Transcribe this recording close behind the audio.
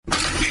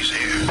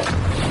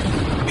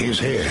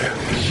here.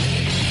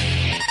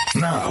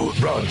 Now,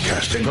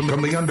 broadcasting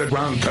from the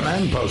underground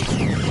command post,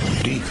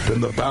 deep in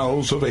the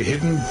bowels of a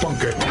hidden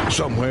bunker,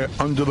 somewhere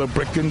under the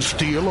brick and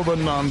steel of a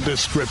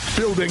nondescript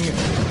building,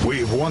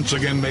 we've once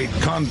again made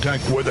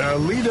contact with our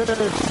leader,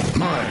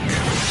 Mark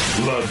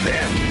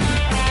Levin.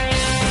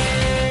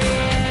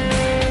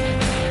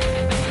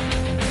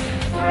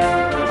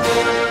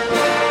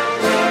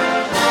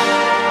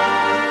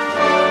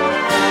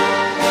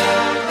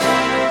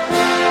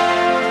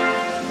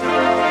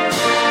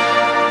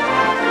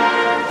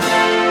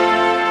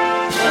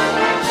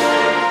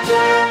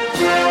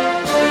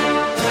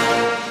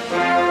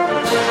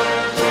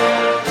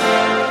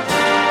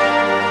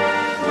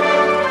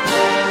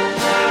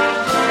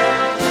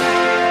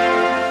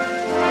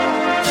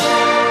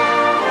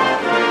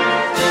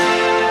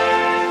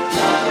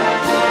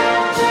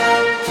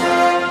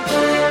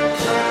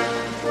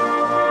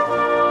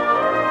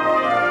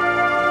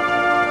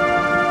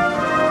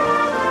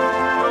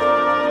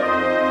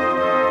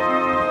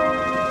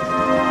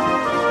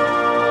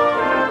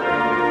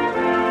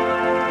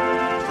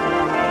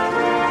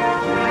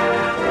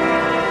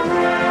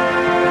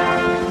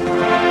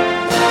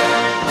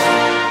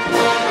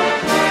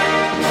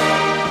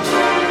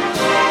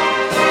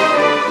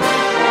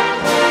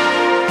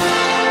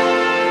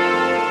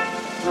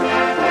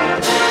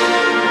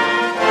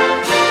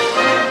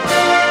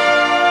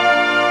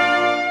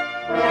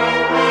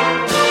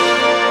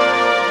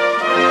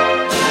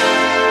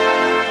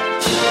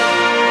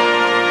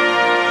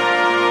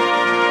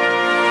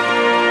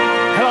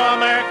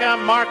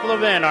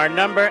 Our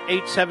number,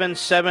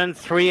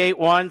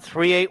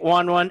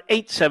 877-381-3811,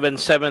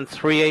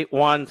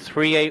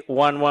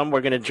 877-381-3811.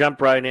 We're going to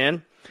jump right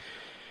in.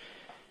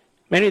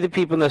 Many of the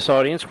people in this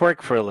audience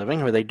work for a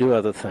living, or they do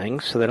other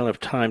things, so they don't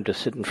have time to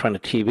sit in front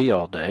of TV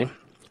all day.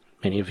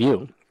 Many of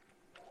you.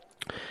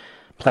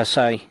 Plus,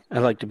 I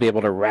like to be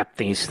able to wrap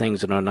these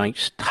things in a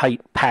nice,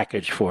 tight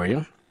package for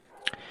you.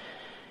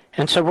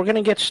 And so we're going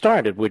to get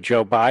started with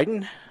Joe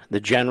Biden, the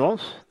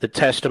generals, the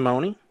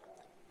testimony.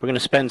 We're going to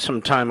spend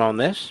some time on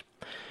this,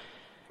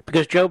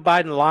 because Joe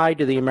Biden lied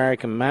to the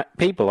American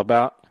people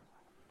about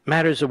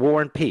matters of war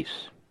and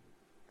peace.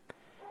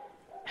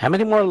 How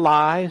many more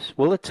lies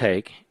will it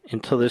take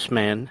until this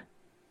man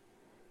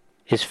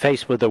is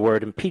faced with the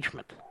word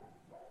impeachment?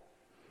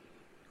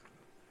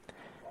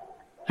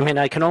 I mean,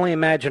 I can only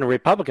imagine a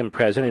Republican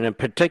president, in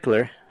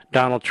particular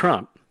Donald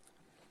Trump,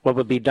 what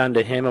would be done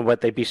to him and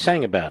what they'd be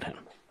saying about him.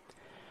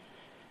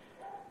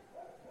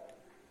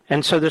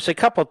 And so there's a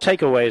couple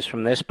takeaways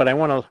from this, but I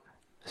want to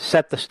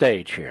set the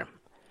stage here.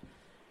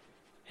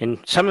 And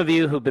some of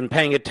you who've been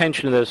paying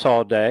attention to this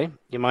all day,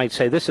 you might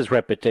say, this is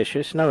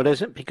repetitious. No, it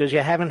isn't, because you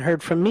haven't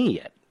heard from me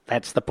yet.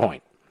 That's the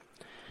point.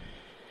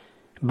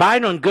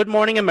 Biden on Good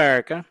Morning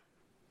America,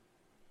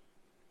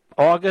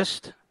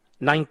 August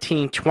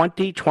 19,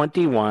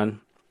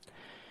 2021,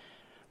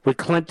 with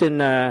Clinton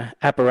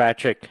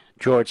apparatchik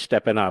George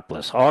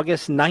Stephanopoulos.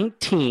 August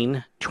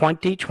 19,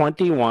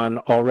 2021,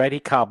 already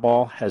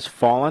Kabul has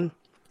fallen.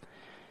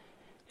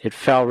 It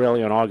fell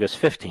really on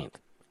August 15th.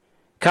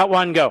 Cut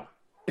one, go.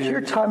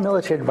 Your top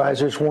military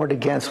advisors warned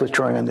against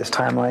withdrawing on this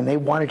timeline. They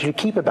wanted you to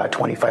keep about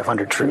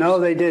 2,500 troops. No,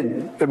 they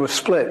didn't. It was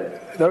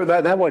split.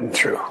 That wasn't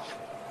true.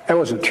 That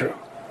wasn't true.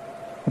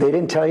 They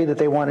didn't tell you that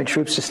they wanted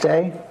troops to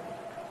stay?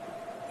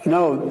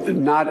 No,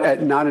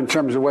 not in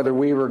terms of whether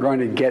we were going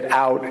to get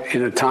out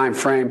in a time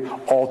frame,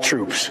 all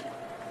troops.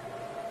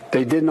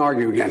 They didn't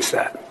argue against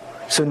that.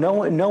 So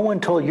no one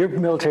told your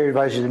military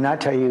advisors did not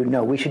tell you,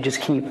 no, we should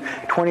just keep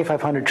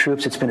 2,500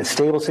 troops. It's been a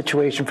stable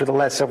situation for the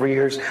last several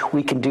years.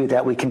 We can do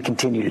that. We can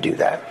continue to do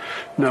that.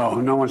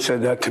 No one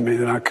said that to me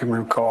that I can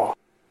recall.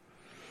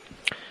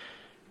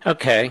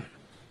 Okay.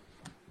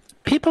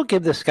 People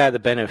give this guy the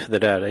benefit of the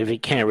doubt if he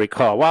can't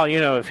recall. Well,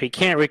 if he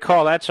can't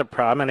recall, that's a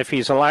problem. And if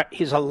he's a liar,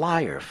 he's a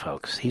liar,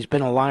 folks. He's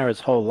been a liar his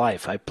whole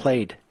life. I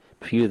played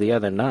for you the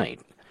other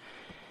night.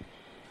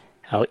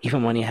 How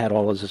even when he had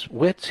all his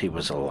wits, he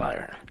was a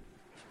liar.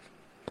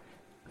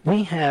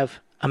 We have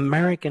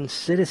American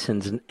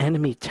citizens in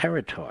enemy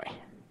territory.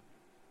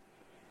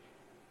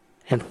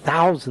 And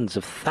thousands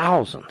of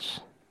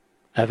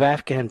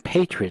Afghan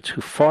patriots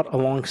who fought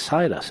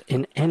alongside us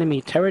in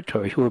enemy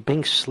territory who were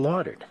being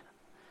slaughtered.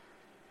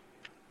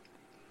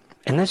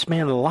 And this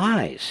man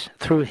lies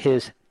through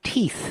his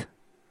teeth.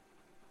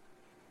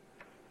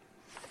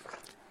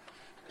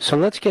 So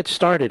let's get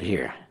started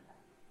here.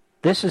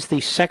 This is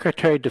the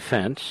Secretary of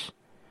Defense,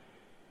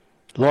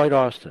 Lloyd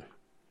Austin,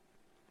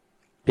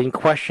 being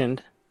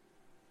questioned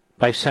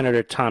by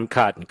Senator Tom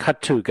Cotton.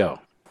 Cut two, go.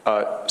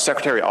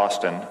 Secretary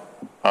Austin,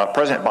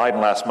 President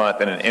Biden last month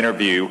in an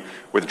interview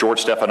with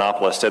George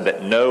Stephanopoulos said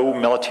that no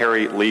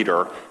military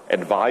leader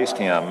advised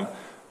him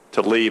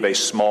to leave a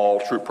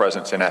small troop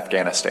presence in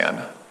Afghanistan.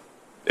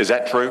 Is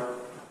that true?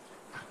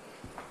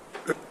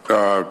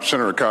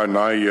 Senator Cotton,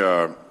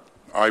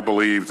 I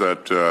believe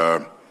that,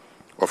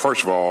 well,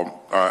 first of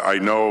all, I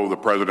know the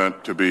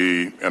president to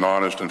be an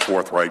honest and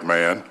forthright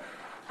man.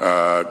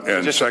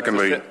 And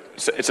secondly,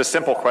 It's a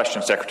simple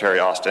question, Secretary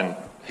Austin.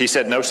 He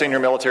said no senior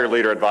military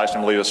leader advised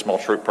him to leave a small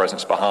troop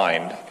presence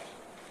behind.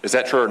 Is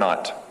that true or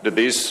not? Did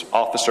these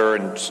officer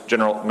and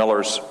General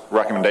Miller's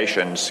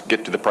recommendations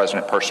get to the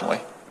president personally?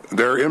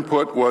 Their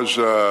input was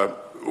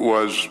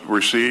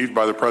received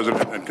by the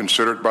president and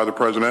considered by the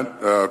president,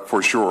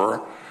 for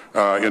sure.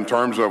 In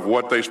terms of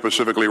what they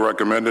specifically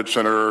recommended,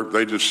 Senator,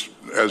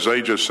 as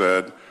they just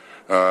said,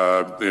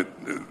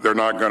 they're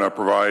not going to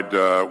provide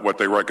what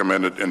they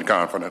recommended in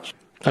confidence.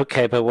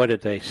 Okay, but what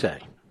did they say?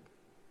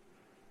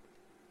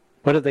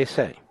 What did they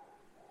say?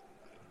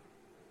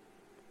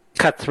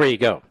 Cut 3,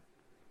 go.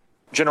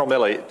 General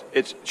Milley,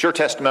 it's your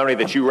testimony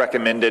that you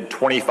recommended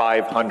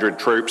 2,500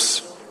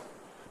 troops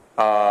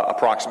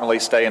approximately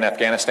stay in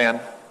Afghanistan?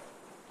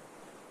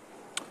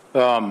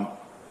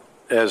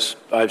 As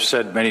I've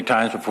said many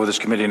times before this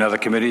committee and other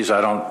committees, I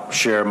don't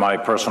share my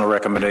personal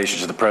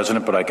recommendations to the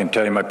president, but I can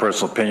tell you my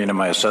personal opinion and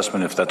my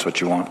assessment if that's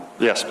what you want.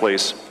 Yes,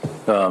 please.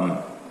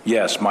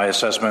 Yes, my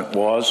assessment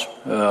was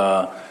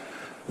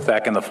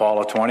back in the fall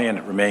of 20, and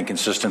it remained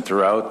consistent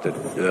throughout,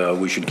 that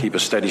we should keep a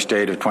steady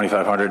state of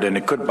 2,500, and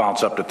it could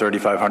bounce up to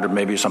 3,500,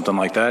 maybe something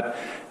like that,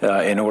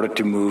 in order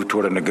to move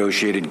toward a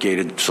negotiated,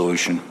 gated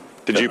solution.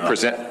 Did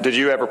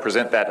you ever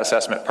present that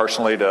assessment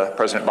personally to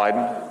President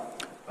Biden?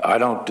 I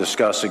don't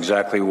discuss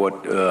exactly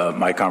what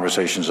my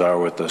conversations are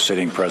with the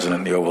sitting president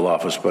in the Oval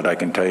Office, but I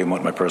can tell you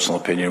what my personal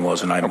opinion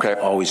was, and I'm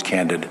always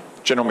candid.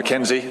 General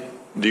McKenzie,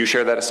 do you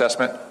share that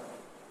assessment?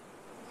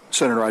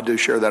 Senator, I do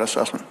share that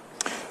assessment.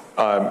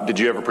 Did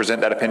you ever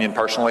present that opinion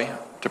personally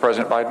to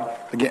President Biden?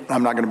 Again,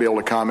 I'm not going to be able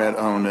to comment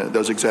on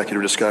those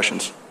executive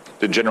discussions.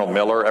 Did General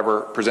Miller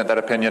ever present that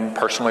opinion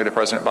personally to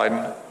President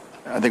Biden?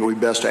 I think it would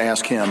be best to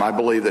ask him. I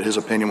believe that his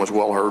opinion was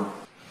well heard.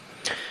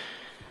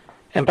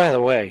 And by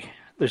the way,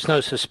 there's no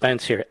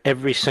suspense here.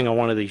 Every single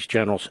one of these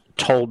generals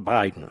told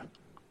Biden,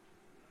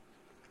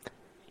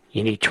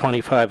 you need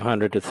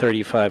 2,500 to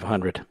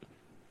 3,500,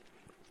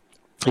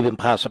 even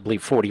possibly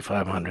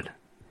 4,500.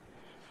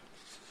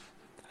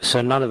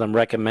 So none of them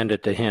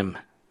recommended to him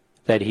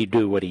that he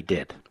do what he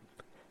did.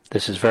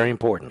 This is very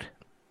important.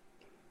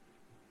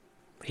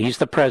 He's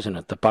the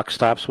president. The buck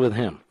stops with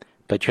him.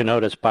 But you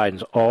notice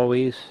Biden's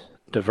always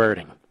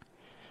diverting,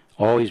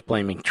 always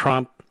blaming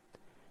Trump,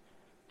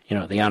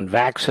 the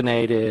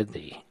unvaccinated,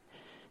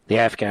 the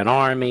Afghan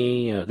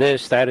army,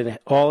 this, that, and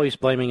that, always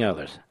blaming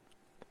others.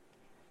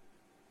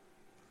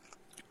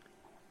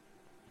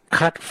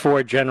 Cut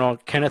for General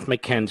Kenneth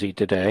McKenzie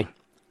today.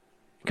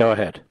 Go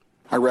ahead.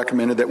 I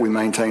recommended that we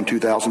maintain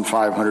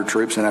 2,500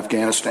 troops in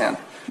Afghanistan.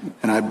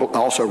 And I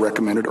also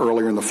recommended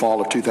earlier in the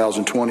fall of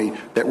 2020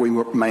 that we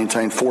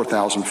maintain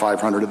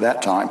 4,500 at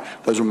that time.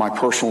 Those are my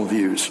personal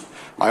views.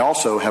 I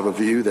also have a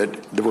view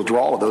that the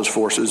withdrawal of those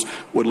forces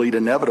would lead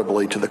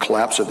inevitably to the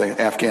collapse of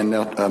the Afghan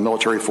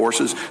military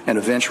forces and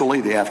eventually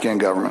the Afghan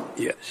government.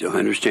 Yes, I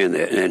understand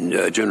that.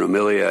 And General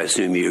Milley, I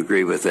assume you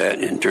agree with that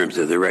in terms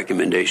of the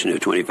recommendation of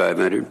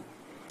 2,500?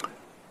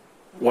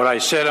 What I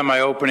said in my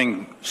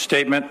opening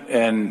statement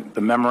and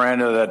the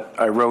memoranda that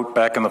I wrote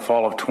back in the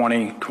fall of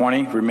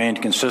 2020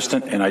 remained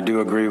consistent, and I do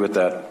agree with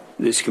that.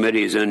 This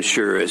committee is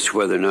unsure as to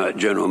whether or not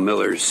General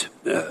Miller's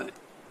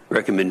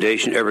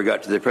recommendation ever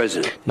got to the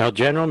president. Now,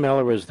 General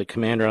Miller was the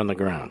commander on the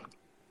ground.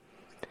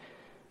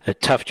 A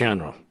tough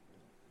general.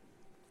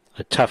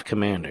 A tough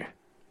commander.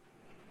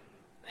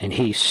 And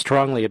he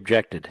strongly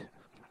objected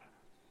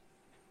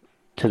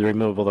to the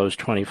removal of those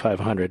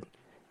 2,500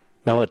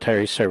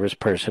 military service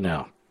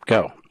personnel.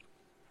 Go.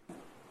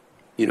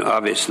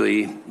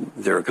 Obviously,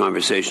 there are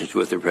conversations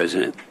with the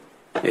president.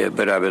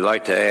 But I would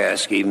like to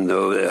ask, even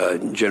though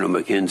General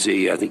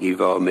McKenzie, I think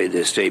you've all made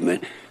this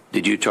statement,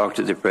 did you talk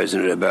to the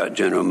president about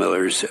General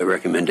Miller's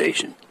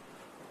recommendation?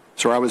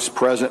 Sir, I was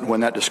present when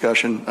that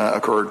discussion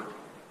occurred.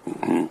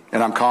 Mm-hmm.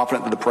 And I'm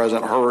confident that the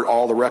president heard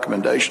all the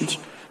recommendations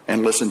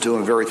and listened to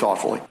them very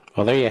thoughtfully.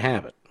 Well, there you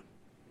have it.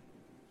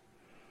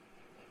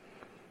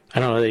 I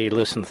don't know that he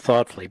listened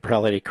thoughtfully.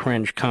 Probably had a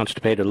cringe,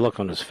 constipated look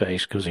on his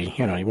face because he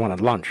wanted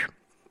lunch.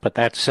 But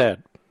that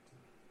said,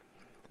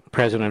 the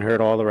president heard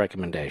all the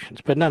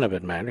recommendations, but none of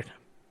it mattered.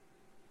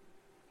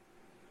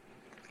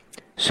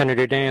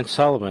 Senator Dan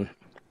Sullivan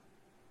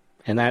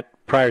and that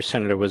prior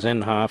senator was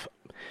Inhofe.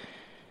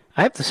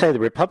 I have to say the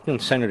Republican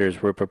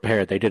senators were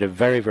prepared. They did a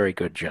very, very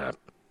good job,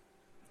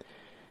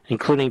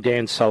 including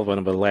Dan Sullivan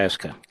of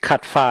Alaska.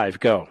 Cut 5,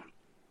 go.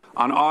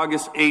 On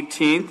August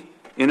 18th,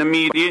 in a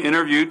media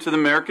interview to the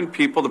American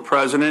people, the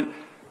president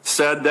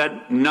said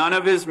that none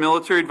of his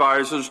military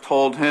advisors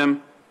told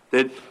him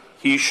that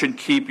he should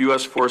keep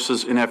U.S.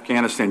 forces in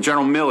Afghanistan.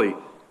 General Milley,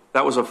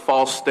 that was a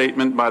false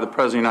statement by the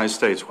President of the United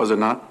States, was it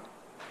not?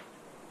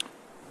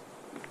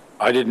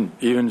 I didn't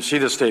even see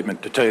the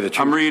statement, to tell you the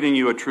truth. I'm reading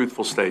you a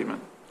truthful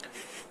statement.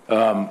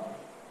 That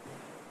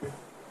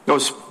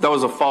was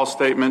a false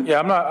statement.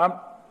 Yeah,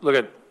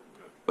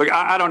 Look,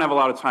 I don't have a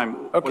lot of time.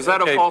 Okay, was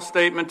that a false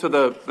statement to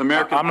the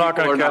American people? I'm not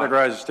going to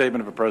categorize a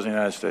statement of a president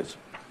of the United States.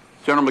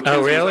 General McKenzie.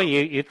 Oh,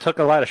 really? You took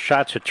a lot of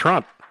shots at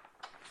Trump.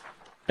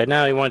 But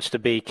now he wants to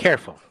be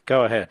careful.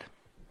 Go ahead.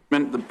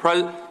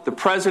 The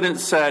president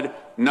said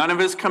none of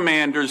his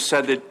commanders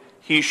said that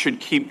he should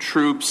keep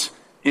troops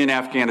in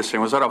Afghanistan.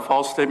 Was that a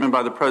false statement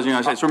by the President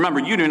of the United States? Remember,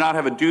 you do not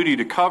have a duty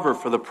to cover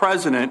for the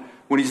president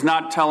when he's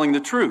not telling the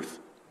truth.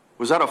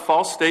 Was that a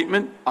false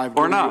statement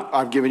or not?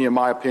 I've given you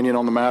my opinion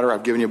on the matter.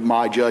 I've given you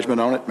my judgment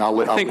on it.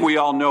 I think we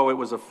all know it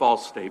was a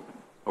false statement,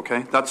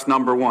 okay? That's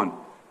number one.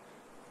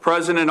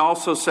 President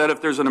also said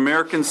if there's an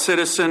American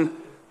citizen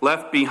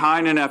left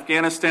behind in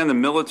Afghanistan, the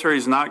military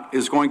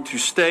is going to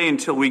stay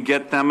until we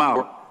get them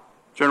out.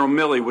 General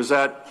Milley,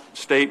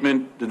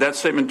 did that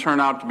statement turn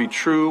out to be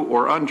true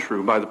or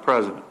untrue by the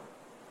president?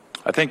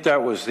 I think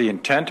that was the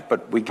intent,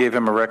 but we gave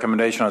him a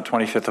recommendation on the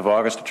 25th of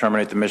August to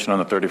terminate the mission on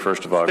the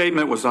 31st of August. The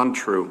statement was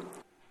untrue.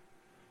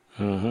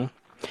 Mm-hmm.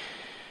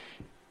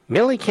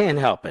 Milley can't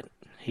help it.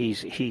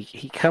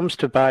 He comes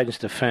to Biden's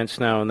defense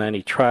now and then.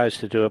 He tries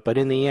to do it, but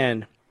in the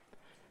end,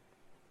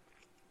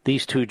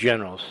 these two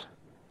generals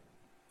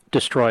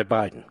destroy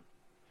Biden.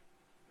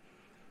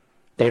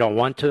 They don't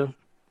want to.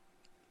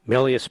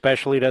 Milley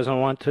especially doesn't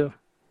want to.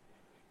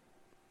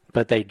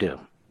 But they do.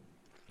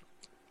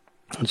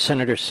 And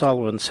Senator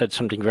Sullivan said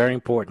something very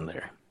important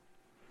there.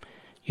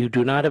 You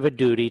do not have a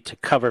duty to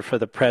cover for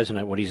the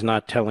president when he's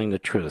not telling the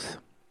truth.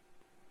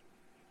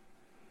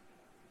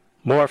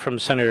 More from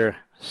Senator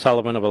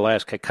Sullivan of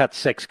Alaska. Cut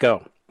 6,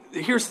 go.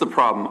 Here's the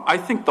problem. I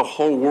think the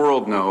whole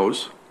world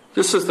knows.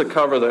 This is the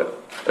cover of the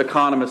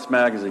Economist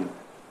magazine.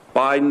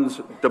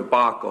 Biden's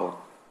debacle.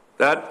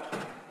 That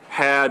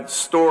had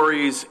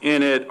stories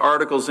in it,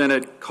 articles in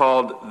it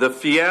called "The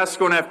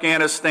Fiasco in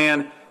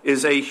Afghanistan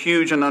is a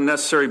huge and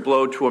unnecessary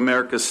blow to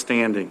America's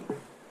standing."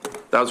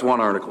 That was one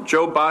article.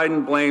 Joe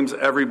Biden blames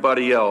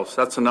everybody else.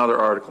 That's another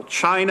article.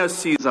 China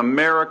sees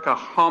America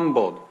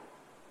humbled.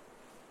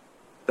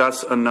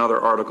 That's another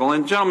article.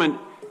 And gentlemen,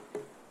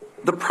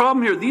 the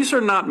problem here, these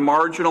are not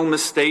marginal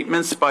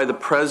misstatements by the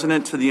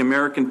president to the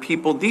American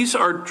people. These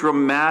are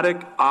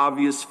dramatic,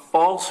 obvious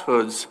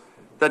falsehoods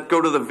that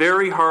go to the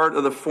very heart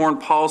of the foreign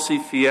policy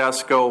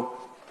fiasco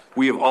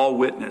we have all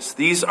witnessed.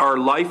 These are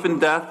life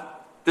and death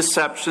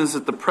deceptions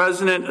that the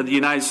President of the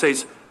United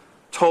States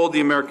told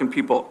the American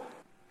people.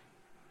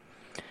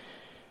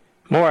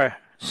 More,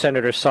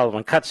 Senator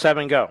Sullivan. Cut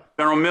 7, go.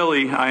 General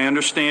Milley, I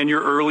understand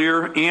your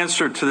earlier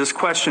answer to this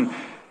question,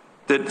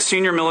 that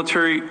senior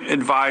military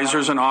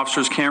advisors and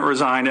officers can't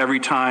resign every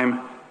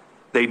time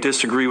they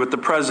disagree with the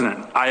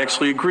President. I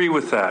actually agree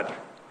with that.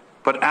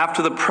 But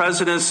after the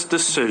President's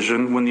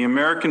decision, when the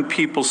American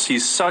people see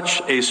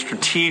such a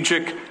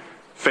strategic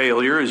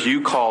failure, as you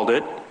called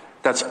it,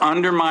 that's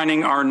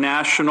undermining our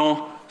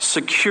national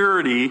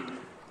security,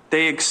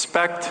 they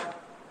expect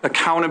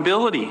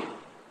accountability,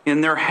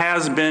 and there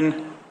has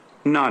been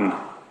none.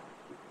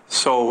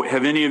 So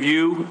have any of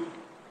you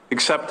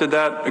accepted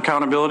that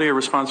accountability or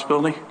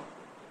responsibility?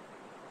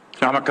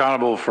 I'm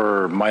accountable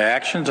for my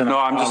actions. And no,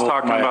 I'm just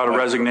talking about a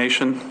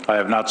resignation. I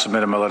have not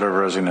submitted my letter of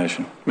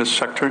resignation. Mr.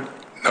 Secretary?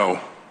 No.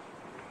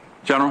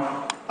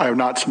 General? I have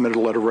not submitted a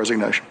letter of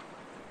resignation.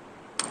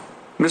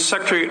 Mr.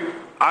 Secretary,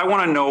 I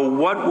want to know,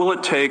 what will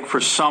it take for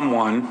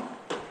someone,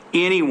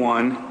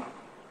 anyone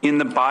in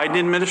the Biden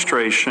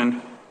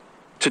administration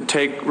to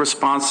take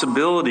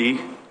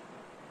responsibility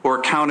or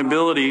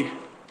accountability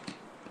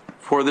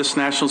for this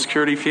national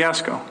security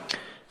fiasco?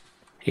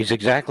 He's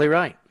exactly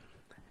right.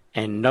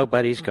 And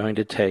nobody's going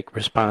to take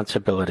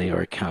responsibility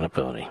or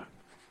accountability.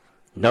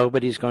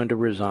 Nobody's going to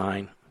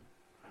resign.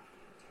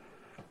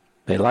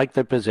 They like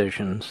their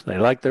positions, they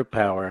like their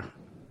power,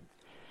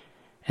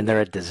 and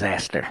they're a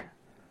disaster.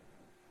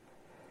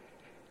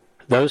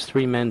 Those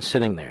three men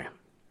sitting there,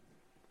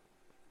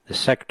 the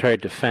Secretary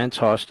of Defense,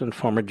 Austin,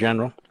 former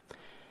general,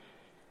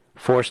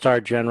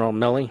 4-star General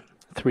Milley,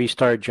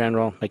 3-star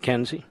General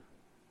McKenzie,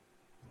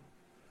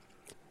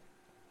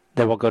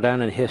 they will go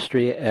down in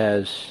history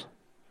as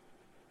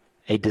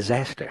a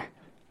disaster.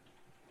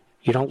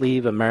 You don't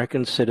leave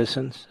American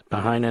citizens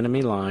behind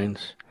enemy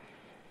lines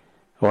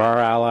or our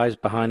allies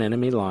behind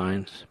enemy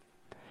lines.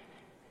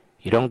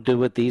 You don't do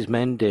what these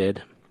men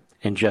did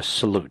and just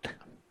salute.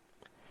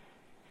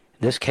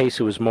 In this case,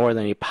 it was more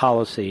than a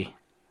policy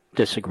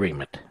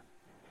disagreement.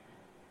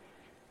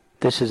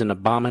 This is an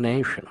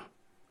abomination.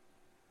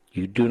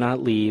 You do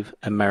not leave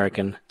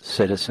American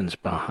citizens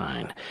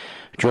behind.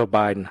 Joe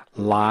Biden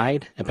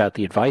lied about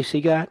the advice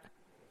he got.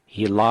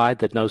 He lied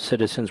that no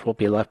citizens will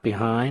be left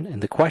behind.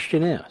 And the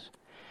question is,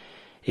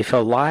 if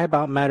he'll lie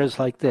about matters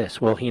like this,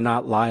 will he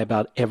not lie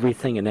about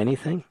everything and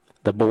anything?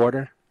 The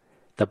border,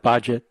 the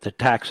budget, the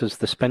taxes,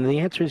 the spending? The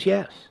answer is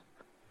yes.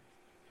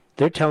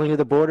 They're telling you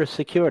the border is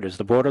secure. Does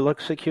the border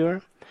look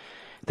secure?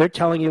 They're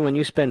telling you when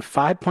you spend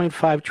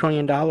 $5.5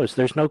 trillion,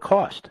 there's no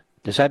cost.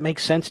 Does that make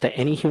sense to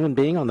any human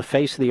being on the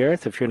face of the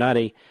earth if you're not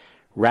a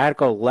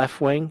radical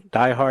left-wing,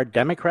 diehard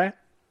Democrat?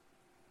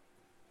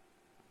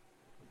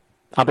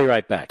 I'll be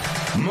right back.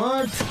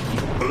 Mark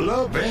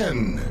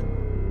Levin.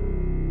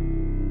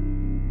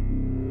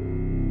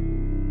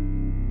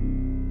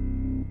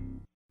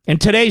 In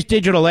today's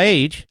digital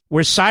age,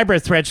 where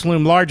cyber threats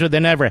loom larger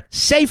than ever,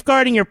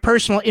 safeguarding your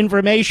personal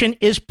information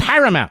is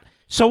paramount.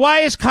 So why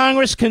is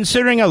Congress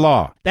considering a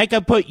law that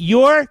could put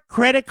your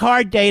credit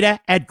card data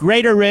at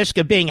greater risk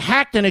of being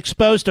hacked and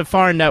exposed to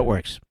foreign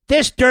networks?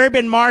 This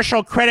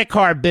Durbin-Marshall credit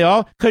card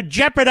bill could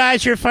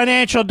jeopardize your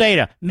financial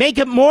data, make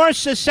it more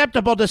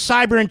susceptible to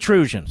cyber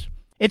intrusions.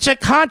 It's a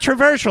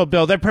controversial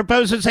bill that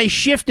proposes a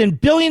shift in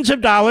billions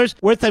of dollars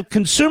worth of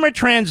consumer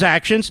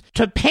transactions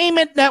to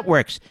payment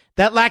networks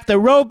that lack the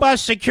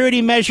robust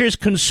security measures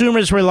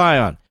consumers rely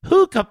on.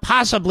 Who could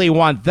possibly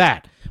want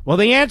that? Well,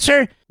 the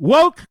answer?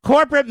 Woke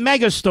corporate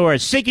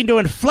megastores seeking to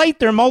inflate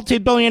their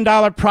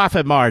multi-billion-dollar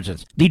profit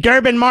margins. The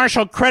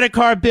Durbin-Marshall credit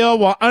card bill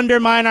will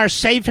undermine our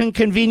safe and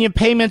convenient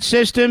payment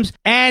systems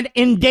and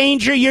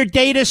endanger your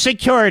data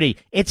security.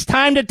 It's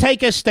time to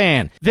take a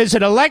stand.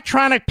 Visit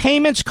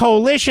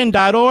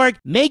electronicpaymentscoalition.org.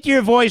 Make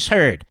your voice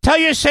heard. Tell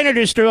your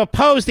senators to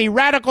oppose the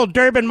radical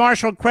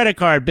Durbin-Marshall credit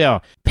card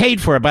bill,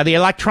 paid for by the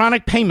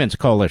Electronic Payments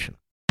Coalition.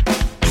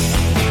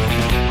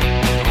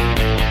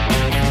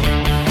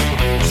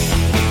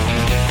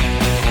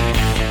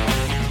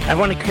 I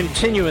want to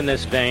continue in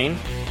this vein.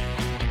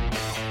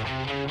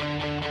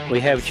 We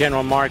have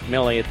General Mark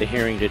Milley at the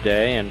hearing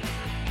today and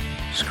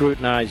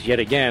scrutinized yet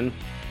again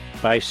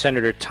by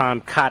Senator Tom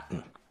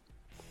Cotton.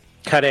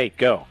 Cut 8,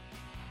 go.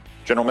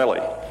 General Milley,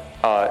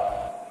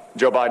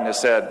 Joe Biden has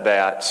said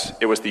that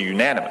it was the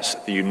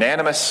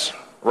unanimous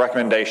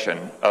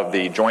recommendation of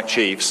the Joint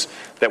Chiefs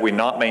that we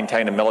not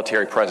maintain a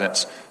military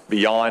presence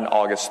beyond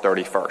August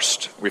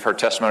 31st. We've heard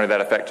testimony to that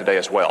effect today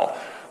as well.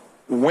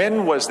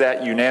 When was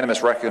that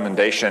unanimous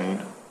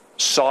recommendation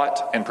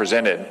sought and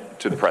presented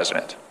to the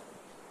president?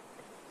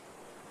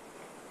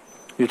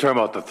 You're talking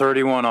about the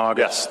 31 August?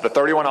 Yes, the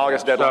 31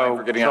 August deadline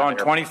for getting out on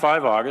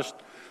 25 August,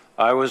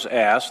 I was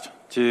asked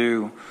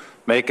to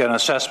make an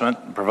assessment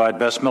and provide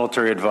best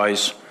military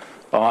advice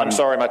on... I'm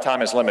sorry, my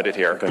time is limited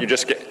here. Okay. You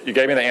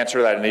gave me the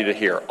answer that I needed to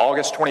hear.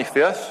 August 25th?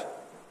 That's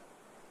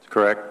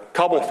correct.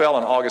 Kabul fell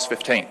on August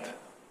 15th.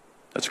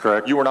 That's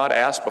correct. You were not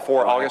asked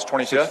before August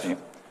 25th? 16th.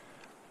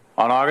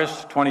 On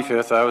August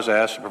 25th, I was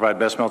asked to provide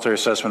best military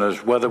assessment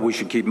as whether we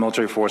should keep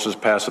military forces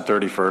past the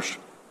 31st.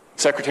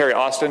 Secretary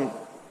Austin,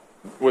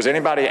 was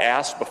anybody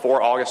asked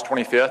before August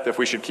 25th if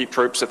we should keep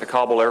troops at the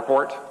Kabul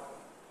airport?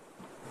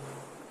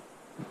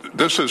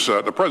 This is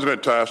the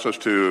president tasked us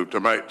to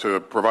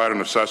provide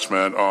an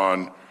assessment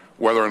on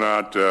whether or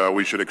not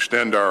we should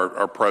extend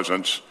our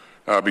presence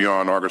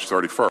beyond August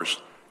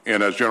 31st.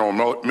 And as General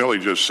Milley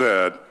just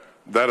said,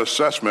 that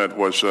assessment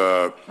was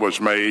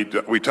made.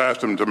 We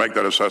tasked him to make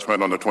that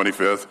assessment on the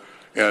 25th,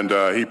 and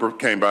he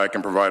came back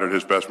and provided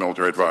his best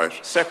military advice.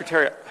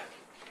 Secretary,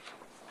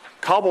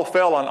 Kabul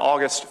fell on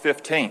August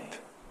 15th.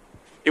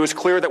 It was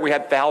clear that we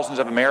had thousands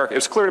of Americans. It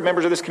was clear to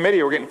members of this committee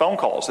who were getting phone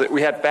calls that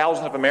we had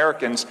thousands of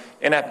Americans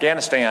in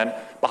Afghanistan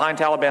behind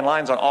Taliban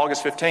lines on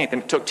August 15th,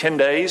 and it took 10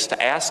 days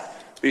to ask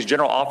these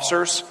general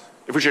officers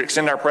if we should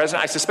extend our presence.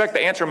 I suspect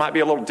the answer might be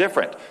a little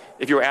different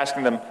if you were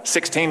asking them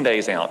 16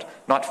 days out,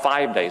 not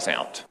 5 days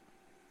out.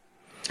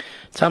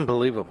 It's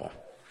unbelievable.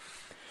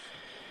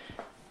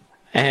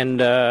 And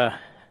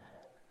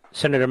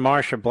Senator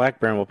Marsha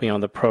Blackburn will be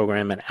on the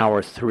program in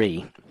hour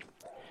 3.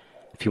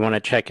 If you want to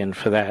check in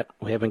for that.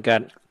 We haven't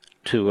got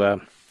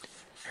to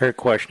her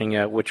questioning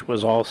yet, which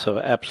was also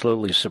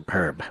absolutely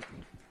superb.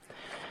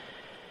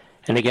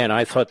 And again,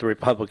 I thought the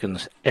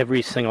Republicans,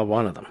 every single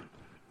one of them,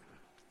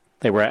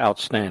 they were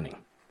outstanding.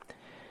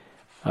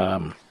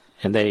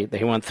 And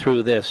they went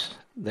through this.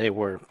 They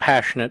were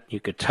passionate. You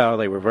could tell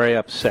they were very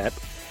upset.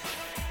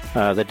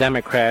 The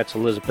Democrats,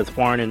 Elizabeth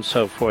Warren and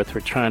so forth,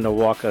 were trying to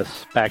walk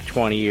us back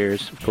 20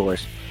 years, of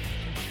course.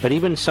 But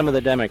even some of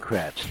the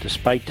Democrats,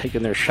 despite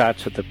taking their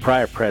shots at the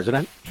prior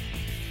president,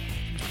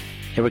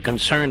 they were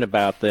concerned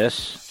about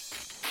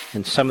this,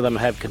 and some of them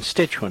have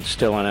constituents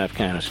still in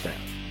Afghanistan.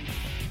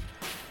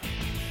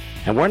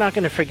 And we're not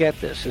going to forget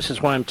this. This is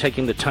why I'm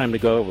taking the time to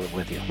go over it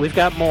with you. We've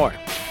got more.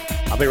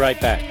 I'll be right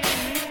back.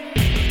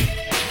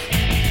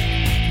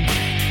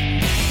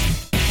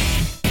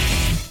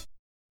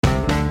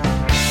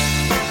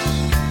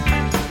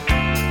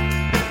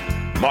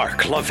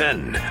 Mark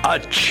Levin, a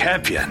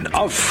champion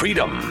of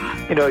freedom.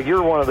 You know,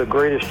 you're one of the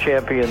greatest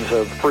champions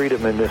of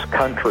freedom in this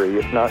country,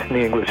 if not in the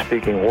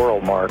English-speaking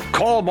world, Mark.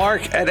 Call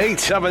Mark at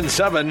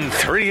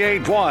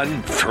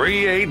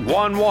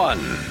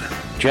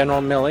 877-381-3811.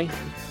 General Milley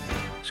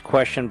is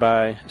questioned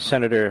by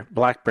Senator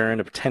Blackburn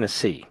of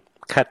Tennessee.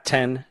 Cut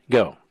 10,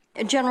 go.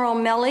 General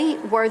Milley,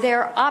 were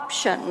there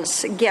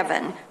options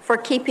given for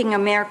keeping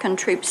American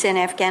troops in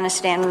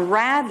Afghanistan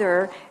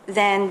rather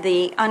than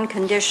the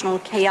unconditional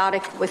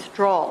chaotic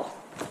withdrawal?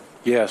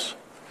 Yes.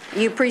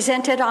 You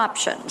presented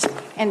options,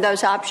 and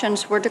those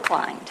options were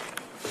declined.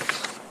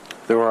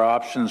 There were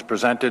options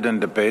presented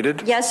and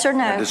debated? Yes or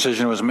no? A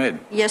decision was made.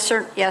 Yes,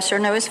 sir. Yes or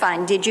no is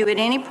fine. Did you at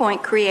any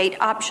point create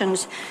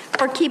options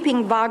for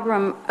keeping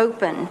Bagram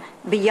open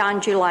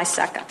beyond July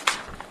 2nd?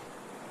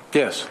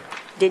 Yes.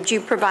 Did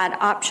you provide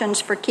options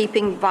for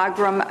keeping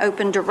Bagram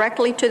open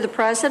directly to the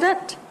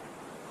president?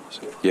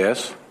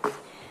 Yes.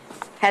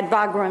 Had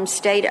Bagram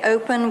stayed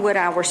open, would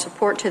our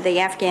support to the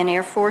Afghan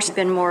Air Force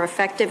been more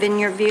effective in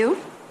your view?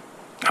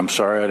 I'm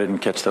sorry, I didn't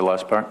catch the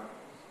last part.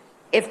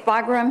 If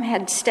Bagram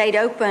had stayed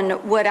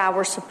open, would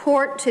our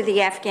support to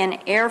the Afghan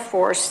Air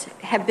Force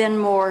have been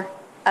more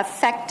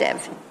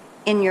effective,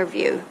 in your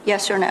view?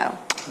 Yes or no?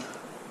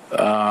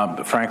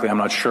 But frankly, I'm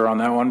not sure on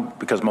that one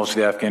because most of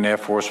the Afghan Air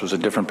Force was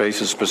at different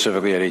bases,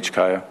 specifically at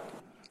HKIA.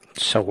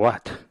 So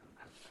what?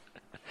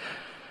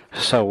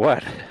 So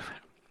what?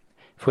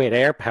 If we had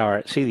air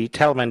power, see, the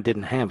Taliban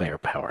didn't have air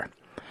power.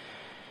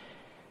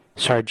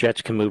 So our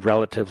jets can move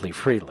relatively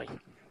freely.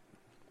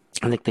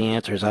 I think the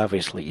answer is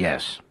obviously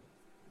yes.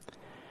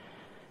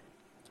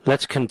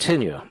 Let's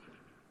continue.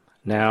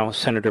 Now,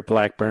 Senator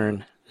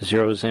Blackburn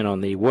zeroes in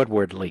on the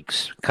Woodward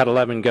leaks. Cut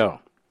 11, go.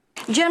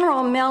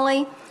 General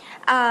Milley,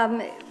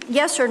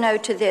 yes or no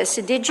to this?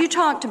 Did you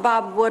talk to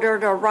Bob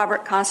Woodward or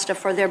Robert Costa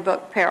for their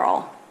book,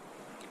 Peril?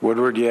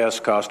 Woodward, yes.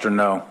 Costa,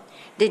 no.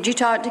 Did you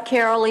talk to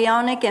Carol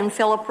Leonick and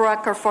Philip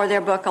Rucker for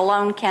their book,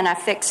 Alone Can I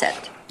Fix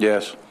It?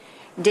 Yes.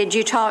 Did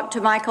you talk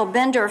to Michael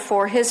Bender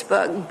for his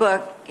book?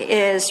 Book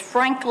is,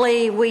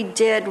 frankly, we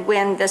did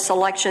win this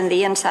election,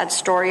 the inside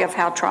story of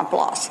how Trump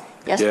lost.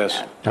 Yes. Yes.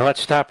 No? Now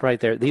let's stop right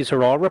there. These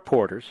are all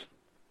reporters.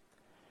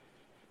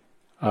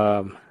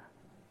 4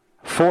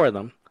 of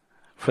them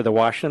for the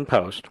Washington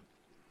Post.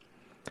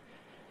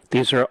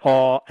 These are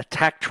all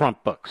attack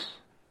Trump books.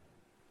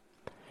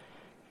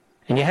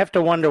 And you have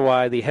to wonder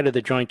why the head of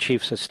the Joint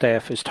Chiefs of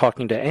Staff is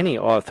talking to any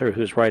author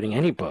who's writing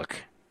any book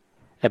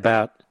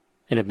about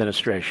an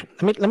administration.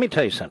 Let me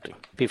tell you something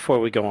before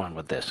we go on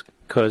with this,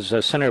 because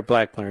Senator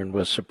Blackburn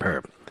was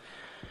superb.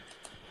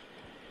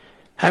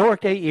 I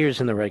worked 8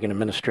 years in the Reagan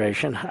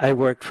administration. I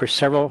worked for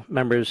several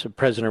members of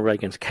President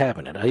Reagan's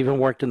cabinet. I even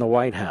worked in the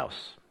White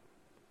House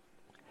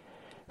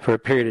for a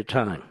period of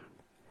time.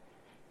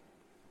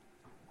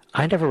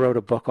 I never wrote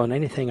a book on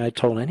anything I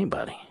told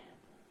anybody.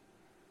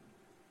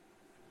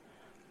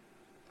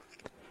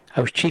 I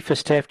was Chief of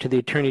Staff to the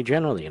Attorney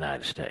General of the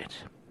United States.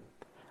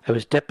 I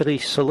was Deputy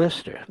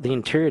Solicitor of the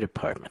Interior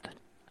Department.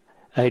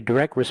 I had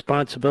direct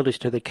responsibilities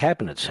to the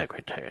Cabinet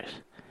Secretaries.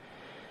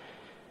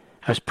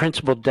 I was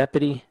Principal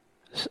Deputy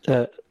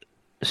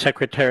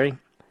Secretary,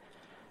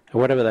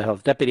 or whatever the hell,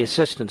 Deputy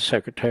Assistant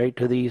Secretary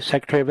to the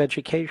Secretary of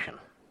Education.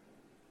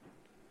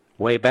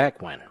 Way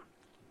back when.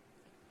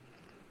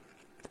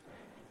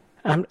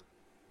 And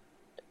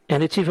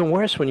it's even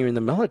worse when you're in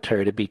the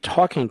military to be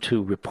talking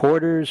to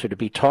reporters or to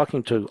be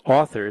talking to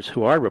authors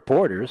who are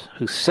reporters,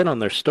 who sit on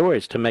their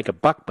stories to make a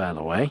buck, by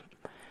the way,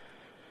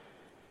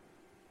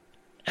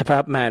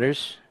 about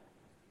matters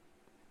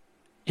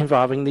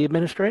involving the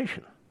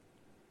administration,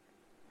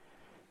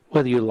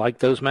 whether you like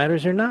those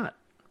matters or not.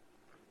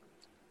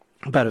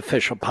 About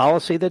official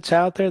policy that's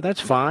out there,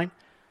 that's fine.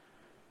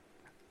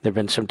 There have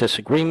been some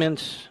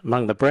disagreements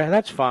among the brass,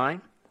 that's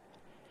fine.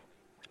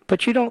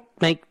 But you don't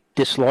make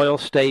disloyal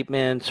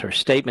statements or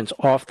statements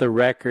off the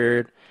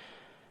record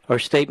or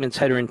statements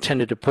that are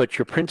intended to put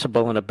your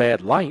principal in a bad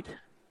light.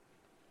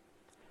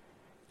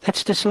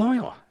 That's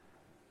disloyal.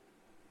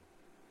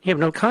 You have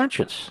no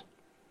conscience.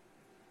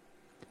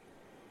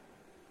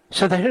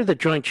 So the head of the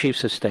Joint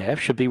Chiefs of Staff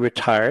should be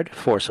retired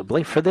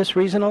forcibly for this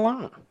reason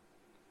alone.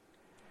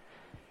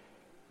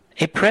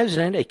 A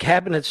president, a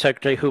cabinet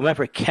secretary,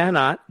 whomever,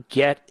 cannot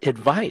get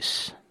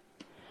advice,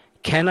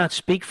 cannot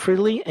speak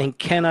freely, and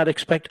cannot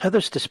expect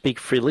others to speak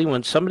freely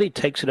when somebody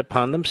takes it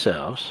upon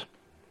themselves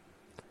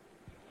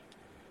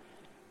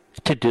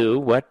to do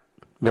what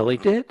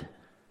Milley did.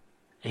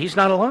 He's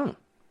not alone.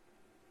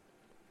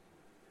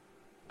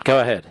 Go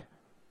ahead.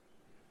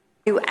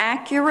 You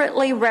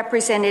accurately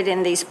represented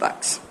in these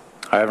books.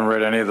 I haven't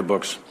read any of the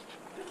books,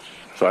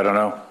 so I don't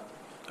know.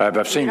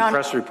 I've seen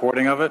press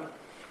reporting of it.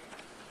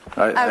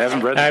 I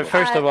haven't read them.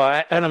 First of all,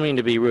 I don't mean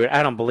to be rude.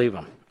 I don't believe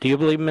him. Do you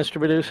believe him, Mr.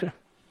 Producer?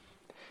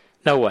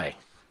 No way.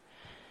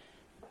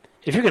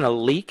 If you're going to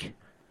leak,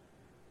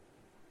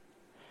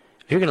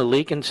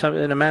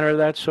 in a manner of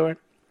that sort,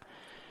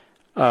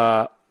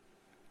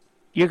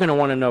 you're going to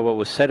want to know what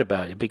was said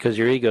about you because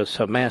your ego is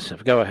so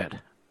massive. Go ahead.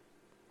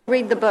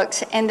 Read the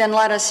books and then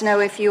let us know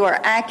if you are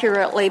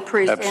accurately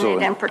presented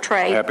Absolutely. And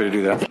portrayed. Happy to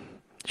do that.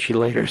 She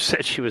later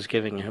said she was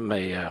giving him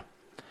a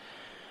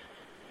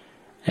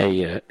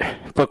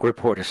book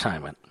report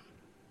assignment.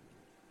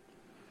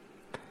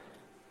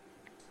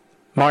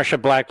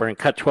 Marsha Blackburn,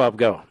 cut 12,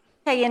 go.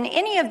 Okay, in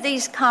any of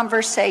these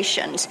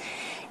conversations,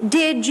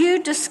 did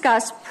you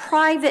discuss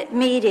private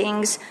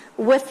meetings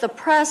with the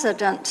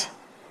president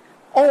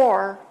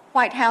or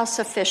White House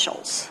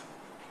officials?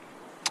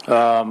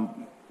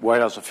 White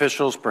House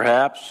officials,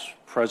 perhaps.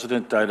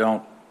 President, I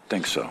don't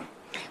think so.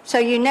 So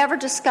you never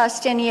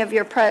discussed any of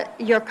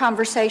your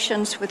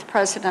conversations with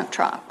President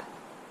Trump?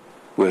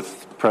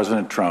 With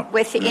President Trump.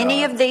 With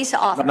any of these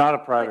authors? Not a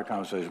private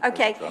conversation.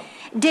 Okay.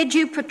 Did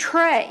you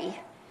portray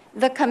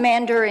the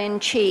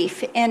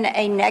commander-in-chief in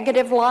a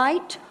negative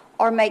light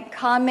or make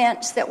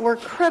comments that were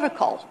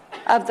critical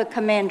of the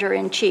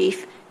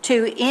commander-in-chief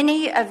to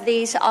any of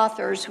these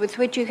authors with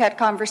which you had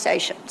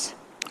conversations?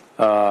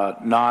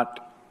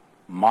 Not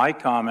my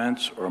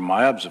comments or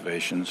my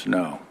observations,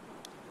 no.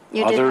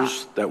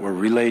 Others that were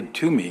relayed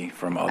to me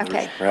from others.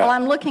 Okay. Perhaps. Well,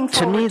 I'm looking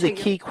forward to me, to the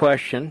key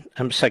question,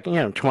 I'm second,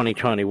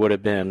 2020 would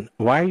have been,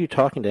 why are you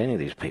talking to any of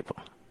these people?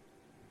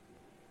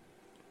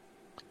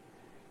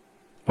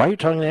 Why are you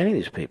talking to any of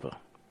these people?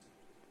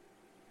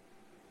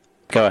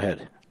 Go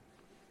ahead.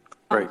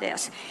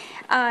 This.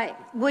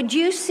 Would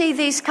you see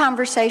these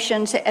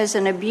conversations as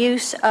an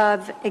abuse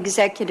of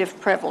executive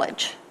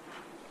privilege?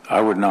 I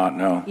would not,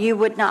 no. You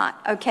would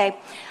not. Okay.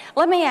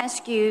 Let me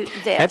ask you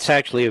this. That's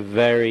actually a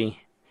very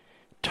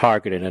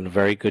targeted and a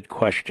very good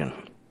question.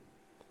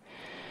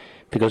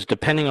 Because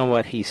depending on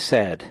what he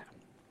said,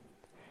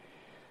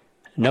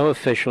 no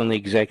official in the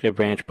executive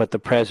branch but the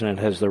president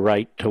has the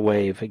right to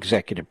waive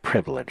executive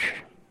privilege,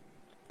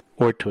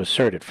 or to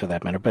assert it for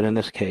that matter, but in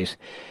this case,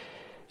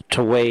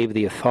 to waive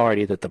the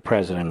authority that the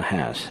president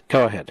has.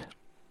 Go ahead.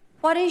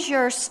 What is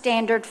your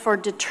standard for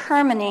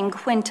determining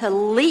when to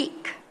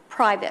leak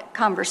private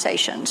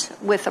conversations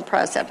with the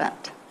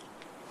president?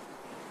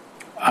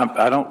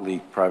 I don't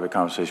leak private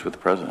conversations with the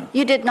president.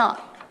 You did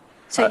not.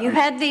 So you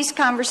had these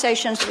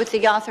conversations with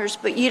the authors,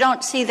 but you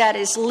don't see that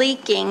as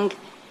leaking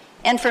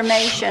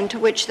information to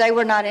which they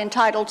were not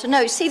entitled to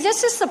know. See,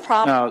 this is the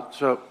problem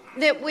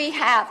that we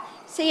have.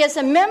 See, as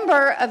a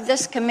member of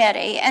this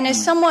committee and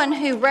as someone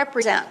who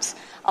represents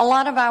a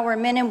lot of our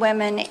men and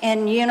women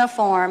in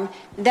uniform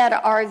that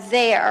are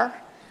there,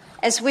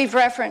 as we've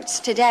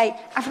referenced today,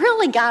 I've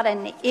really got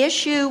an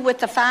issue with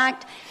the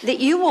fact that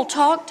you will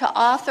talk to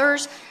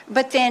authors,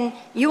 but then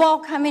you all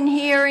come in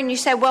here and you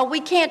say, well, we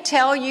can't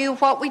tell you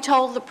what we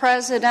told the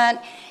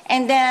president,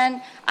 and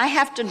then I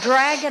have to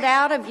drag it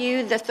out of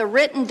you that the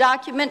written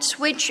documents,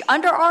 which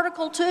under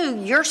Article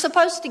 2, you're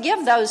supposed to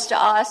give those to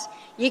us.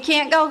 You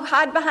can't go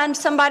hide behind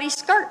somebody's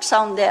skirts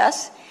on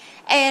this,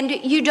 and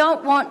you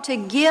don't want to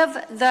give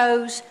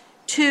those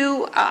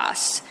to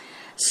us.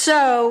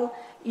 So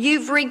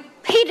you've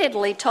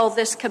repeatedly told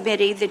this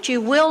committee that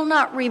you will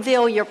not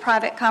reveal your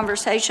private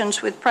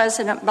conversations with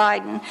President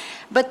Biden,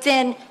 but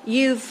then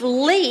you've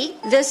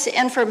leaked this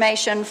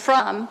information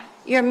from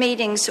your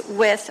meetings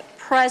with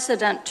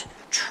President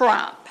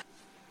Trump.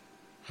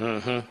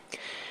 And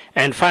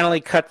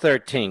finally, cut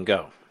 13,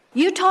 go.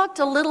 You talked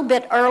a little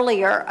bit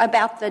earlier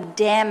about the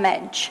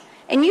damage,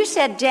 and you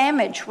said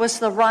damage was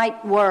the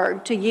right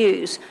word to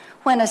use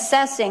when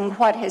assessing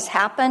what has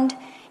happened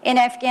in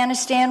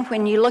Afghanistan,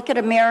 when you look at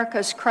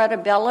America's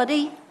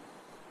credibility.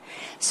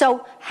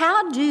 So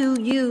how do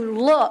you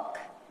look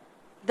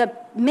the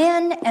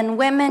men and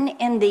women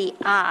in the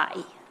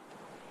eye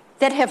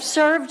that have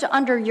served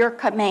under your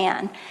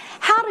command?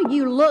 How do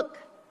you look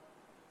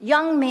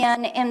young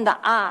men in the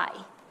eye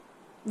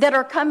that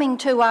are coming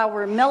to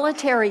our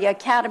military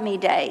academy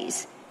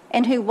days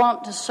and who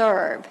want to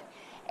serve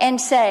and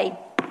say,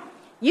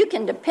 you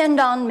can depend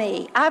on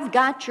me, I've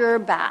got your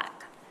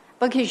back?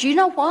 Because you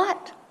know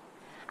what?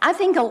 I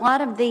think a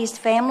lot of these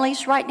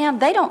families right now,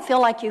 they don't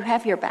feel like you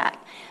have your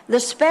back. The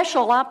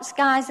special ops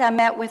guys I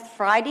met with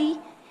Friday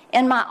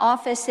in my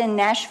office in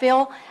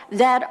Nashville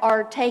that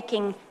are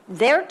taking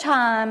their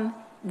time,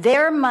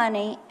 their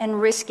money,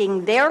 and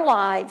risking their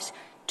lives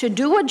to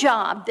do a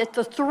job that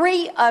the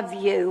three of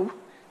you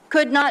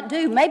could not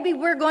do. Maybe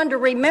we're going to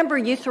remember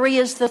you three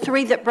as the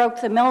three that broke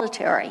the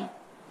military.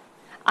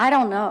 I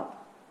don't know.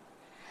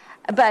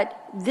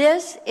 But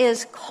this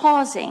is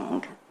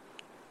causing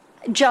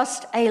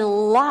just a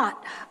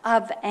lot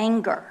of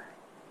anger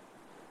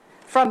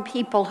from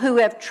people who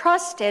have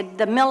trusted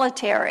the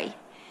military.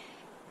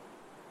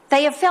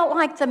 They have felt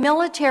like the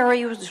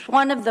military was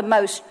one of the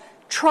most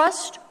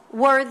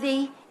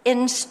trustworthy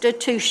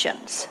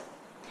institutions.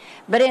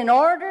 But in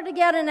order to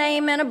get a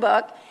name in a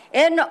book,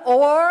 in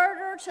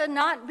order to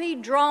not be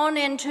drawn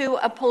into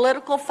a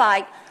political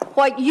fight,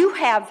 what you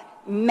have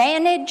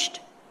managed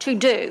to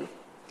do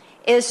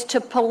is to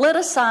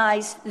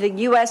politicize the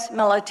U.S.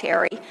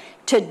 military,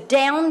 to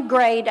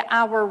downgrade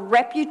our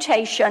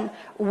reputation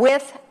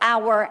with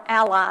our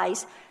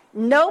allies.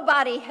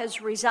 Nobody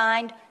has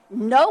resigned.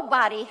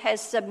 Nobody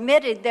has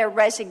submitted their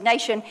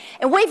resignation.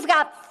 And we've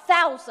got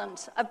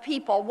thousands of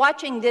people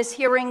watching this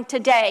hearing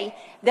today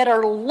that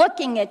are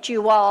looking at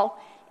you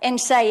all and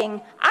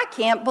saying, I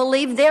can't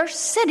believe they're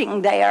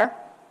sitting there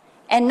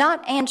and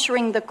not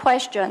answering the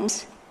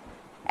questions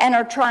and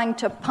are trying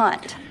to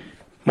punt.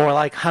 More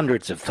like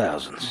hundreds of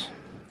thousands.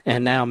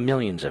 And now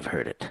millions have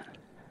heard it.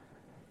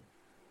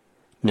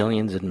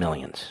 Millions and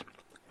millions.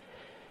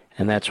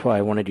 And that's why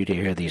I wanted you to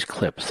hear these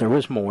clips. There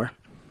was more,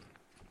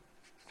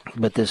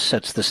 but this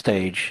sets the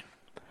stage,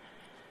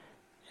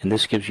 and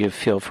this gives you a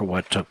feel for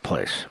what took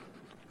place.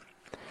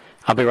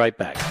 I'll be right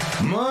back.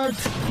 Mark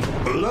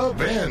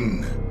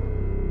Levin.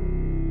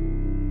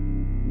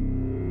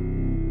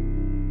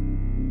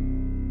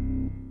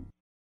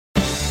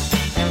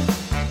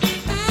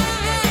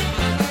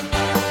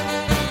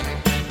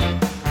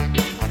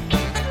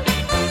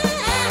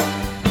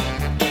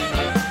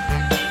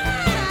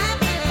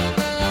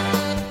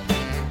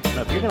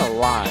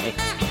 Lie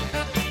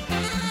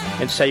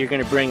and say you're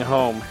going to bring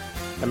home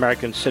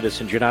American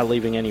citizens, you're not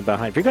leaving any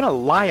behind. If you're going to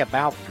lie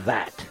about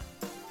that,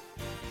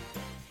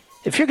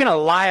 If you're going to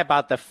lie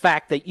about the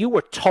fact that you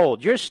were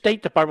told, your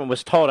State Department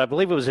was told, I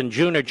believe it was in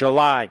June or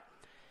July,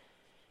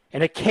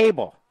 in a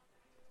cable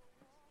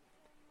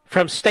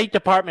from State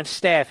Department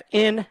staff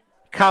in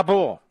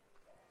Kabul,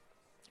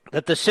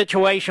 that the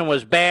situation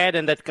was bad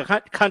and that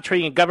the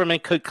country and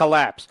government could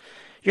collapse.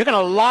 You're going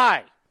to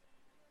lie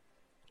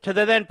to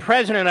the then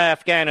president of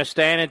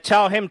Afghanistan and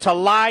tell him to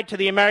lie to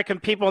the American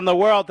people in the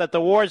world that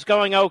the war is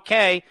going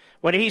okay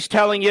when he's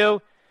telling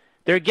you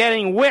they're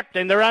getting whipped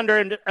and they're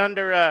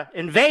under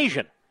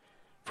invasion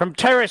from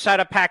terrorists out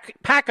of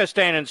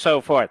Pakistan and so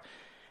forth.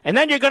 And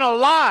then you're going to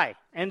lie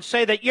and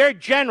say that your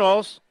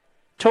generals,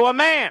 to a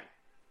man,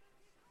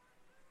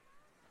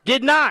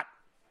 did not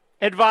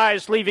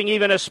advise leaving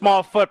even a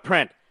small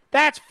footprint.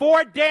 That's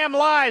 4 damn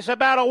lies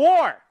about a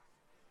war.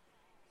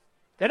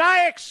 Then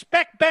I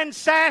expect Ben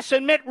Sasse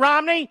and Mitt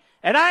Romney,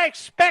 and I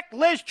expect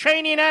Liz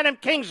Cheney and Adam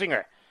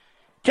Kinzinger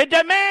to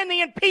demand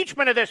the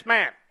impeachment of this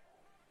man.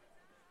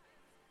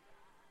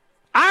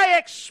 I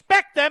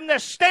expect them to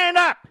stand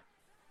up.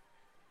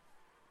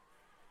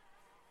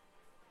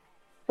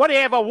 What, do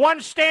you have a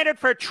one standard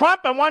for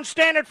Trump and one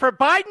standard for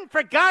Biden?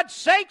 For God's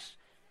sakes?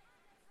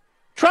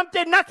 Trump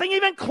did nothing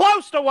even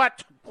close to what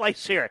took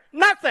place here.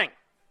 Nothing.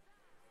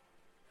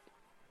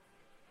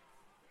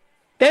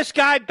 This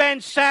guy, Ben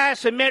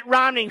Sasse and Mitt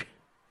Romney,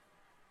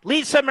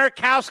 Lisa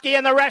Murkowski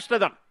and the rest of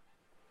them.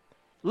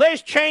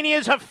 Liz Cheney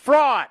is a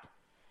fraud.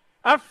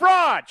 A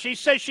fraud. She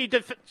says she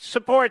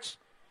supports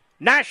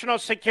national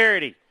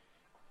security.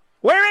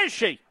 Where is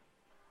she?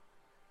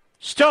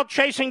 Still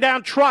chasing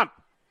down Trump.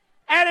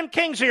 Adam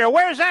Kinzinger,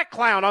 where's that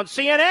clown? On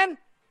CNN?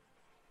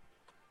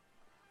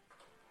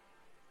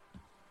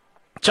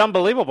 It's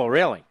unbelievable,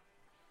 really.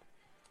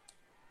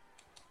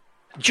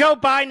 Joe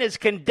Biden has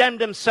condemned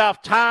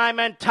himself time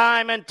and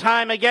time and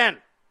time again.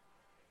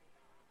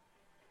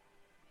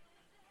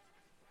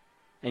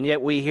 And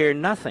yet we hear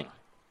nothing.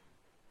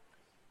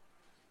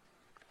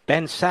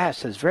 Ben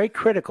Sasse is very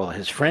critical.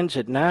 His friends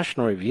at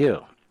National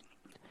Review,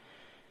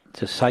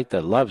 it's a site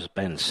that loves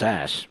Ben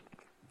Sasse,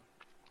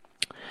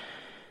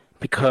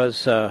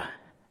 because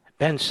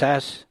Ben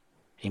Sasse,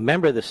 a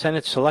member of the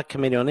Senate Select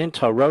Committee on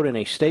Intel, wrote in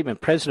a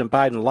statement, President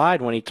Biden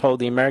lied when he told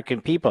the American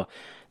people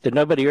that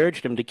nobody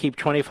urged him to keep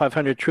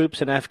 2,500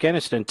 troops in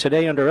Afghanistan.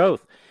 Today, under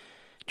oath,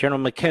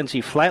 General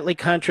McKenzie flatly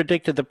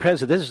contradicted the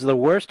president. This is the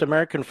worst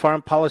American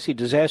foreign policy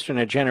disaster in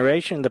a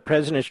generation. The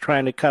president is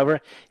trying to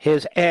cover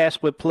his ass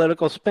with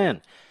political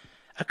spin.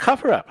 A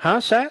cover-up,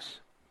 huh, Sasse?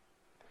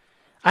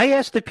 I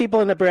asked the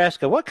people in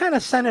Nebraska, what kind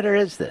of senator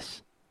is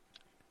this?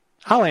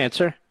 I'll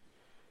answer.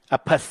 A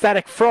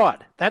pathetic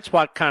fraud. That's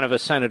what kind of a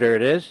senator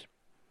it is.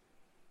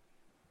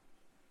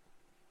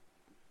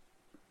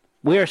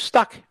 We are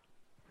stuck.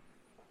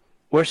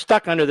 We're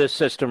stuck under this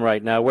system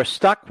right now. We're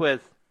stuck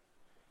with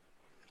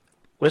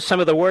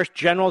some of the worst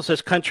generals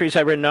this country's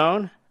ever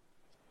known.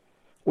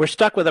 We're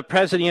stuck with a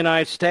president of the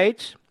United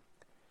States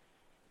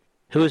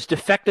who is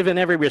defective in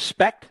every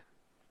respect.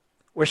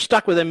 We're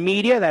stuck with a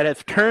media that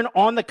have turned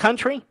on the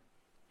country.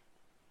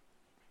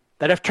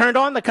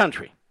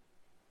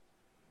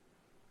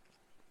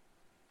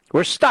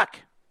 We're stuck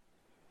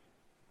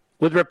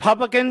with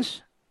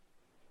Republicans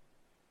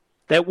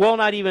that will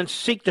not even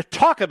seek to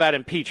talk about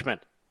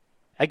impeachment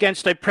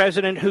against a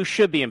president who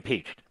should be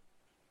impeached.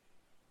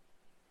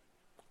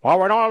 Well,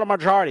 we're not a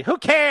majority. Who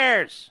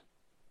cares?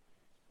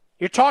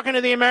 You're talking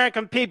to the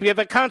American people. You have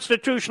a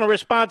constitutional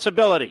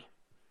responsibility.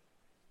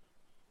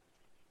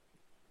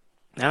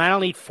 And I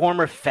don't need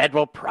former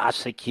federal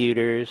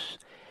prosecutors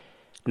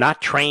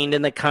not trained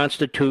in the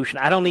Constitution.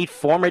 I don't need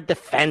former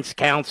defense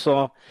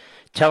counsel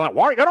telling,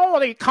 well, you know,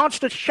 the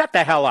Constitution, shut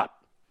the hell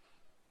up.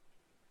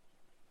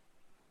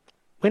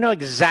 We know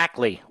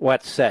exactly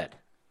what's said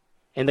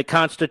in the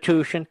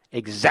Constitution,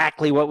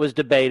 exactly what was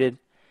debated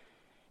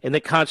in the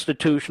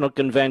Constitutional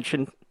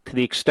Convention to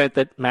the extent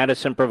that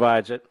Madison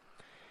provides it.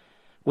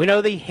 We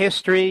know the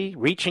history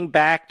reaching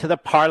back to the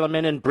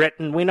Parliament in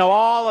Britain. We know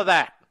all of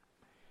that.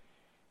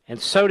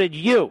 And so did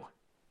you.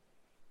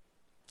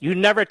 You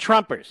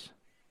never-Trumpers,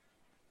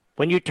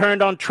 when you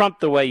turned on Trump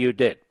the way you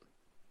did.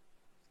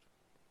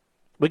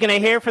 We're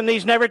going to hear from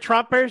these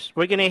never-Trumpers.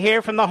 We're going to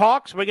hear from the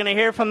hawks. We're going to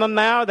hear from them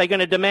now. They're going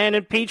to demand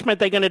impeachment.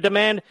 They're going to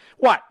demand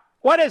what?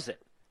 What is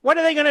it? What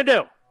are they going to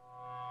do?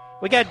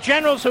 We got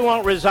generals who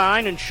won't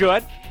resign and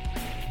should.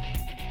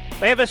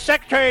 We have a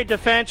Secretary of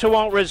Defense who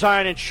won't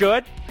resign and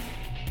should.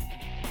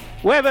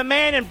 We have a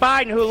man in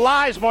Biden who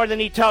lies more than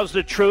he tells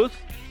the truth.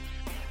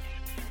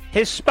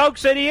 His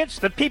spokes idiots,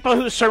 the people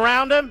who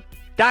surround him,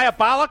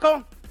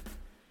 diabolical.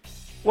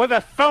 We have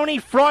a phony,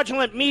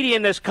 fraudulent media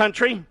in this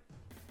country.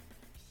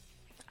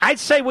 I'd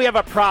say we have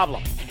a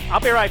problem. I'll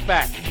be right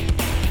back.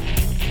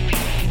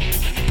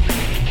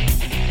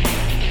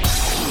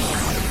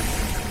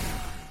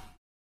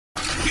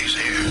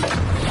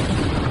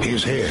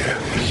 He's here.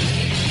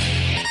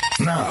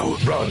 Now,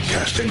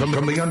 broadcasting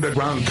from the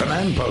underground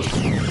command post,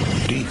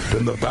 deep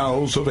in the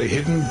bowels of a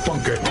hidden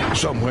bunker,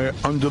 somewhere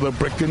under the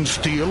brick and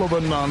steel of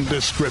a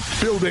nondescript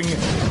building,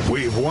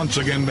 we've once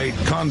again made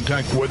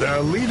contact with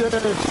our leader,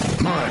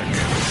 Mark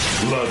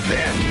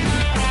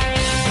Levin.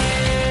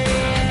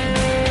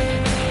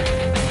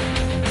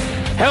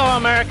 Hello,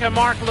 America.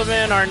 Mark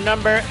Levin, our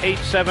number,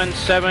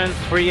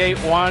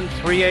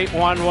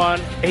 877-381-3811,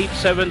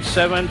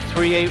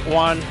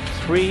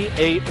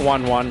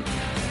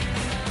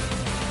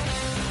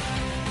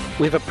 877-381-3811.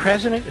 We have a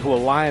president who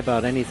will lie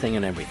about anything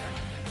and everything.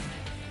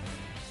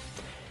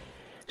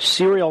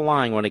 Serial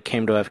lying when it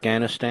came to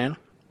Afghanistan.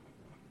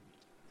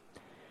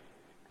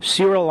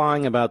 Serial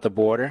lying about the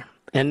border.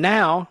 And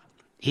now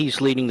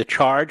he's leading the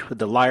charge with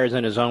the liars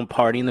in his own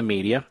party and the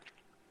media,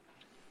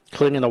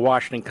 including the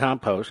Washington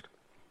Compost,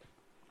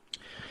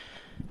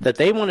 that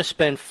they want to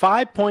spend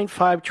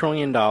 $5.5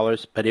 trillion,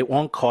 but it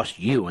won't cost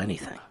you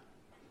anything.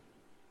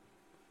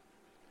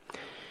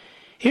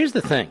 Here's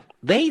the thing.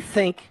 They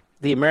think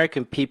the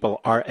American people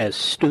are as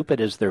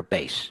stupid as their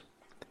base,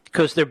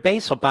 because their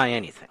base will buy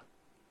anything.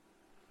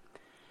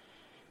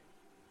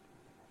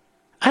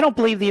 I don't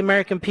believe the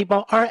American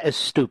people are as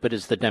stupid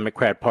as the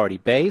Democrat Party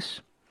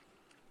base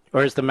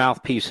or as the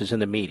mouthpieces in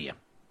the media.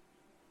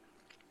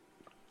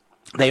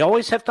 They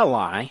always have to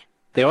lie.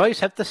 They always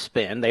have to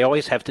spin. They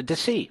always have to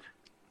deceive.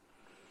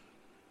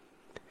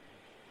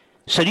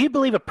 So do you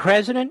believe a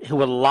president who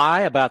will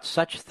lie about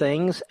such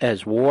things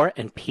as war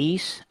and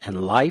peace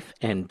and life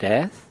and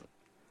death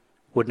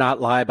would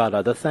not lie about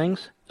other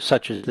things,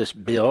 such as this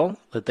bill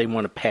that they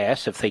want to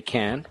pass, if they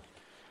can,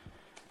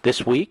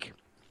 this week?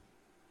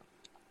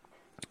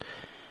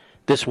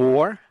 This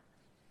war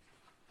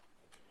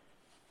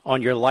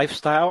on your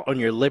lifestyle, on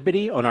your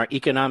liberty, on our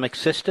economic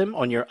system,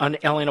 on your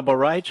unalienable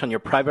rights, on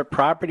your private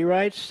property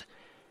rights.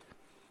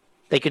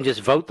 They can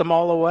just vote them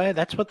all away.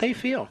 That's what they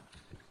feel.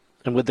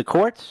 And with the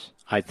courts,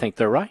 I think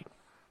they're right.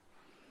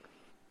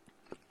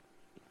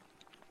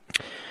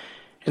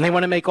 And they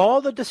want to make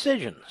all the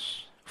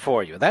decisions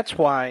for you. That's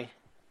why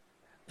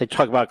they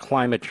talk about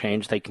climate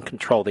change. They can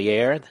control the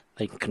air.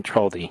 They can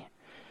control the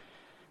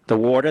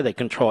water. They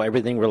control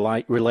everything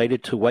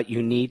related to what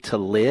you need to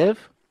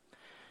live.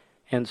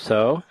 And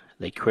so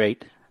they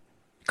create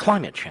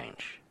climate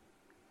change.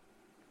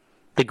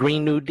 The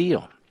Green New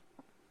Deal.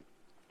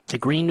 The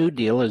Green New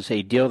Deal is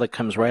a deal that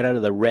comes right out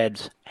of the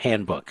Reds'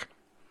 handbook.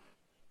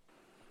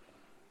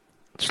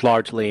 It's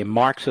largely a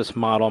Marxist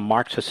model,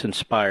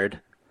 Marxist-inspired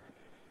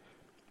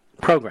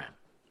program.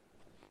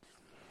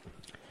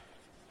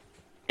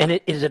 And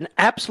it is an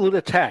absolute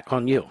attack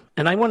on you.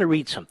 And I want to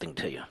read something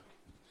to you.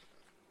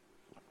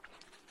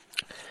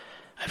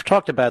 I've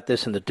talked about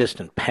this in the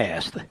distant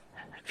past.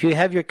 If you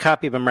have your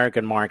copy of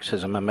American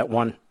Marxism, I'm at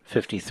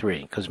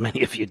 153, because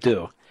many of you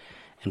do.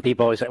 And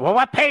people always say, well,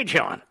 what page are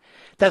you on?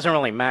 It doesn't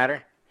really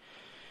matter.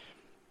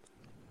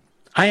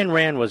 Ayn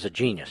Rand was a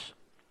genius.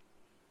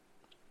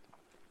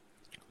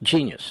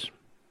 Genius.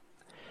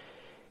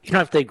 You don't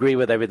have to agree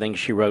with everything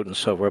she wrote and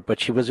so forth, but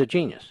she was a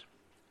genius.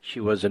 She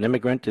was an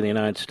immigrant to the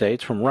United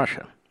States from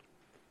Russia.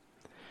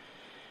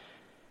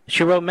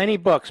 She wrote many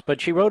books,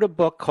 but she wrote a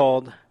book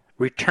called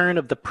Return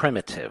of the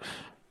Primitive,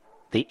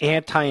 the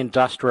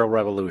Anti-Industrial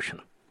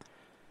Revolution.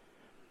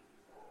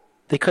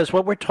 Because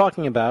what we're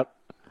talking about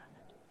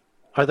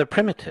are the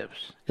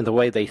primitives in the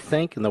way they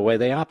think and the way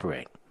they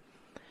operate.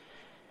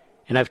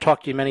 And I've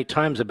talked to you many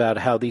times about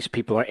how these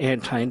people are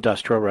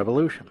anti-industrial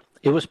revolution.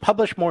 It was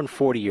published more than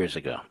 40 years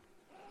ago.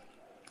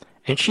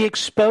 And she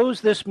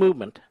exposed this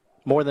movement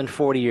more than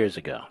 40 years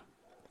ago.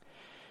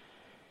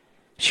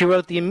 She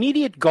wrote, the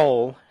immediate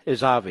goal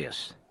is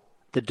obvious.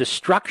 The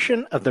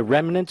destruction of the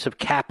remnants of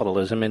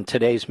capitalism in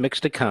today's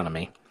mixed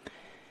economy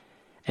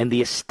and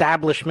the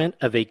establishment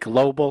of a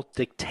global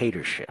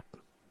dictatorship.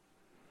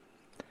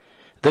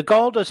 The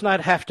goal does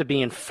not have to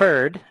be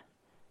inferred.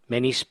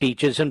 Many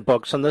speeches and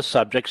books on the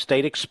subject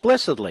state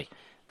explicitly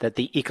that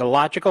the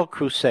ecological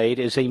crusade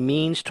is a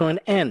means to an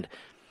end.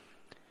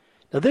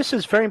 Now, this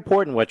is very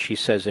important what she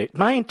says.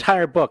 My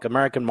entire book,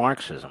 American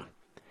Marxism,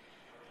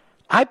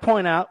 I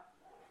point out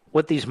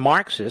what these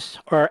Marxists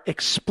are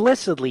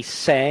explicitly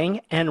saying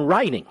and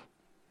writing,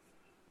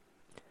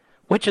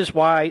 which is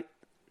why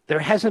there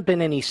hasn't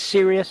been any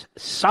serious,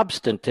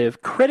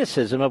 substantive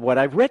criticism of what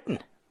I've written.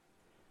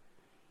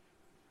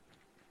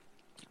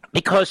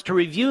 Because to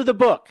review the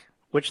book,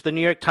 which the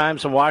New York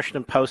Times and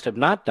Washington Post have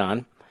not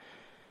done,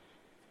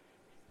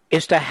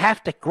 is to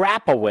have to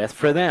grapple with,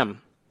 for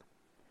them,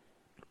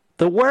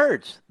 the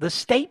words, the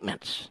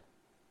statements,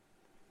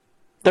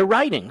 the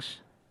writings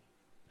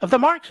of the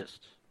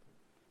Marxists.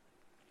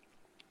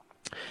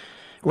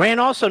 Rand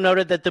also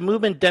noted that the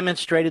movement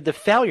demonstrated the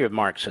failure of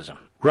Marxism,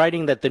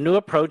 writing that the new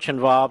approach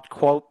involved,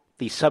 quote,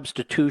 the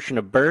substitution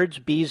of birds,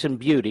 bees, and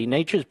beauty,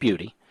 nature's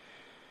beauty,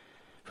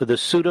 for the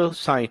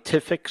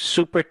pseudo-scientific,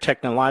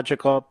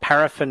 super-technological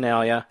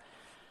paraphernalia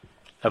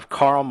of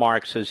Karl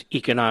Marx's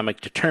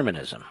economic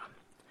determinism.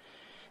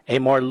 A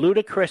more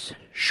ludicrous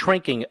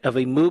shrinking of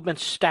a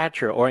movement's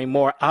stature or a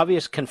more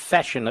obvious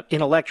confession of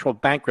intellectual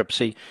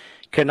bankruptcy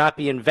cannot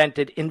be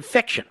invented in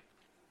fiction.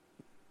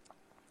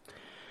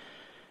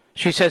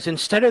 She says,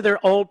 instead of their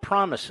old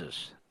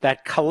promises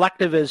that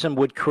collectivism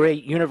would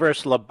create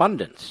universal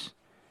abundance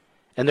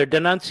and their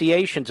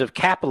denunciations of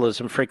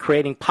capitalism for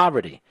creating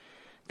poverty,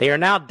 they are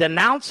now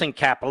denouncing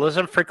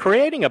capitalism for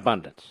creating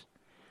abundance.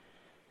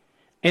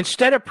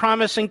 Instead of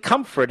promising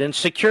comfort and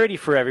security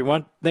for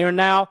everyone, they are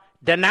now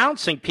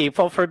denouncing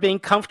people for being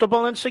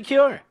comfortable and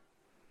secure.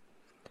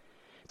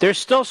 They're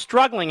still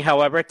struggling,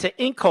 however, to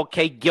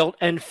inculcate guilt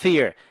and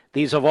fear.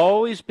 These have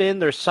always been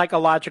their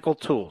psychological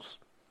tools,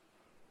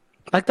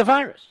 like the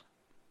virus.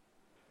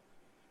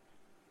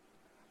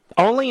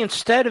 Only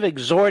instead of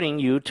exhorting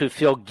you to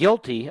feel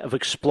guilty of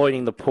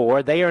exploiting the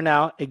poor, they are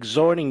now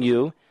exhorting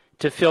you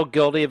to feel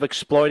guilty of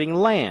exploiting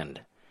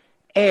land,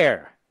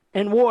 air,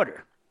 and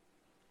water.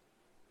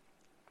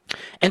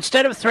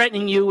 Instead of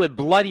threatening you with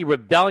bloody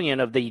rebellion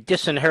of the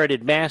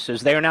disinherited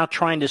masses, they are now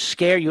trying to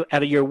scare you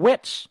out of your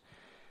wits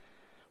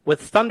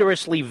with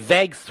thunderously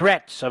vague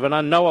threats of an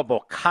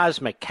unknowable,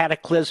 cosmic,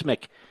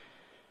 cataclysmic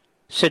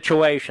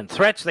situation.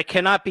 Threats that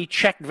cannot be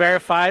checked,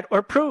 verified,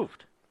 or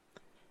proved.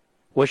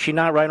 Was she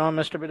not right on,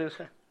 Mr.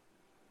 Producer?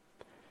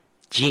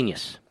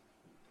 Genius.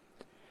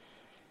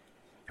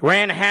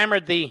 Rand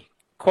hammered the,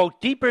 quote,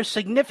 deeper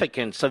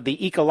significance of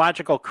the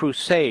ecological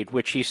crusade,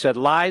 which he said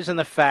lies in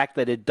the fact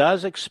that it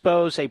does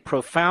expose a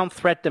profound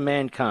threat to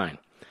mankind,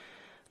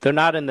 though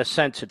not in the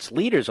sense its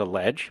leaders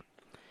allege.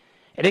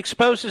 It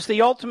exposes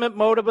the ultimate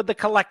motive of the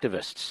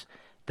collectivists,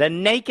 the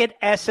naked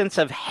essence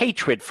of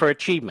hatred for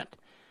achievement,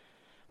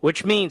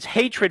 which means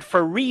hatred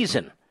for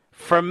reason,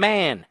 for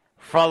man,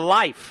 for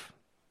life.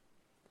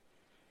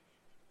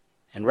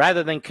 And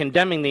rather than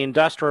condemning the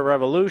Industrial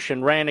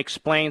Revolution, Rand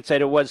explains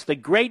that it was the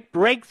great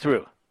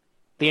breakthrough,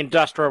 the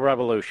Industrial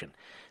Revolution,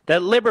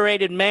 that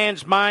liberated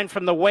man's mind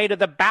from the weight of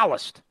the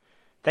ballast,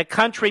 that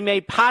country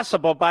made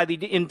possible by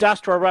the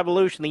Industrial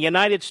Revolution, the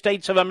United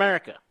States of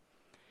America,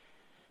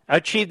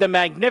 achieved the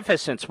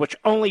magnificence which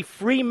only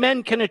free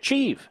men can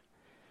achieve,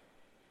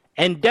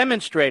 and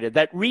demonstrated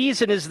that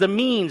reason is the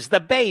means, the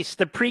base,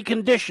 the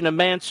precondition of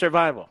man's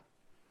survival.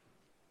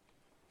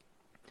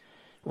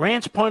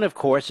 Rand's point, of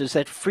course, is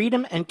that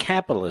freedom and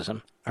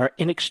capitalism are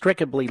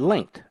inextricably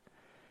linked,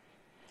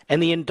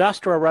 and the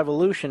Industrial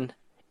Revolution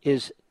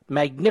is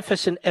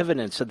magnificent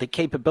evidence of the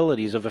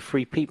capabilities of a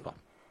free people.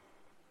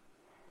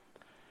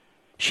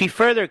 She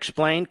further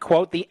explained,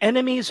 quote, the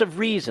enemies of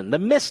reason, the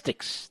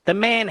mystics, the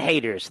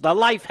man-haters, the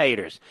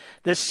life-haters,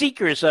 the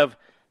seekers of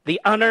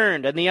the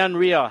unearned and the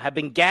unreal have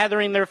been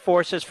gathering their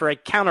forces for a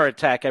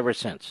counterattack ever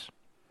since.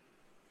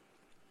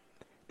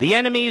 The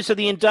enemies of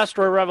the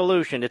Industrial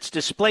Revolution, its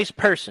displaced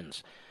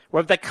persons, were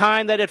of the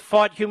kind that had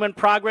fought human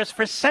progress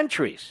for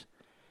centuries.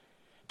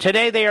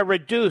 Today they are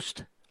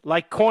reduced,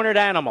 like cornered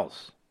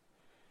animals,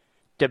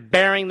 to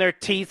baring their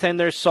teeth and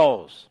their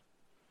souls,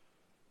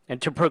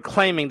 and to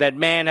proclaiming that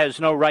man has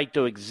no right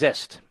to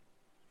exist.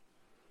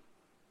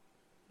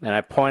 And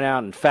I point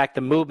out, in fact,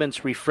 the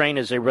movement's refrain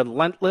is a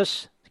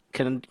relentless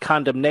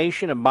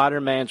condemnation of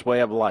modern man's way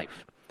of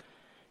life,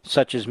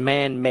 such as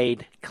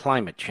man-made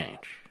climate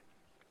change.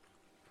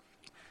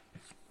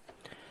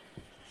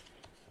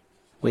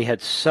 We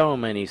had so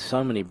many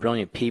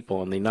brilliant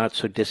people in the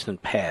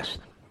not-so-distant past.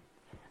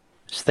 I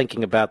was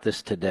thinking about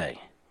this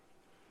today.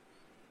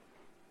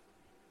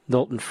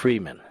 Milton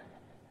Friedman,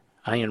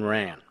 Ayn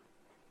Rand,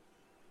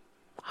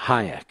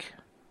 Hayek,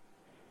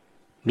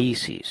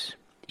 Mises,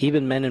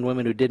 even men and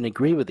women who didn't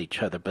agree with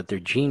each other, but their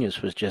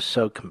genius was just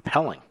so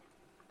compelling.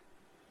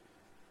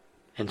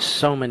 And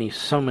so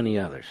many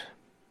others.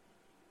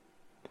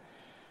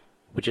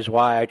 Which is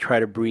why I try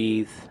to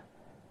breathe,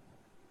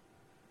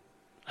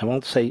 I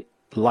won't say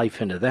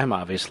life into them,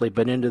 obviously,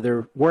 but into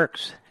their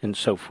works and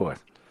so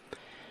forth.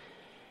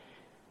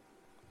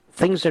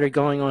 Things that are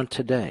going on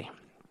today.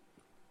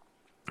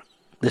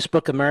 This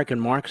book, American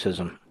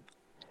Marxism,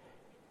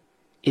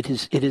 it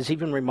is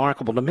even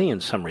remarkable to me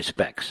in some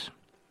respects.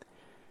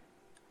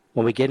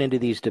 When we get into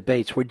these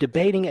debates, we're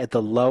debating at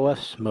the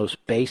lowest,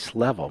 most base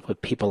level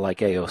with people like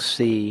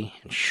AOC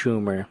and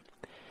Schumer,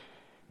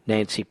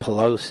 Nancy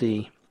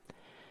Pelosi,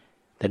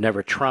 the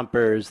never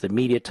Trumpers, the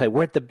media type.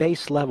 We're at the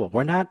base level.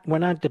 We're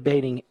not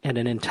debating at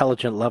an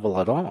intelligent level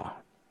at all,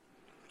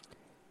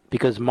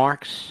 because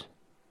Marx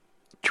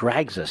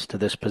drags us to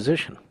this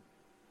position.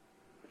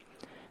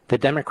 The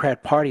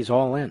Democrat Party's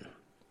all in.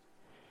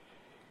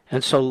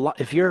 And so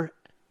if you're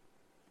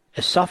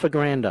a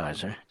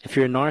self-aggrandizer, if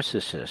you're a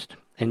narcissist,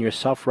 and you're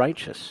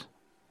self-righteous,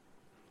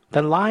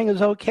 then lying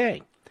is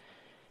okay.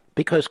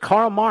 Because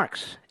Karl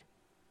Marx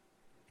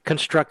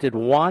constructed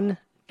one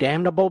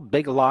damnable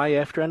big lie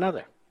after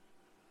another.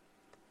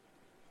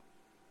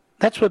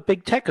 That's what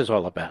big tech is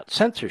all about.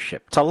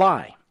 Censorship, to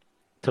lie,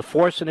 to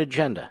force an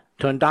agenda,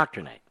 to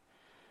indoctrinate.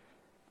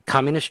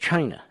 Communist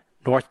China,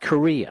 North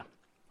Korea,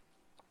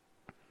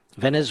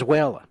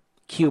 Venezuela,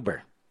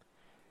 Cuba.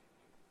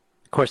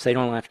 Of course, they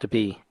don't have to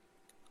be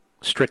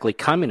strictly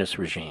communist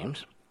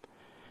regimes.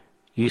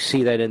 You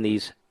see that in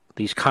these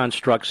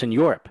constructs in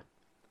Europe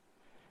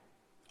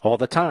all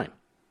the time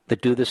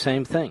that do the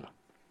same thing.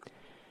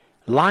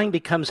 Lying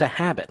becomes a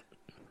habit.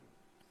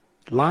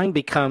 Lying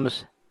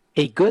becomes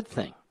a good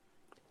thing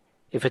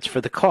if it's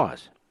for the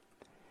cause.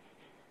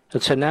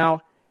 And so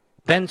now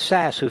Ben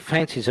Sasse, who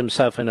fancies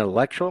himself an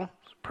intellectual,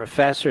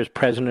 professor, is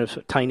president of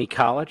a tiny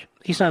college,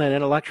 he's not an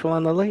intellectual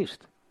in the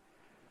least.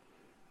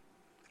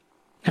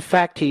 In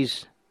fact,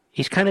 he's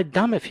He's kind of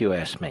dumb, if you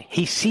ask me.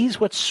 He sees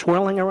what's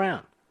swirling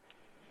around.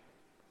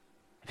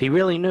 If he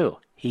really knew,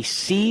 he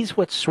sees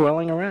what's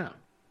swirling around.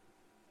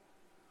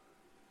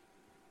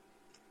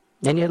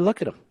 And you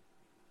look at him.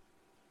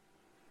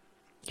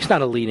 He's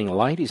not a leading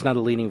light. He's not a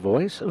leading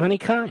voice of any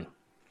kind.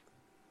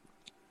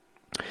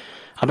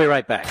 I'll be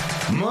right back.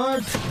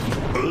 Mark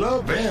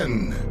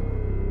Levin.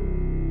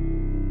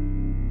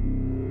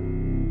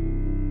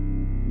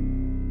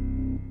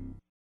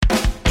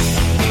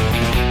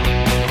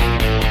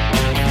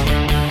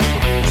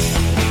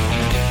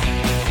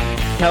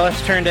 Now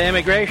let's turn to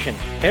immigration.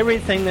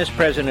 Everything this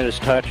president has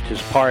touched,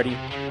 his party,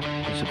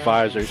 his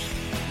advisors,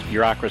 his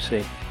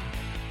bureaucracy,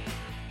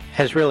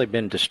 has really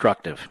been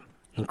destructive,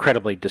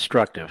 incredibly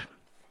destructive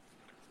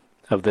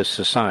of this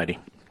society.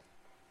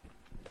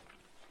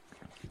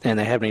 And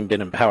they haven't even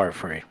been in power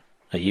for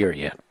a year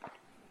yet.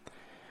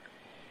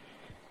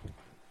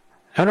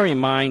 I want to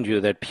remind you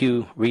that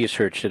Pew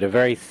Research did a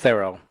very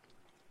thorough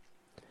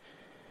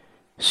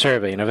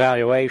survey and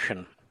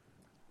evaluation,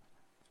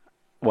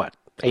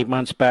 8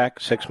 months back,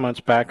 6 months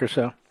back or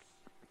so?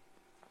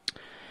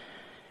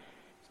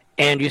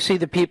 And you see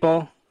the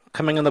people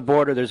coming on the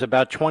border. There's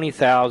about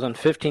 20,000,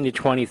 15 to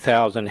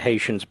 20,000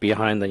 Haitians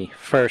behind the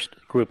first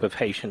group of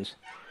Haitians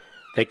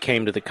that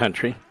came to the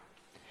country.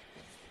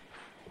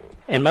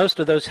 And most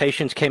of those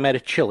Haitians came out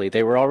of Chile.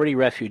 They were already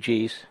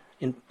refugees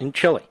in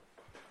Chile.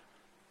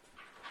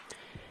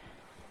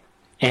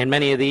 And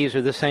many of these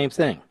are the same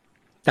thing.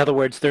 In other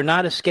words, they're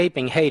not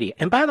escaping Haiti.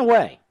 And by the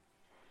way,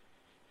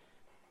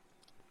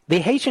 the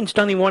Haitians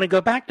don't even want to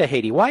go back to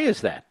Haiti. Why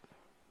is that?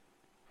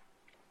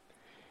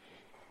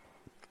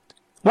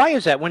 Why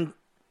is that? When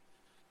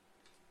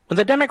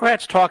the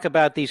Democrats talk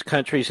about these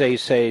countries, they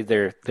say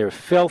they're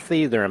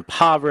filthy, they're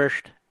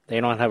impoverished,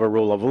 they don't have a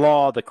rule of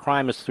law, the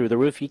crime is through the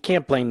roof. You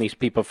can't blame these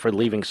people for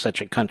leaving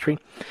such a country.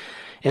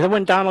 And then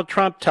when Donald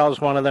Trump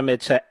tells one of them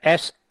it's a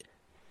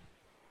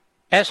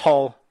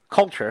S-hole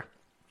culture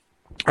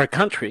or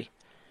country,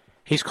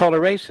 he's called a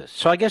racist.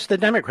 So I guess the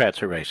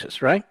Democrats are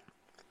racist, right?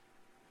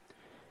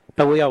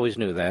 But we always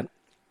knew that.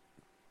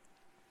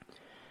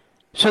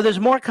 So there's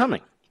more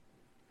coming.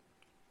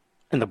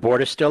 And the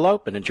border's still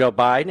open. And Joe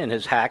Biden and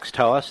his hacks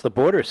tell us the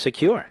border is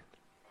secure.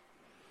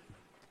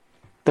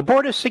 The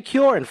border's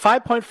secure, and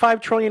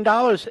 $5.5 trillion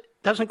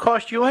doesn't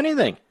cost you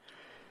anything.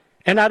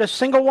 And not a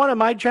single one of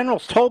my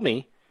generals told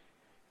me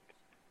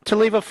to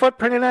leave a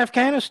footprint in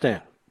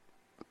Afghanistan.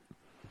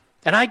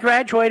 And I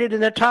graduated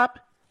in the top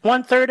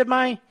 1/3 of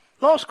my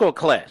law school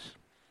class.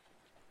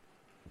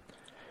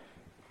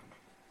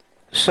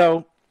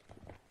 So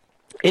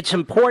it's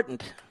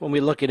important when we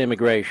look at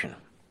immigration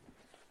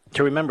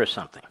to remember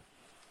something.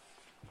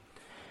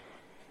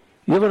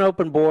 You have an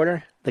open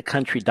border, the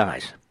country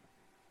dies.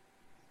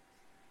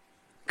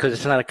 Because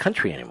it's not a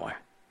country anymore.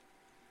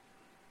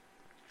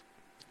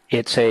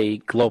 It's a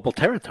global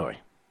territory.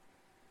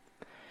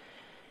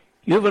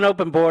 You have an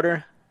open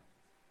border,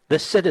 the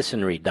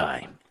citizenry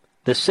die.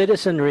 The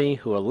citizenry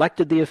who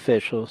elected the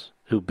officials,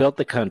 who built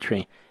the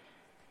country.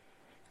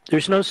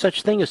 There's no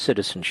such thing as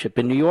citizenship.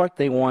 In New York,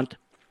 they want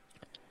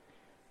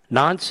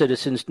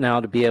non-citizens now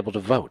to be able to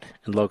vote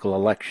in local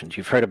elections.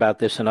 You've heard about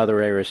this in other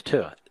areas,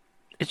 too.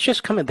 It's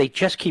just coming. They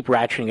just keep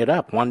ratcheting it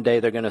up. One day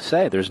they're going to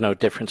say there's no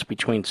difference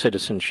between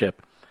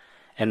citizenship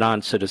and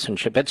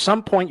non-citizenship. At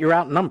some point, you're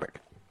outnumbered.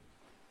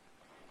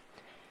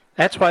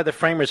 That's why the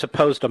framers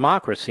opposed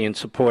democracy and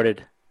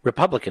supported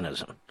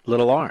republicanism,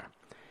 little r.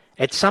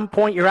 At some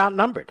point, you're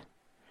outnumbered.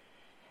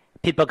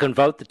 People can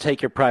vote to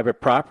take your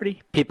private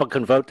property. People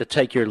can vote to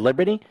take your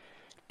liberty.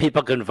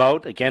 People can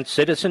vote against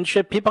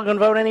citizenship. People can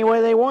vote any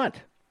way they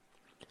want.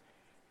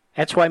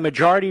 That's why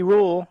majority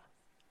rule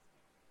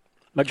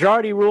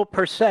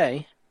per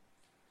se,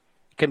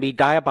 can be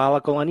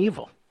diabolical and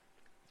evil.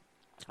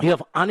 You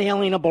have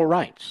unalienable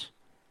rights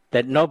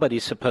that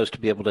nobody's supposed to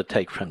be able to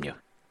take from you,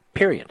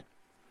 period.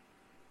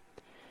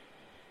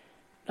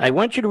 I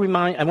want to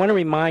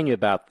remind you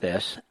about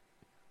this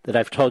that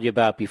I've told you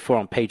about before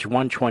on page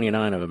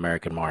 129 of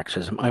American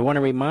Marxism. I want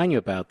to remind you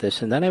about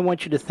this, and then I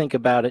want you to think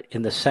about it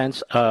in the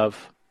sense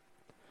of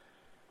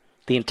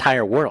the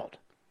entire world.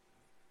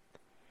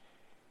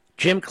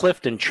 Jim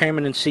Clifton,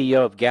 chairman and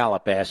CEO of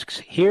Gallup, asks,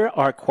 here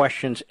are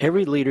questions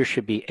every leader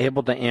should be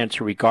able to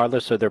answer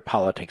regardless of their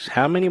politics.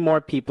 How many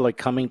more people are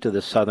coming to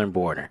the southern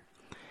border?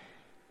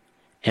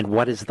 And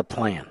what is the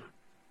plan?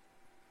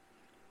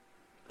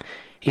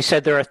 He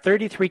said there are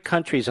 33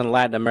 countries in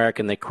Latin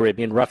America and the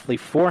Caribbean. Roughly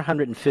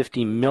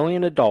 450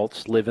 million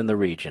adults live in the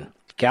region.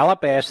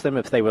 Gallup asked them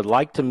if they would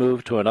like to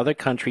move to another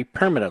country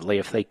permanently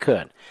if they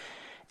could.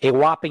 A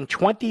whopping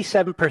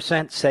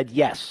 27% said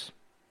yes.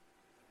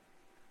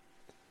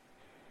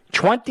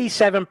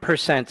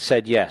 27%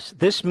 said yes.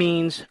 This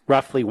means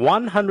roughly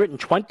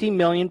 120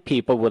 million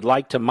people would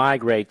like to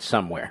migrate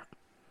somewhere.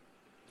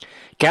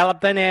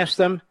 Gallup then asked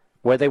them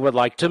where they would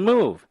like to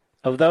move.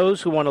 Of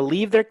those who want to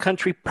leave their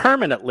country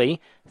permanently,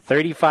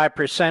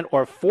 35%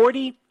 or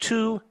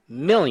 42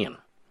 million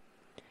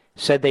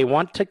said they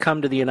want to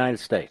come to the United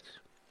States.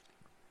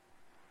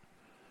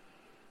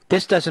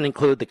 This doesn't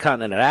include the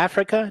continent of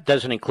Africa, it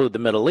doesn't include the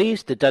Middle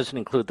East, it doesn't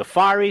include the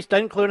Far East,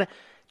 doesn't include it,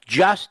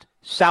 just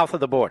south of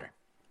the border.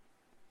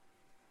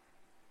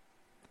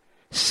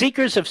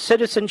 Seekers of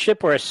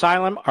citizenship or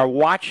asylum are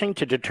watching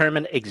to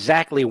determine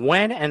exactly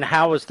when and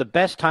how is the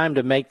best time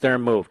to make their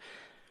move.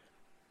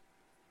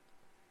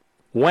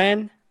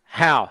 When,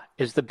 how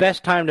is the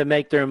best time to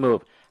make their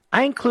move?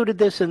 I included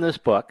this in this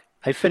book.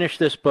 I finished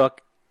this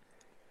book,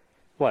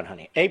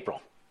 April.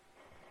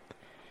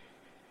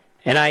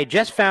 And I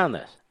just found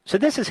this. So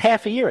this is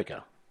half a year ago,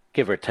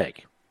 give or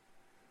take.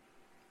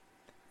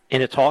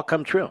 And it's all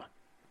come true.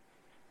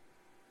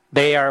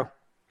 They are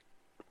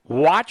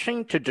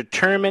watching to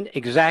determine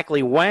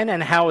exactly when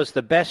and how is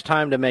the best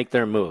time to make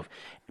their move.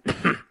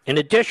 In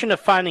addition to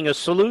finding a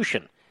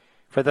solution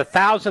for the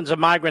thousands of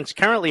migrants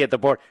currently at the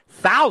border,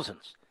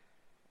 thousands,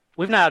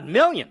 we've now had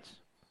millions.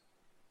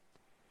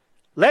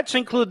 Let's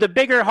include the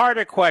bigger,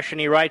 harder question,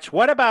 he writes.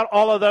 What about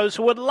all of those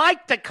who would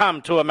like to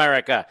come to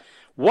America?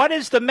 What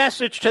is the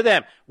message to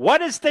them?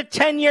 What is the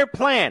 10-year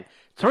plan?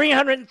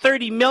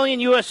 330 million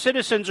U.S.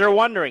 citizens are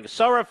wondering.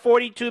 So are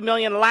 42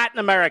 million Latin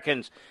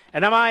Americans.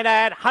 And I might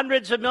add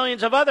hundreds of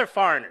millions of other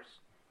foreigners.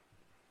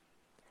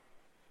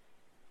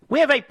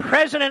 We have a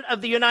president of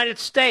the United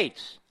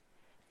States,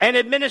 an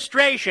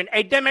administration,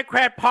 a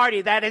Democrat Party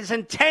that has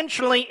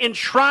intentionally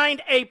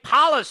enshrined a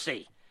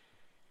policy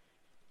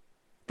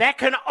that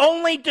can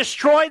only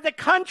destroy the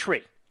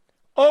country,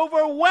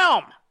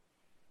 overwhelm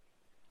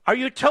our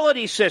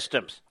utility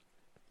systems,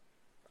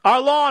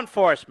 our law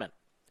enforcement,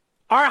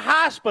 our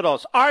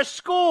hospitals, our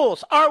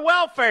schools, our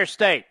welfare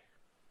state.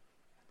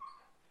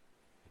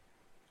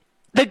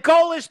 The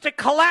goal is to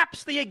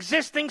collapse the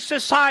existing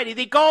society.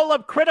 The goal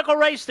of critical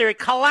race theory,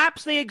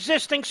 collapse the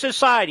existing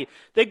society.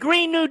 The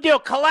Green New Deal,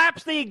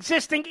 collapse the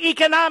existing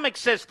economic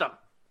system.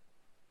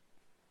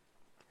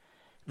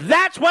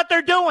 That's what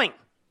they're doing.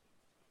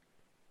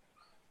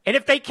 And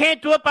if they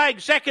can't do it by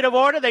executive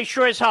order, they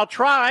sure as hell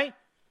try.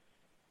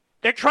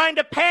 They're trying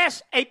to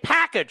pass a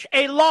package,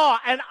 a law,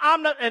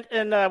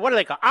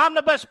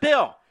 omnibus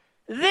bill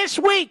this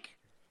week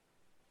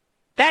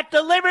that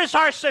delivers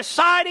our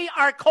society,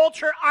 our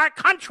culture, our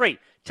country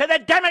to the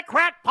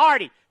Democrat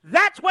Party.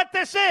 That's what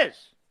this is.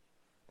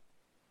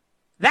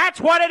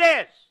 That's what it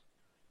is.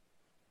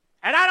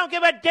 And I don't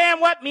give a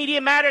damn what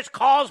Media Matters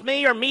calls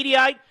me or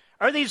Mediaite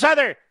or these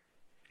other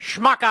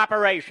schmuck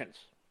operations.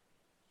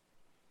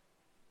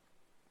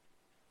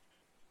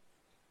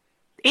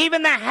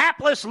 Even the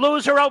hapless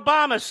loser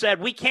Obama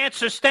said, we can't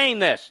sustain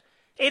this.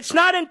 It's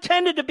not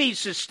intended to be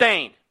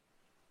sustained.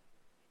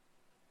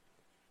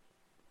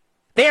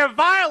 They are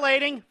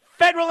violating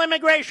federal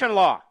immigration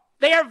law.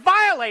 They are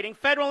violating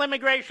federal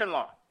immigration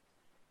law.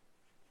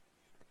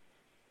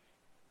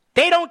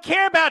 They don't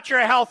care about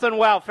your health and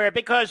welfare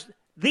because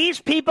these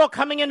people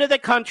coming into the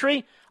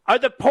country are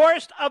the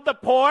poorest of the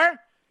poor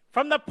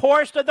from the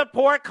poorest of the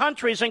poor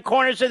countries and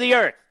corners of the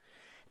earth.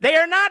 They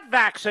are not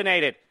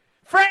vaccinated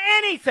for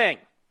anything.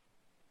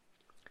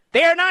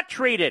 They are not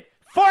treated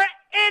for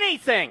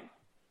anything.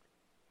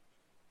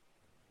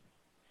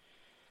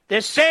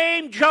 The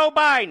same Joe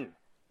Biden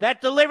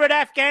that delivered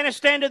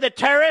Afghanistan to the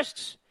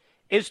terrorists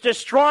is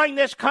destroying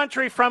this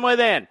country from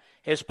within.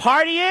 His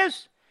party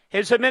is,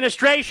 his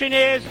administration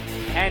is,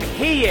 and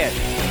he is.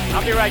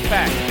 I'll be right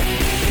back.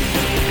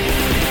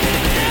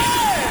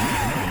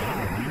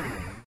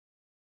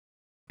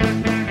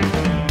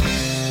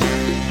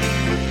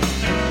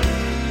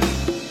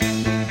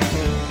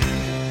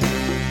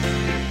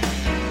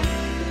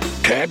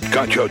 Can't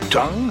got your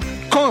tongue?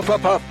 Cough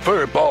up a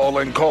fur ball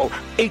and call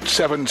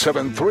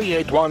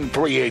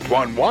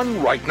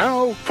 877-381-3811 right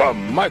now for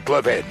Mark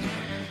Levin.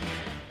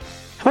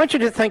 I want you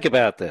to think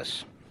about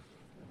this.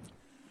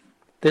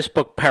 This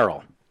book,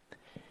 Peril,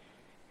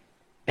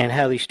 and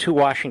how these two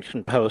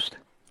Washington Post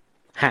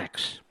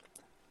hacks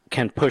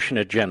can push an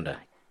agenda,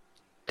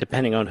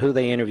 depending on who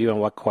they interview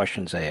and what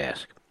questions they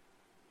ask.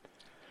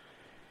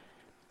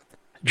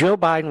 Joe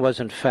Biden was,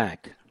 in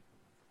fact,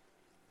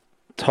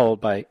 told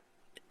by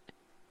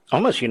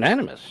almost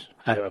unanimous,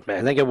 I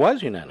think it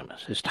was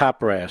unanimous, his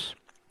top brass,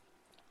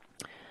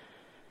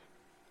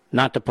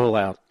 not to pull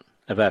out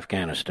of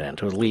Afghanistan,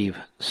 to leave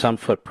some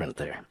footprint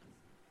there.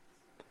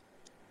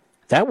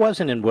 That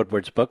wasn't in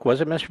Woodward's book,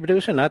 was it, Mr.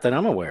 Producer? Not that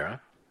I'm aware of.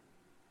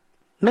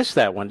 Missed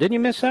that one. Didn't you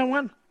miss that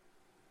one?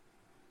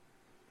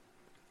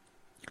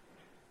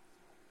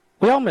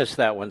 We all missed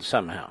that one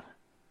somehow.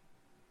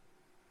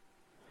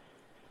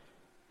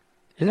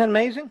 Isn't that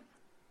amazing?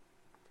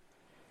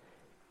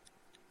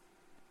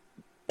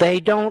 They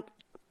don't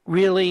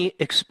really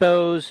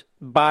expose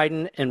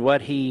Biden and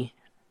what he,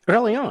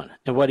 early on,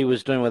 and what he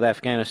was doing with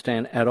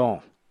Afghanistan at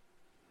all.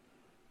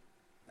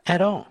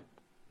 At all.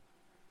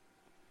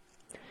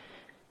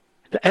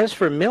 As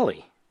for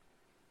Milley,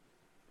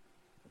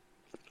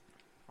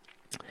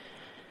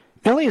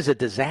 Milley is a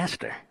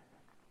disaster.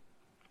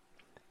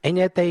 And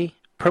yet they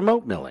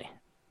promote Milley.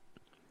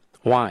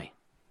 Why?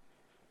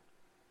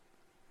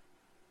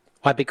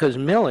 Why? Because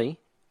Milley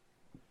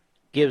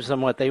gives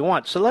them what they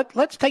want. So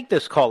let's take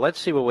this call. Let's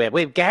see what we have.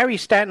 We have Gary,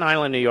 Staten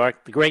Island, New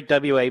York, the great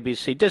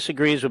WABC,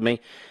 disagrees with me.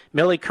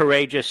 Milley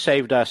courageous,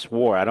 saved us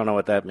war. I don't know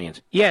what that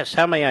means. Yes,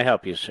 how may I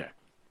help you, sir?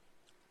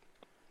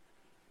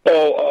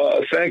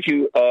 Thank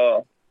you,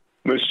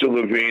 Mr.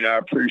 Levine. I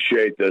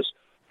appreciate this.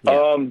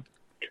 Yeah.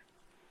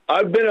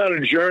 I've been on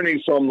a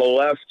journey from the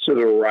left to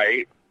the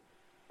right.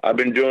 I've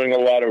been doing a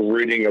lot of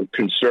reading of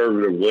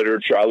conservative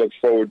literature. I look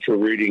forward to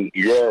reading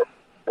your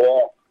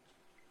book.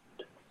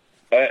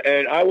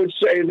 And I would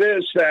say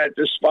this, that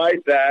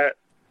despite that,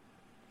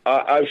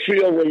 I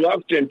feel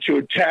reluctant to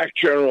attack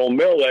General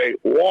Milley.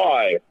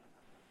 Why?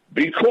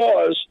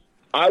 Because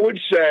I would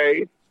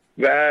say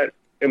that,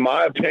 in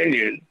my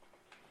opinion,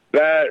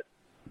 that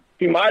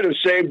he might have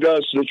saved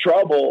us the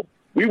trouble.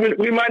 We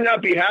might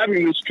not be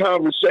having this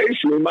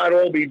conversation. We might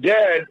all be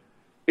dead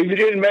if he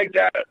didn't make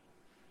that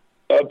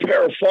a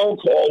pair of phone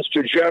calls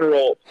to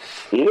General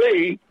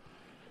Lee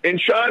in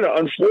China.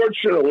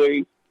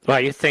 Unfortunately.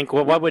 Well, you think,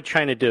 well, what would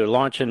China do?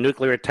 Launch a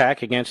nuclear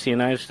attack against the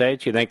United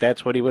States? You think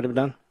that's what he would have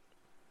done?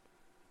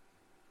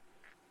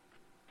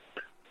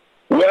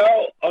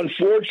 Well,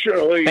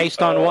 unfortunately.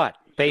 Based on what?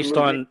 Based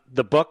on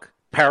the book,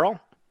 Peril?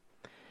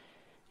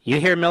 You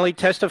hear Milley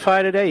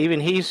testify today? Even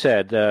he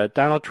said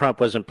Donald Trump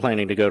wasn't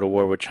planning to go to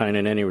war with China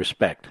in any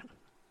respect.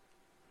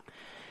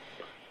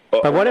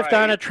 But what if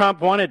Donald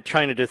Trump wanted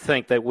China to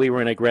think that we were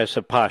in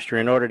aggressive posture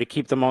in order to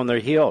keep them on their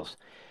heels?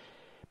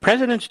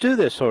 Presidents do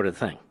this sort of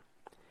thing.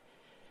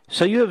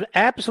 So you have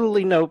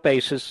absolutely no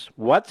basis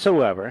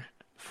whatsoever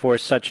for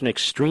such an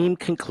extreme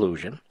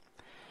conclusion.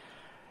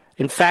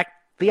 In fact,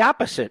 the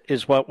opposite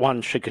is what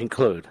one should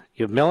conclude.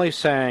 You have Milley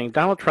saying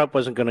Donald Trump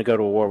wasn't going to go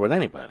to war with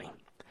anybody.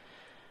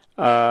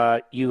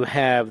 You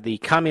have the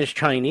communist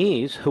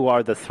Chinese who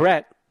are the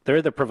threat.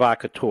 They're the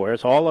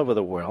provocateurs all over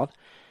the world.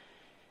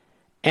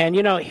 And,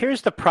 you know,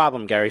 here's the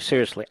problem, Gary,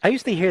 seriously. I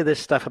used to hear this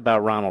stuff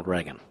about Ronald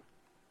Reagan.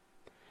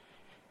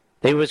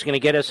 They was going to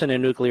get us in a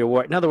nuclear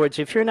war. In other words,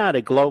 if you're not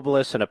a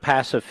globalist and a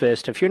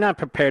pacifist, if you're not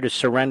prepared to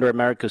surrender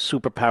America's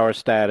superpower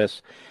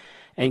status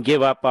and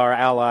give up our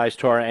allies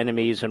to our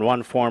enemies in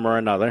one form or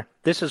another,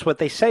 this is what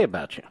they say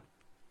about you.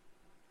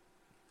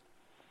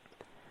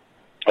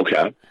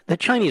 Okay. The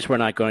Chinese were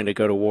not going to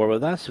go to war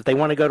with us. If they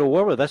want to go to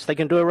war with us, they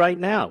can do it right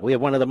now. We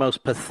have one of the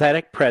most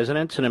pathetic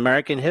presidents in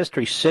American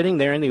history sitting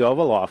there in the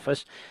Oval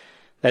Office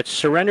that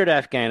surrendered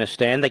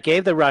Afghanistan, that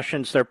gave the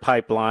Russians their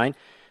pipeline,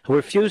 who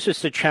refuses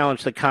to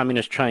challenge the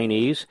communist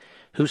Chinese,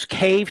 who's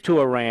caved to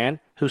Iran,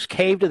 who's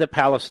caved to the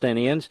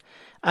Palestinians.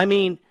 I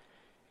mean,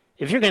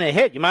 if you're going to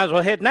hit, you might as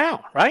well hit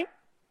now, right?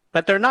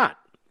 But they're not,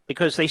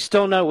 because they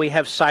still know we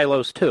have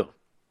silos too.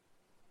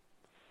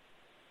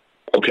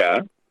 Okay.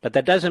 But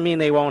that doesn't mean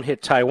they won't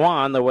hit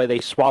Taiwan the way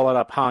they swallowed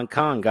up Hong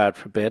Kong, God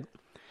forbid.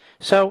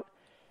 So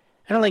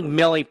I don't think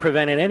Milley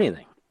prevented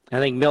anything. I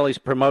think Milley's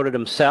promoted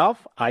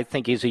himself. I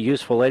think he's a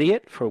useful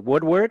idiot for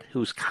Woodward,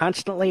 who's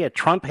constantly a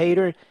Trump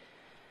hater.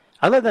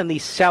 Other than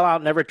these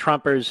sellout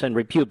never-Trumpers and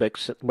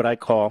Republics, what I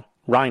call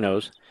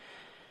rhinos,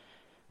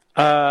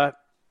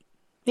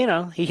 you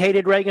know, he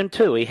hated Reagan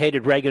too. He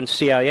hated Reagan's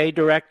CIA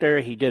director.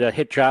 He did a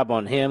hit job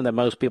on him that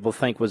most people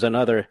think was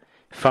another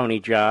phony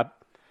job.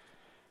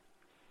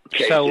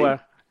 Casey. So,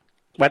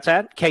 what's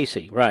that?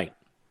 Casey, right.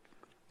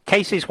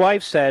 Casey's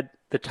wife said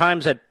the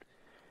times that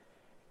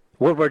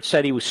Woodward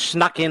said he was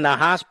snuck in the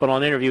hospital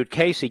and interviewed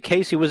Casey,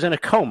 Casey was in a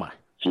coma.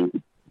 Oh,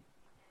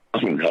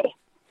 no.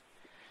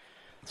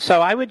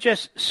 So I would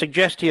just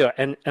suggest to you,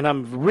 and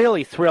I'm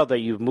really thrilled that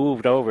you've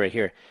moved over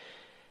here,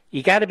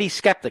 you got to be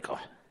skeptical.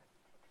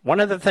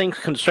 One of the things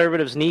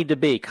conservatives need to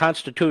be,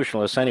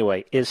 constitutionalists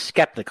anyway, is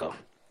skeptical.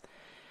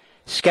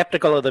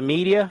 Skeptical of the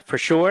media, for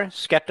sure.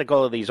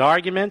 Skeptical of these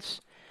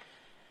arguments.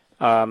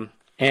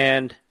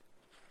 And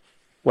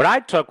what I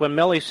took when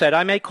Milley said,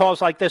 I make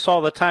calls like this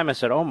all the time, I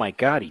said, oh, my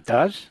God, he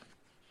does?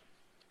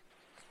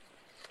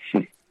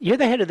 You're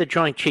the head of the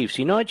Joint Chiefs.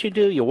 You know what you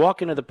do? You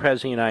walk into the President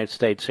of the United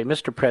States, say,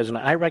 Mr.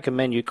 President, I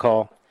recommend you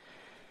call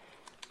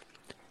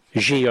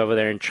Xi over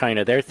there in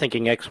China. They're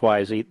thinking X,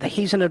 Y, Z.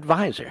 He's an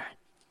advisor.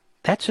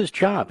 That's his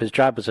job. His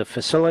job is a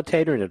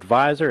facilitator, an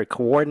advisor, a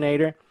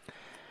coordinator.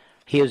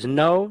 He has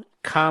no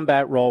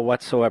combat role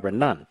whatsoever,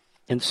 none.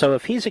 And so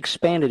if he's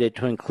expanded it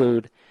to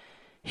include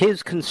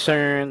his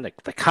concern,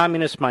 the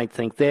communists might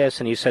think this,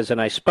 and he says,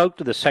 and I spoke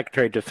to the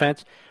Secretary of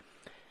Defense.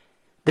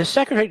 The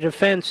Secretary of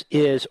Defense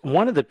is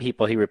one of the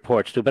people he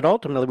reports to, but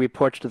ultimately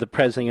reports to the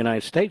President of the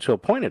United States who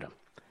appointed him.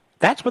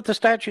 That's what the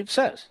statute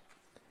says.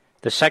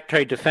 The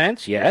Secretary of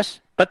Defense, yes,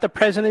 but the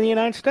President of the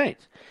United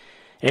States.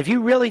 And if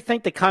you really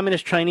think the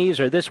communist Chinese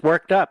are this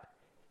worked up,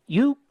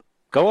 you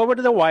go over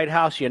to the White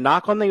House, you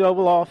knock on the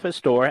Oval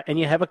Office door, and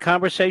you have a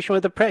conversation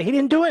with the President. He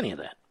didn't do any of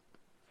that.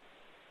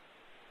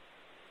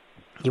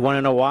 You want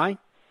to know why?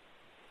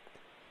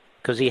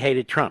 Because he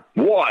hated Trump.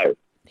 Why?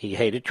 He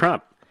hated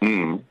Trump.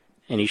 Mm.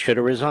 And he should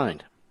have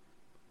resigned.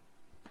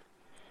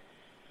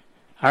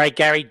 All right,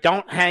 Gary,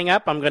 don't hang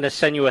up. I'm going to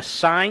send you a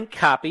signed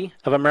copy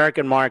of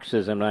American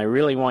Marxism, and I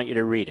really want you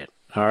to read it.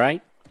 All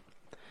right?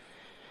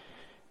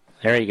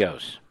 There he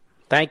goes.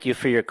 Thank you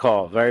for your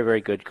call. Very,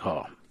 very good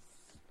call.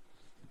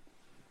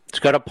 Let's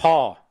go to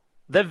Paul.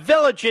 The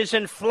Villages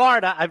in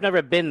Florida. I've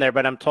never been there,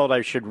 but I'm told I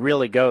should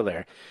really go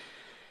there.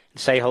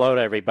 Say hello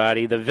to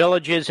everybody. The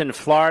Villages in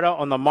Florida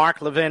on the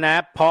Mark Levin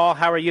app. Paul,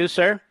 how are you,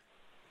 sir?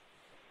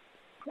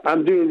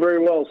 I'm doing very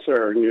well,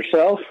 sir. And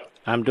yourself?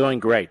 I'm doing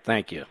great.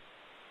 Thank you.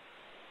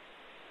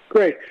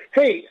 Great.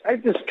 Hey,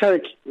 I'm just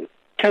kind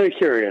of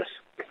curious.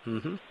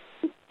 Mm-hmm.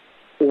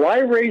 Why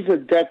raise the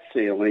debt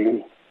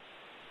ceiling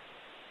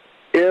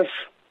if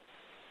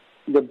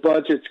the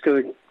budget's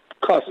going to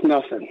cost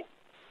nothing?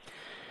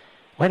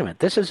 Wait a minute.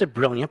 This is a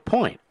brilliant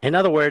point. In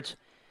other words,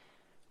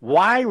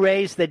 why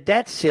raise the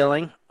debt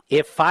ceiling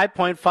if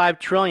 $5.5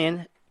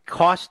 trillion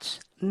costs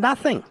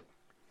nothing?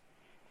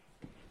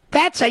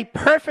 That's a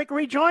perfect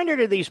rejoinder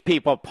to these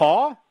people,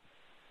 Paul.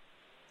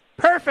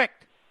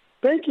 Perfect.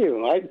 Thank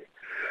you.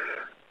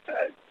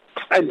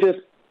 I just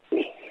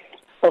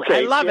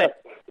okay. I love it.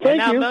 Thank and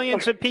now you.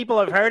 Millions of people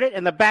have heard it,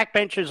 and the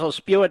backbenchers will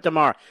spew it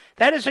tomorrow.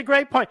 That is a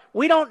great point.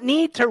 We don't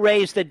need to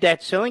raise the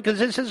debt ceiling because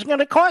this isn't going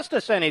to cost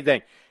us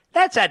anything.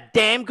 That's a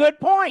damn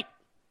good point.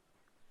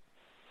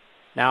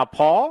 Now,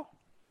 Paul,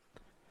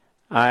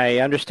 I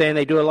understand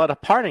they do a lot of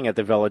partying at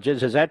the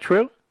Villages. Is that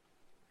true?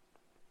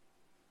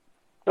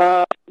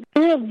 You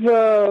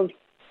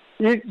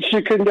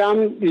should come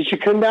down. You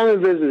should come down and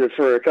visit it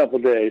for a couple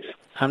of days.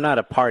 I'm not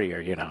a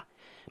partier, you know.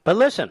 But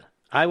listen,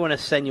 I want to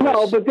send you.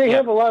 But they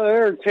have a lot of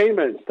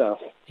entertainment and stuff.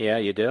 Yeah,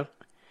 you do.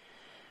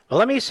 Well,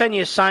 let me send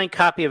you a signed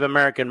copy of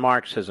American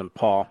Marxism,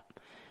 Paul.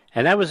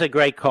 And that was a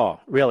great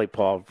call, really,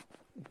 Paul.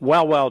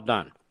 Well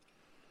done.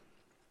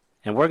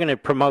 And we're going to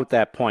promote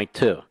that point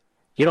too.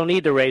 You don't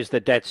need to raise the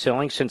debt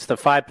ceiling since the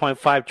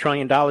 $5.5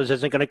 trillion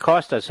isn't going to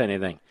cost us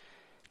anything.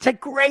 It's a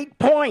great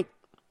point.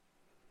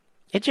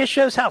 It just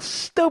shows how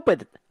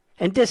stupid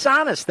and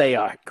dishonest they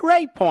are.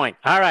 Great point.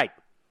 All right.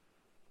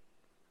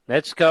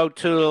 Let's go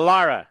to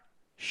Laura,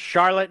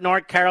 Charlotte,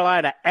 North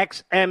Carolina,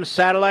 XM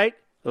Satellite.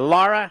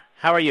 Laura,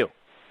 how are you?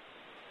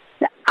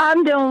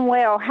 I'm doing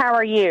well. How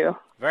are you?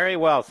 Very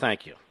well,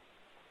 thank you.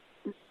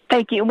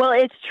 Thank you. Well,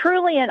 it's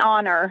truly an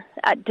honor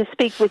to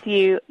speak with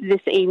you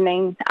this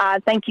evening.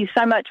 Thank you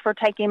so much for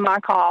taking my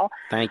call.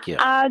 Thank you.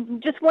 I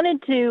just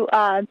wanted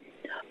to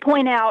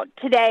point out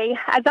today,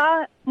 as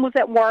I was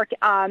at work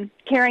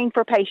caring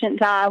for patients,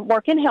 I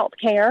work in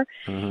healthcare,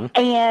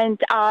 and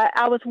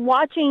I was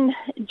watching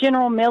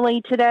General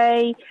Milley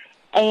today,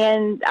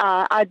 and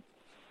I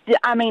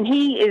mean,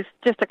 he is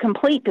just a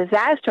complete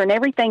disaster in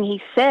everything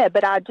he said,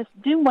 but I just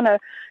do want to,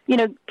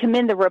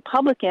 commend the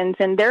Republicans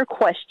and their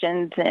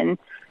questions and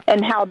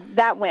how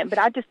that went. But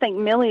I just think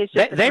Milley is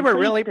just they were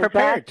really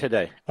prepared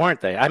today,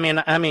 weren't they? I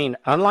mean,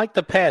 unlike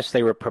the past,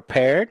 they were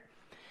prepared.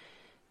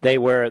 They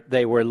were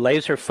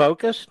laser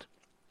focused.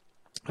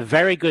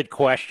 Very good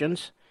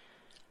questions.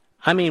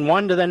 I mean,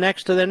 one to the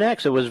next to the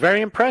next. It was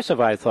very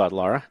impressive, I thought,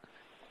 Laura.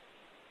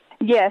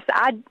 Yes,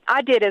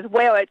 I did as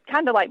well. It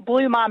kind of like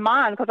blew my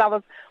mind because I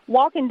was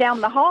walking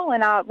down the hall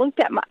and I looked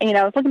at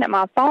I was looking at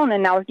my phone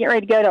and I was getting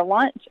ready to go to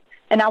lunch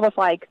and I was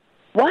like,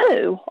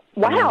 whoa,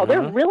 wow,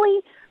 they're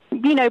really,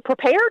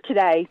 prepared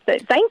today. So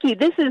thank you.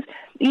 This is,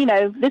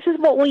 this is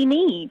what we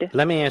need.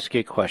 Let me ask you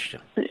a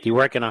question. You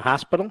work in a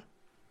hospital?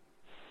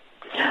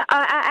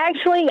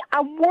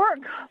 I work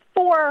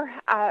for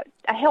a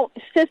health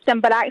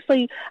system, but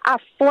actually I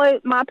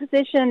float my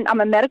position.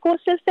 I'm a medical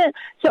assistant,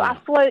 so I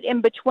float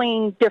in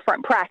between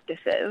different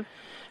practices.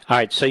 All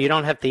right, so you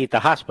don't have to eat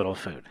the hospital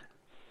food.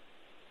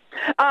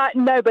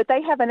 No, but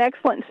they have an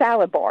excellent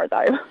salad bar,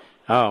 though.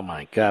 Oh,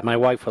 my God. My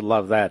wife would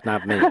love that,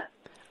 not me.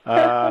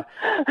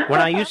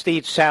 When I used to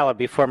eat salad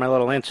before my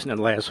little incident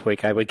last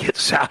week, I would get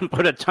salad and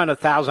put a ton of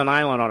Thousand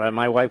Island on it.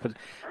 My wife would,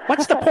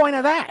 what's the point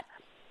of that?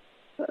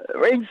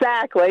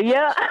 Exactly,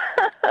 yeah.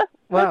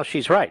 Well,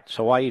 she's right,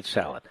 so why eat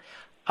salad?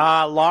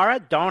 Laura,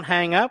 don't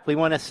hang up. We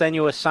want to send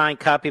you a signed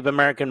copy of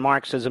American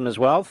Marxism as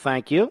well.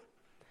 Thank you.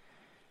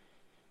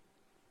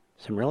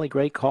 Some really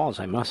great calls,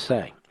 I must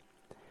say.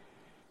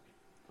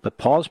 But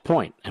Paul's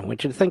point, I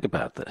want you to think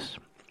about this.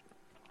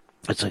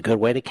 It's a good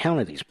way to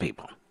counter these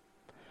people.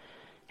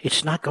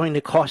 It's not going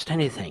to cost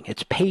anything.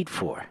 It's paid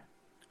for.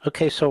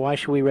 Okay, so why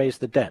should we raise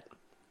the debt?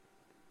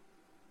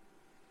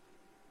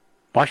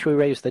 Why should we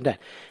raise the debt?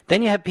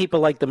 Then you have people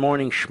like the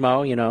morning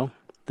schmo,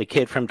 the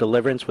kid from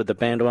Deliverance with the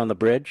bando on the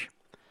bridge.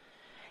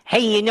 Hey,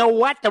 you know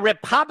what? The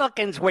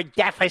Republicans were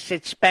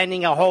deficit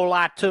spending a whole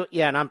lot too.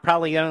 Yeah, and I'm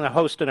probably the only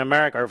host in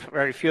America, or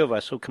very few of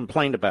us, who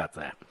complained about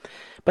that.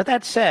 But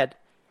that said,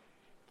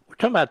 we're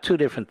talking about two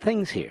different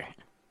things here.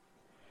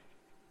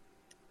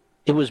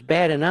 It was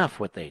bad enough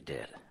what they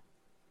did.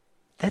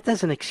 That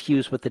doesn't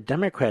excuse what the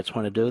Democrats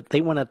want to do.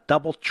 They want to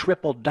double,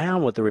 triple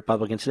down what the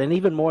Republicans did, and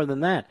even more than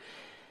that.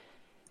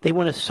 They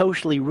want to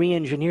socially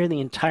re-engineer the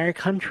entire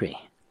country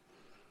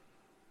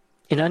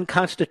in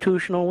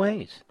unconstitutional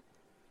ways.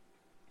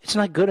 It's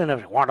not good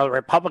enough. One of the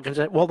Republicans.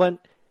 Well, then,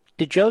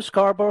 did Joe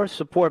Scarborough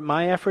support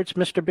my efforts,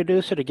 Mr.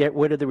 Producer, to get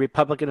rid of the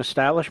Republican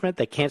establishment?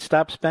 They can't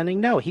stop spending?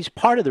 No, he's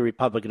part of the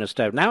Republican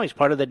establishment. Now he's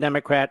part of the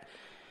Democrat,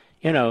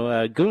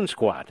 goon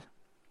squad.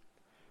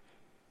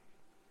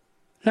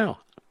 No.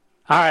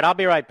 All right, I'll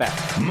be right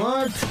back.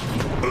 Mark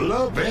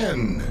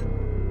Levin.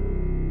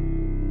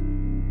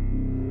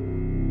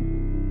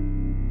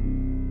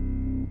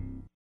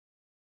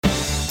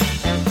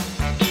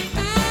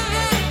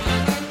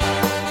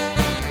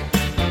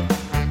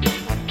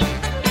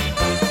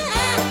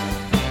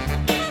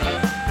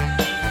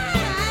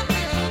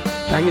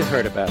 Now, you've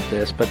heard about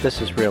this, but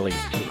this is really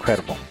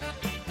incredible.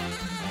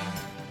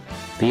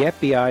 The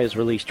FBI has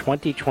released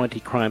 2020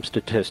 crime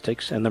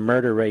statistics, and the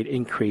murder rate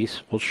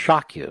increase will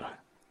shock you.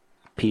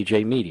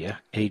 PJ Media,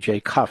 A.J.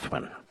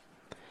 Kaufman.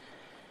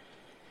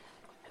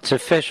 It's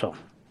official.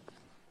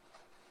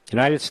 The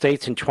United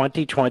States in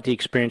 2020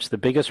 experienced the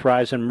biggest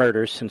rise in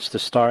murders since the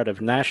start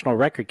of national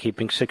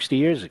record-keeping 60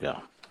 years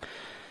ago.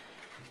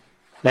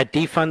 That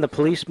defund the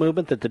police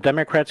movement that the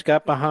Democrats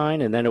got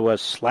behind, and then it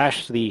was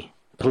slash the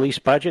police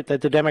budget that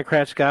the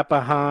Democrats got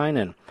behind,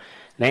 and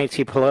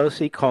Nancy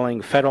Pelosi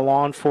calling federal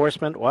law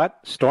enforcement,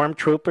 what?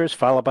 Stormtroopers,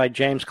 followed by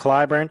James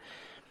Clyburn.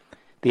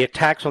 The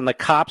attacks on the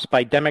cops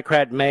by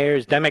Democrat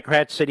mayors,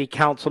 Democrat city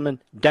councilmen,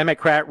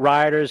 Democrat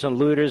rioters and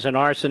looters and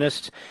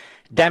arsonists,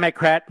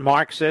 Democrat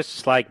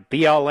Marxists like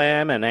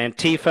BLM and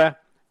Antifa.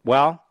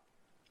 Well,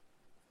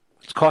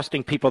 it's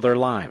costing people their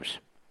lives.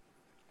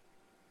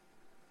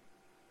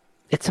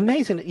 It's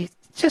amazing. You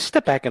just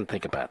step back and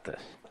think about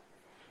this.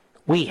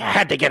 We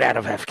had to get out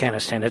of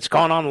Afghanistan. It's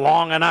gone on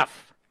long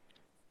enough.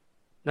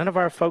 None of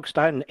our folks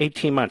died in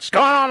 18 months. It's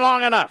gone on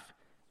long enough.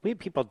 We have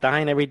people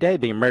dying every day,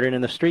 being murdered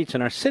in the streets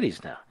in our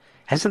cities now.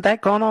 Hasn't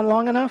that gone on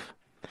long enough?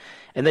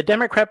 And the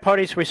Democrat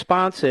Party's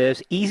response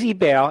is easy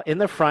bail in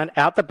the front,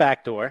 out the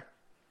back door.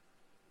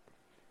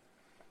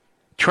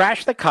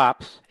 Trash the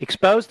cops,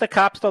 expose the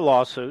cops to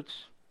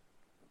lawsuits,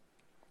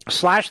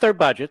 slash their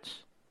budgets.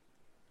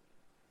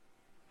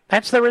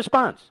 That's the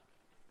response.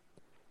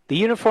 The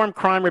Uniform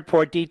Crime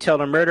Report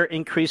detailed a murder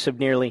increase of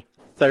nearly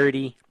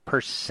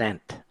 30%.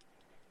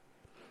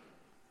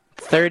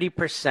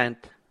 30%.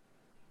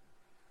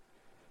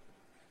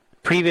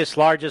 Previous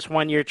largest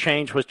one-year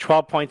change was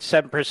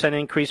 12.7%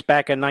 increase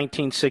back in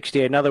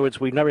 1968. In other words,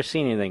 we've never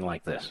seen anything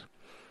like this.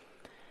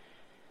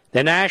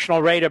 The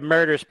national rate of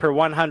murders per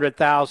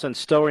 100,000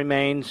 still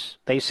remains,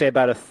 they say,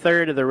 about a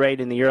third of the rate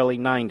in the early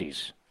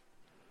 90s.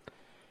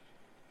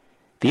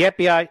 The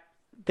FBI,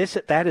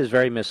 that is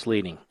very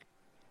misleading.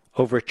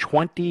 Over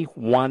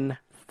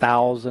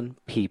 21,000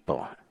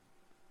 people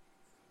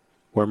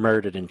were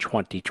murdered in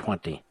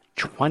 2020.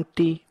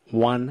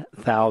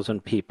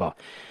 21,000 people.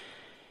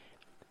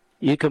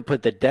 You can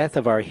put the death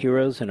of our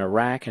heroes in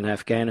Iraq and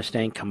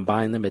Afghanistan,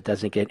 combine them, it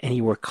doesn't get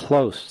anywhere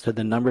close to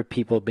the number of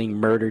people being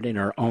murdered in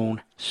our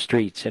own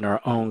streets, in our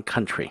own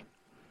country.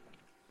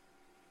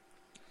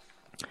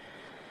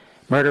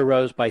 Murder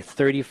rose by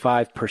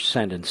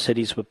 35% in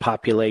cities with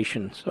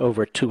populations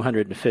over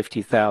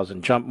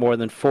 250,000, jumped more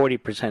than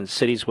 40% in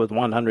cities with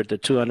 100 to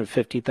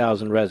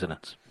 250,000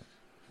 residents.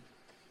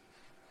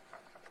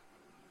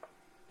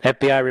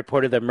 FBI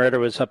reported that murder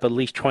was up at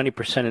least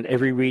 20% in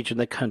every region of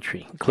the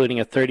country, including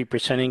a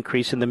 30%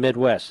 increase in the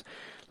Midwest.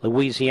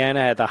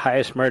 Louisiana had the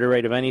highest murder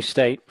rate of any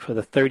state for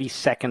the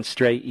 32nd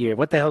straight year.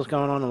 What the hell's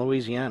going on in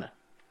Louisiana?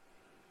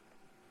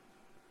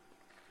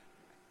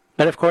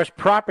 But, of course,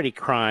 property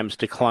crimes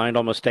declined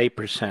almost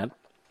 8%.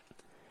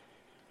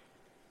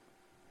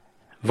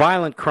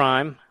 Violent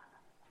crime,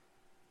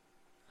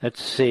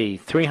 let's see,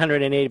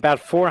 380, about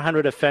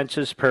 400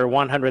 offenses per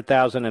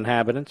 100,000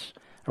 inhabitants,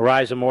 a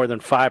rise of more than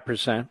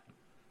 5%.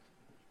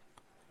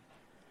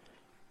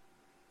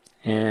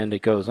 And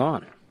it goes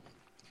on.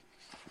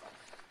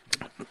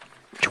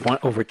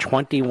 Over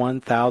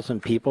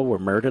 21,000 people were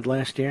murdered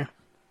last year.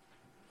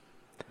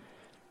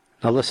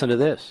 Now listen to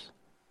this.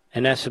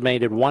 An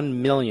estimated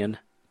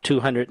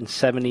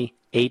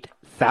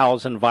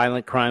 1,278,000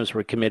 violent crimes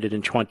were committed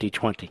in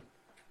 2020.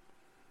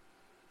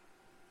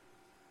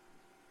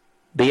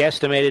 The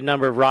estimated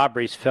number of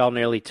robberies fell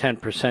nearly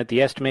 10%.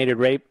 The estimated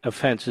rape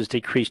offenses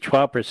decreased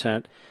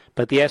 12%,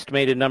 but the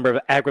estimated number of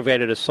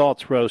aggravated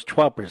assaults rose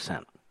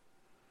 12%.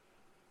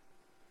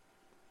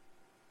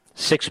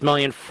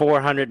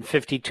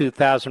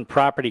 6,452,000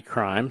 property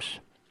crimes.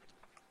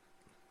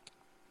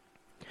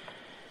 Of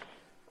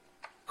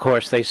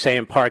course, they say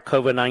in part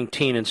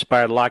COVID-19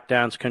 inspired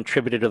lockdowns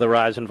contributed to the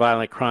rise in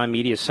violent crime.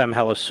 Media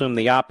somehow assume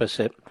the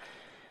opposite.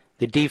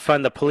 The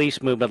defund the police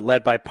movement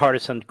led by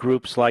partisan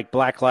groups like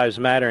Black Lives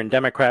Matter and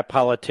Democrat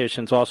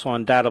politicians also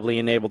undoubtedly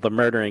enabled the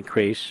murder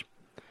increase.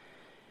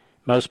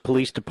 Most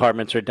police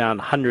departments are down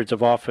hundreds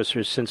of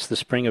officers since the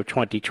spring of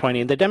 2020,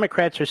 and the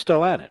Democrats are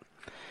still at it.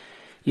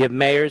 You have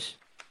mayors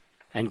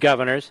and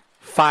governors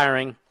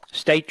firing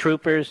state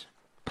troopers,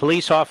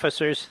 police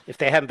officers, if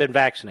they haven't been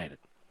vaccinated.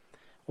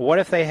 What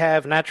if they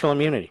have natural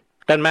immunity?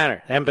 Doesn't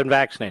matter. They haven't been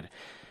vaccinated.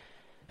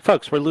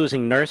 Folks, we're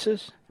losing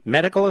nurses,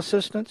 medical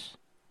assistants,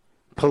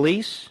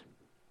 police.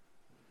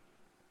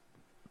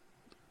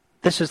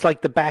 This is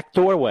like the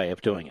backdoor way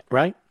of doing it,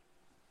 right?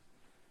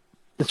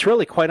 It's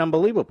really quite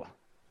unbelievable.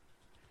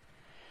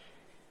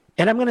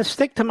 And I'm going to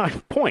stick to my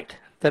point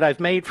that I've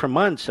made for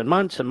months and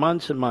months and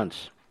months and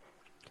months.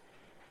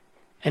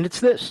 And it's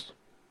this.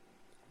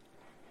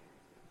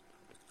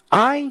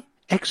 I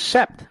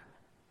accept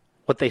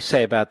what they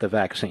say about the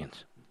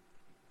vaccines.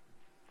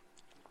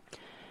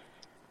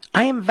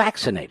 I am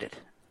vaccinated.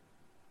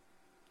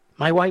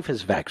 My wife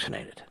is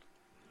vaccinated.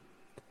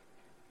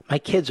 My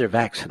kids are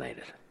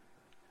vaccinated.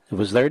 It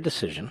was their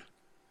decision,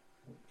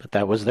 but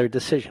that was their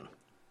decision.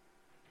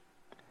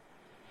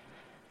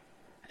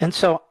 And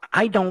so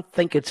I don't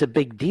think it's a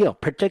big deal.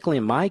 Particularly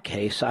in my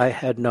case, I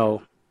had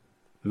no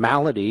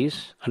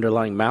maladies,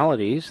 underlying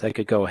maladies that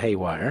could go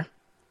haywire.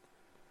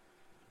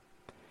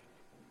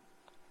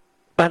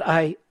 But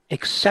I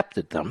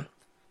accepted them.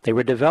 They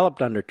were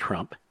developed under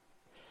Trump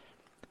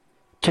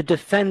to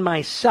defend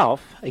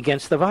myself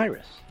against the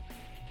virus.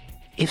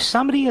 If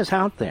somebody is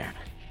out there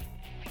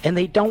and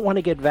they don't want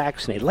to get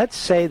vaccinated, let's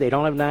say they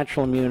don't have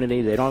natural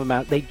immunity, they don't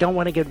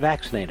want to get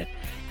vaccinated,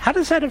 how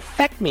does that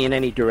affect me in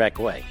any direct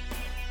way?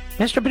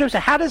 Mr. Producer,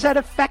 how does that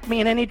affect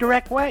me in any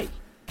direct way?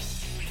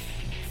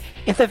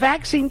 If the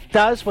vaccine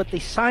does what the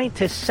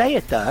scientists say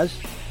it does,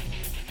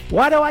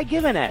 why do I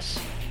give an S?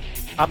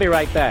 I'll be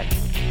right back.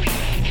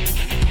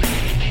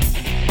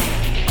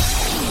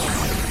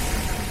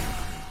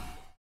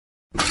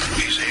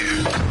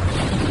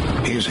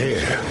 He's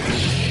here.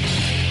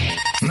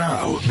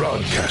 Now,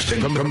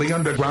 broadcasting from the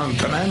underground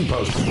command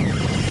post,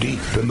 deep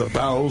in the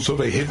bowels of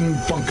a hidden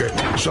bunker,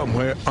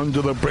 somewhere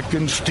under the brick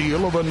and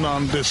steel of a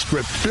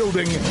nondescript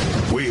building,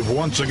 we've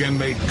once again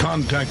made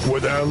contact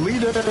with our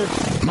leader,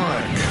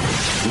 Mark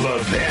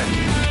Levin.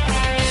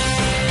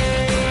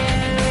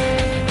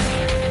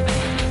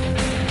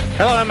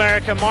 Hello,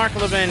 America. Mark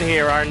Levin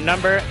here. Our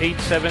number,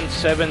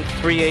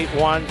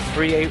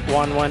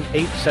 877-381-3811,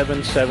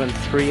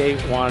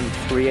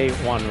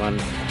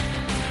 877-381-3811.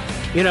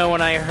 You know,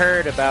 when I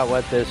heard about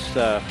what this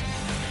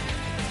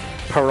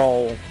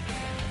parole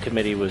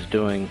committee was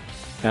doing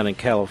out in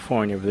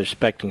California with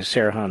respecting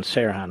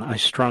Sirhan, I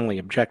strongly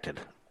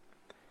objected.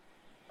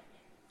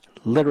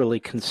 Literally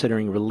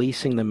considering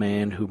releasing the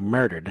man who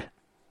murdered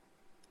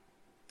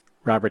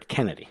Robert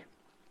Kennedy.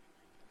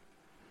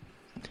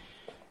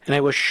 And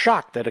I was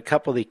shocked that a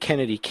couple of the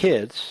Kennedy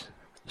kids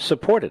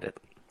supported it.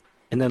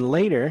 And then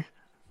later,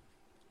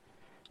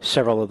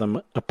 several of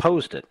them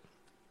opposed it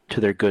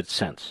to their good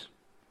sense.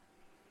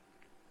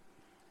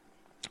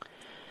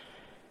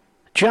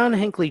 John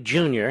Hinckley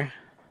Jr.,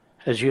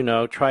 as you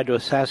know, tried to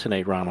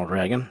assassinate Ronald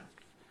Reagan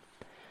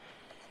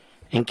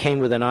and came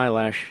with an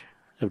eyelash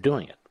of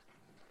doing it.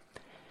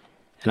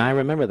 And I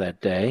remember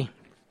that day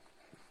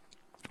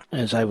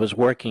as I was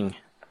working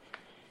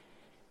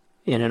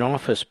in an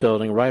office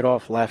building right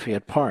off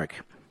Lafayette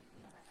Park,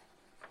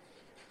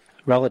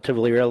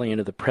 relatively early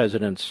into the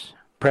president's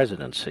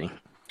presidency.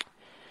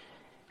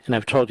 And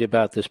I've told you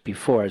about this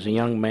before. As a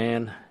young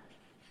man,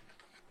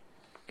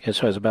 I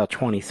guess I was about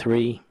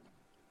 23,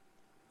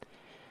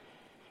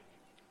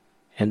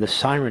 and the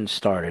sirens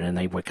started, and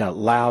they got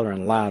louder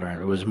and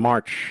louder. It was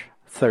March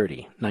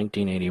 30,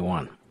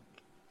 1981.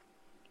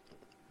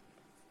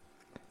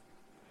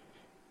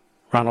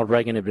 Ronald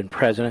Reagan had been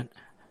president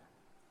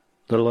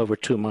a little over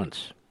 2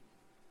 months.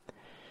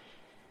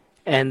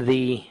 And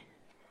the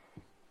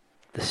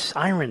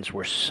sirens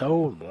were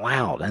so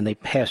loud, and they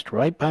passed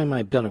right by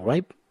my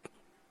building,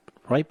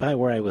 right by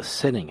where I was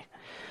sitting.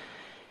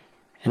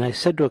 And I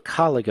said to a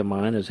colleague of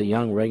mine, as a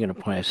young Reagan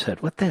appointee, I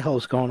said, "What the hell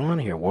is going on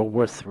here? World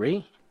War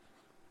III?"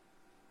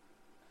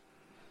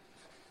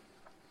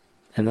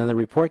 And then the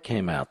report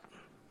came out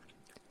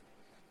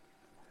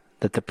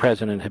that the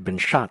president had been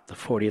shot, the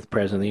 40th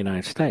president of the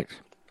United States.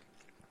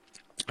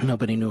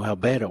 Nobody knew how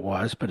bad it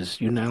was, but as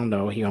you now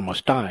know, he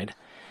almost died.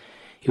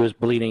 He was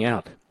bleeding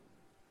out.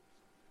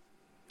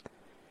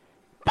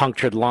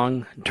 Punctured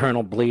lung,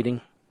 internal bleeding.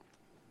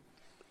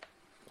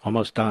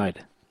 Almost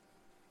died.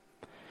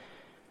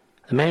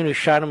 The man who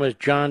shot him was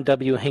John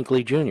W.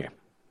 Hinckley Jr.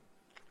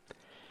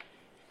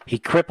 He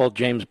crippled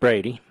James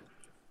Brady.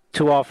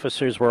 2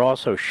 officers were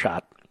also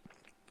shot.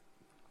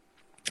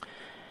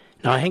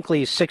 Now,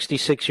 Hinckley is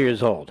 66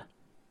 years old.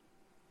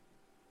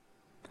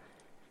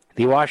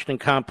 The Washington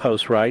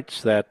Compost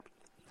writes that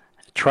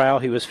at trial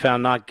he was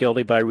found not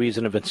guilty by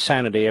reason of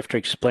insanity after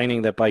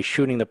explaining that by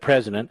shooting the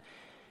president,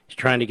 he's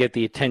trying to get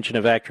the attention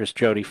of actress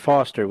Jodie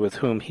Foster, with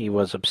whom he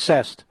was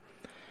obsessed.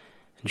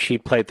 And she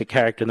played the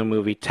character in the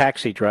movie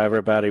Taxi Driver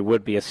about a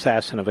would-be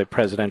assassin of a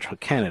presidential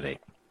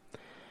candidate.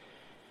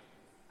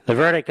 The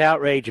verdict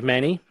outraged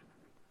many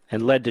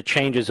and led to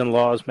changes in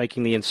laws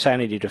making the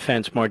insanity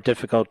defense more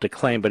difficult to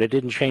claim, but it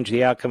didn't change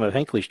the outcome of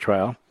Hinckley's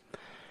trial.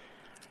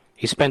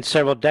 He spent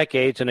several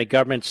decades in a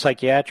government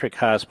psychiatric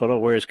hospital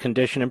where his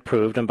condition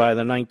improved, and by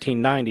the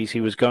 1990s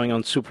he was going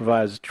on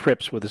supervised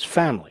trips with his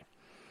family.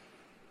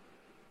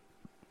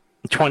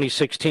 In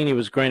 2016, he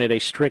was granted a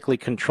strictly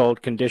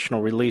controlled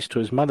conditional release to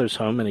his mother's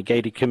home in a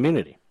gated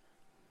community.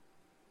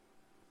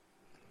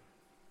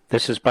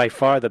 This is by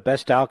far the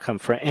best outcome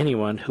for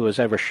anyone who has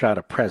ever shot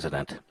a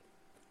president,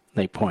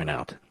 they point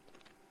out.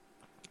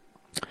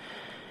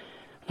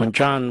 When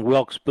John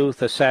Wilkes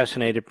Booth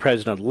assassinated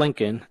President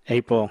Lincoln,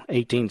 April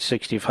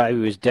 1865,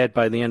 he was dead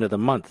by the end of the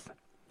month.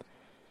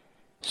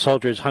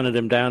 Soldiers hunted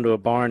him down to a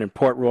barn in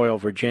Port Royal,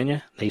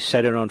 Virginia. They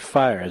set it on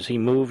fire. As he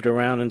moved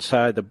around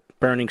inside the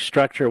burning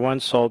structure, one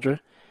soldier,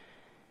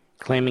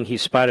 claiming he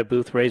spotted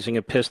Booth raising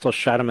a pistol,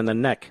 shot him in the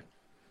neck.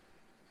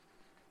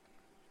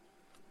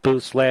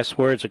 Booth's last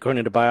words,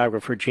 according to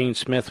biographer Gene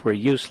Smith, were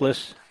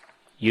useless,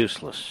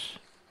 useless.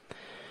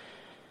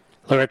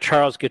 Lord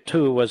Charles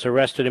Guiteau was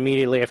arrested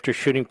immediately after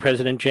shooting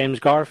President James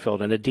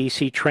Garfield in a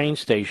D.C. train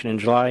station in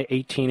July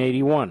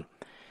 1881,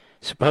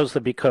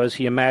 supposedly because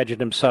he imagined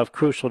himself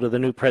crucial to the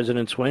new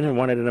president's win and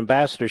wanted an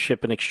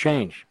ambassadorship in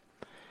exchange.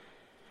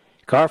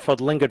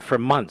 Garfield lingered for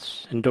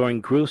months,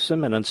 enduring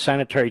gruesome and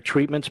unsanitary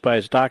treatments by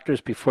his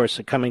doctors before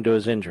succumbing to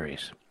his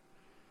injuries.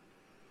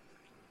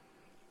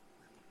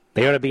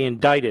 They ought to be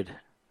indicted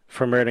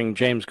for murdering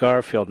James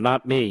Garfield,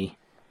 not me.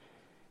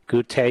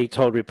 Guiteau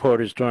told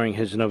reporters during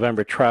his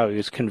November trial he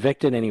was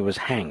convicted and he was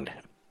hanged.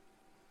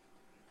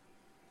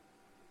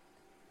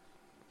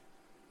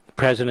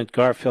 President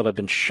Garfield had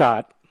been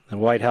shot. The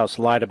White House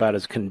lied about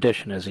his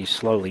condition as he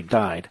slowly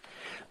died.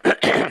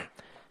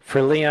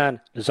 For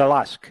Leon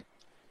Zalosk,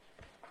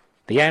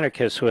 the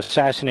anarchist who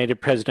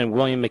assassinated President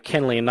William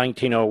McKinley in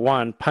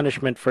 1901,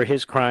 punishment for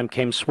his crime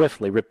came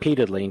swiftly,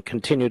 repeatedly, and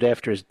continued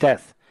after his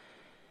death.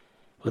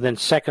 Within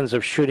seconds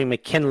of shooting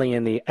McKinley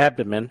in the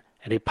abdomen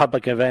at a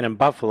public event in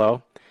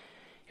Buffalo,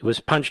 he was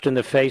punched in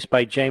the face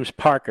by James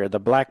Parker, the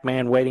black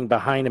man waiting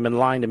behind him in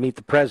line to meet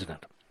the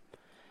president.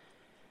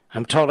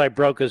 "I'm told I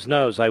broke his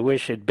nose. I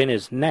wish it had been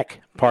his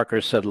neck,"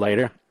 Parker said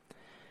later.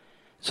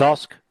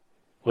 Zalsk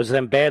was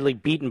then badly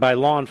beaten by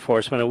law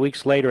enforcement, and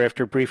weeks later,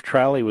 after a brief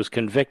trial, he was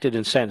convicted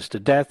and sentenced to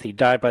death. He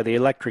died by the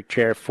electric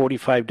chair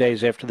 45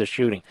 days after the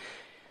shooting.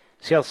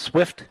 See how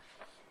swift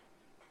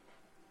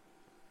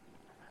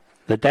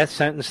the death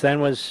sentence then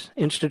was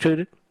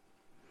instituted?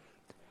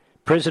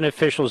 Prison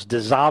officials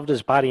dissolved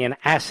his body in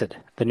acid,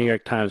 the New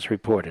York Times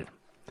reported.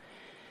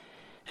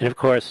 And, of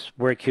course,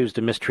 we're accused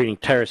of mistreating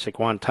terrorists at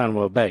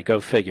Guantanamo Bay. Go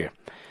figure.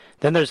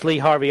 Then there's Lee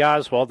Harvey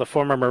Oswald, the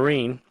former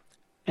Marine,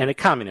 and a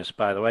communist,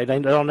 by the way.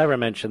 They'll never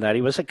mention that.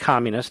 He was a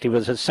communist. He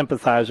was a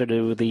sympathizer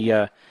to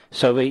the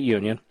Soviet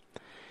Union.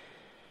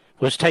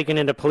 Was taken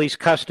into police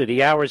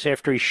custody hours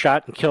after he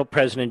shot and killed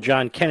President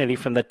John Kennedy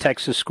from the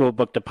Texas School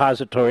Book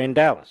Depository in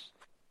Dallas.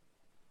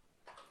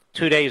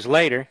 2 days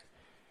later,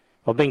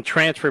 while being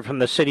transferred from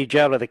the city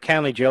jail to the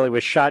county jail, he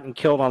was shot and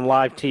killed on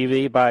live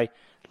TV by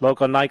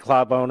local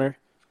nightclub owner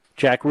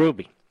Jack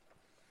Ruby.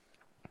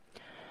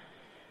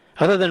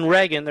 Other than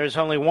Reagan, there's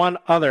only one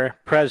other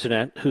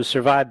president who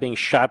survived being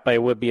shot by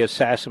a would-be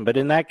assassin, but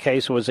in that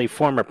case it was a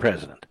former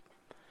president.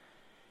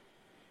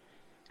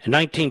 In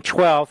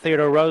 1912,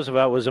 Theodore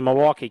Roosevelt was in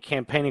Milwaukee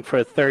campaigning for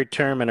a third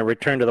term and a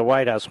return to the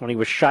White House when he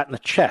was shot in the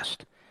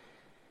chest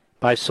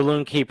by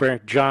saloon keeper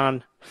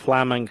John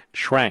Flaming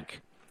Schrank.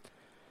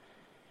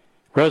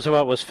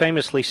 Roosevelt was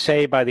famously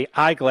saved by the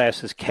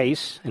eyeglasses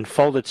case and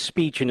folded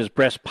speech in his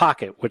breast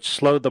pocket, which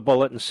slowed the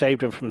bullet and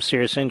saved him from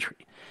serious injury.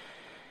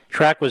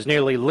 Schrank was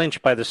nearly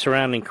lynched by the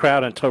surrounding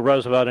crowd until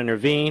Roosevelt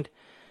intervened.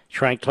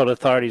 Schrank told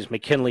authorities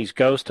McKinley's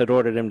ghost had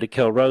ordered him to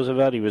kill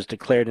Roosevelt. He was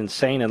declared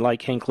insane and,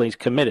 like Hinckley's,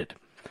 committed.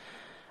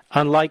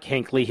 Unlike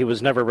Hinckley, he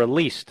was never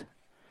released.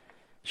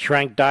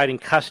 Schrank died in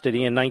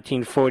custody in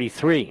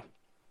 1943.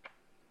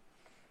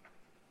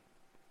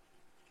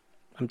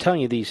 I'm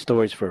telling you these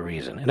stories for a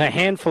reason. In a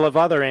handful of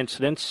other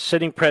incidents,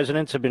 sitting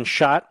presidents have been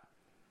shot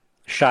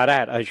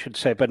at, I should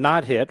say, but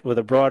not hit, with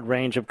a broad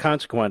range of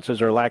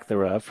consequences, or lack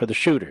thereof, for the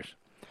shooters.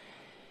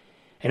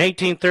 In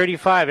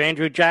 1835,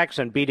 Andrew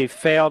Jackson beat a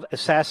failed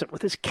assassin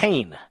with his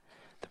cane.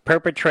 The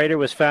perpetrator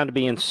was found to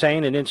be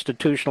insane and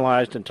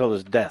institutionalized until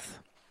his death.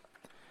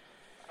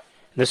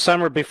 In the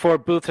summer before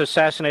Booth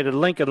assassinated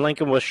Lincoln,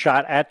 Lincoln was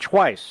shot at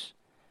twice,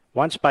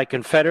 once by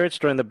Confederates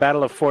during the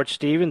Battle of Fort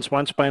Stevens,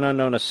 once by an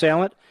unknown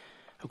assailant.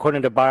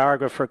 According to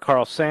biographer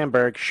Carl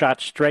Sandburg,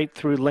 shot straight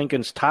through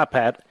Lincoln's top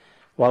hat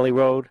while he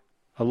rode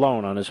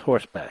alone on his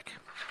horseback.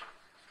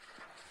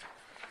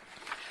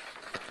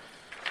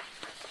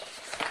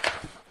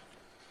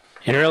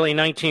 In early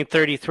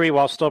 1933,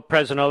 while still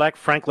President-elect,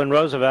 Franklin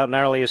Roosevelt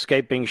narrowly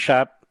escaped being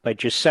shot by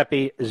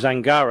Giuseppe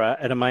Zangara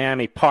at a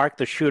Miami park.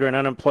 The shooter, an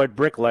unemployed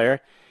bricklayer,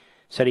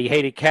 said he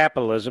hated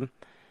capitalism,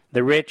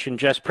 the rich, and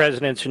just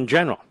presidents in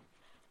general.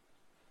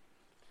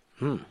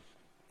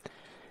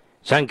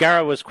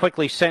 Zangara was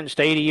quickly sentenced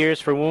to 80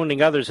 years for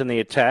wounding others in the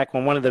attack.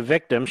 When one of the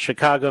victims,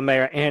 Chicago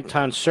Mayor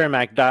Anton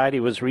Cermak, died, he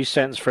was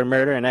resentenced for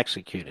murder and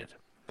executed.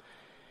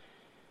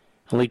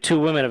 Only 2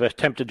 women have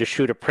attempted to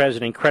shoot a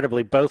president.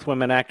 Incredibly, both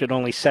women acted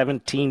only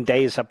 17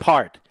 days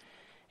apart.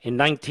 In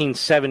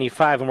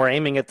 1975, and were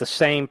aiming at the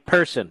same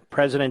person,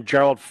 President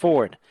Gerald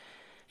Ford.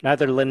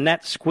 Neither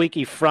Lynette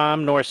Squeaky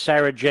Fromm nor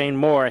Sarah Jane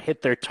Moore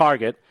hit their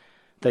target.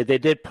 They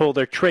did pull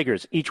their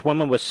triggers. Each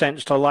woman was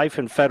sentenced to life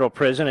in federal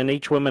prison, and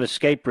each woman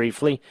escaped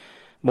briefly,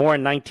 Moore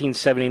in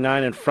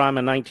 1979 and Fromm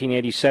in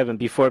 1987,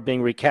 before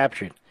being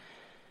recaptured.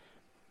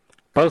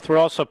 Both were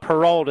also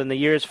paroled in the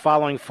years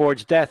following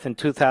Ford's death in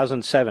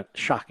 2007.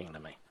 Shocking to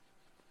me.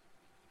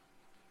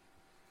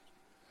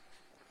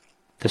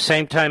 The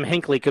same time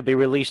Hinckley could be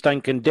released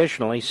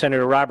unconditionally,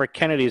 Senator Robert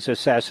Kennedy's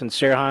assassin,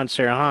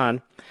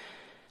 Sirhan,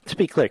 to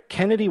be clear,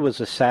 Kennedy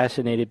was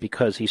assassinated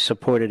because he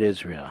supported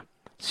Israel.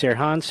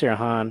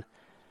 Sirhan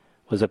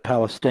was a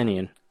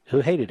Palestinian who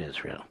hated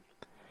Israel.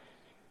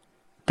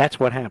 That's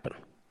what happened.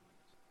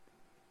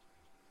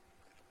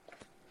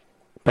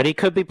 But he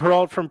could be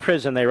paroled from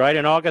prison, they write.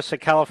 In August, the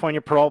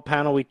California parole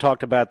panel, we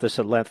talked about this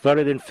at length,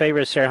 voted in favor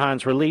of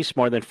Sirhan's release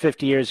more than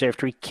 50 years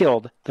after he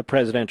killed the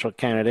presidential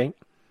candidate.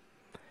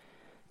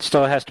 It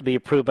still has to be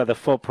approved by the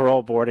full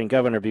parole board and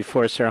governor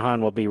before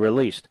Sirhan will be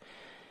released.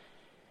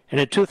 And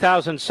in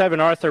 2007,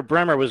 Arthur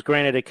Bremer was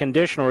granted a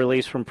conditional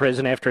release from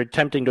prison after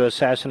attempting to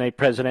assassinate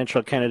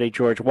presidential candidate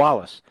George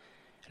Wallace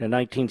in a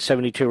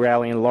 1972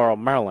 rally in Laurel,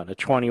 Maryland. At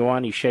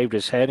 21, he shaved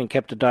his head and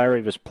kept a diary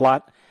of his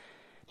plot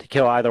to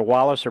kill either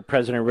Wallace or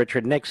President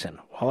Richard Nixon.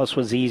 Wallace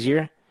was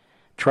easier.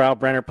 Trial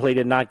Brenner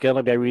pleaded not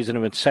guilty by reason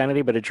of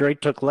insanity, but a jury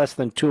took less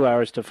than 2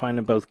 hours to find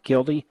him both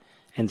guilty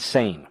and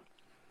sane.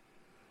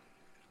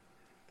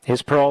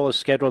 His parole is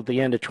scheduled at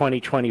the end of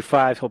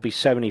 2025. He'll be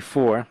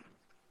 74.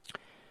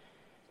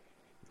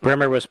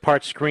 Bremer was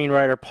part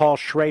screenwriter Paul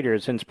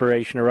Schrader's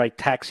inspiration to write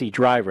Taxi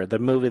Driver, the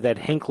movie that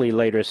Hinckley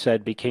later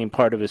said became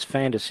part of his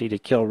fantasy to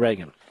kill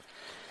Reagan.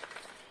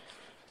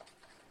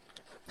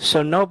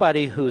 So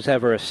nobody who's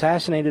ever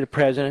assassinated a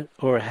president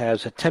or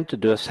has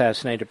attempted to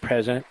assassinate a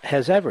president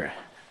has ever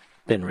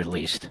been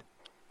released.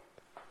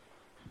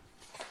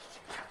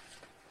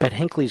 But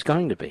Hinckley's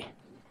going to be.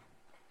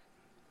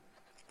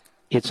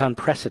 It's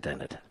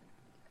unprecedented.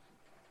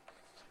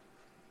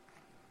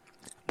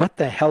 What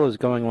the hell is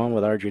going on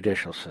with our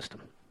judicial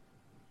system?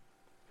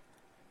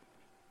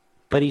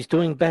 But he's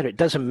doing better. It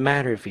doesn't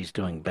matter if he's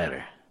doing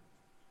better.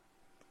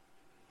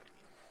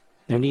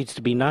 There needs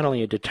to be not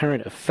only a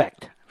deterrent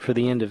effect for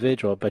the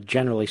individual, but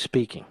generally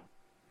speaking.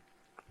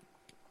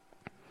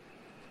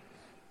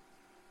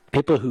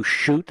 People who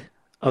shoot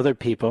other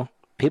people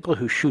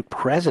who shoot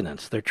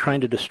presidents, they're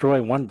trying to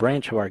destroy one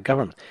branch of our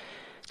government.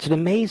 It's an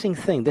amazing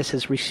thing. This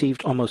has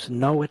received almost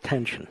no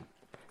attention.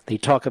 They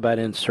talk about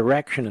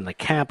insurrection and the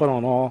Capitol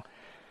and all.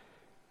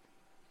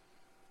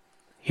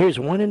 Here's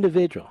one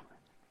individual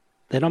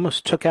that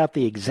almost took out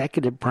the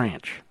executive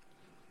branch.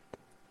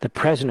 The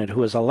president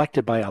who was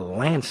elected by a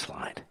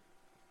landslide.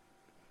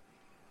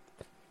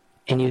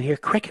 And you hear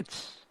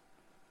crickets.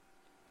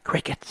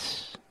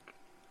 Crickets.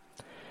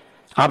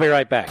 I'll be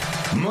right back.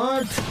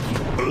 Mark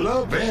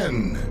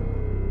Levin.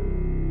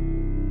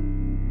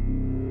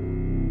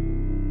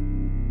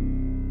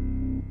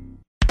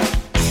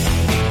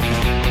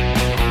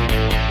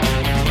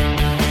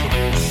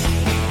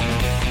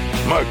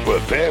 Mark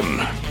Levin,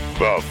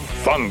 the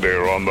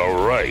thunder on the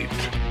right.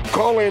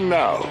 Call in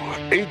now,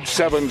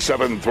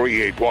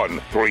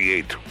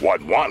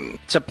 877-381-3811.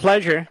 It's a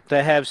pleasure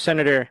to have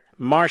Senator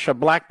Marsha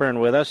Blackburn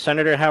with us.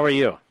 Senator, how are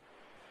you?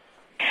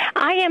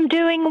 I am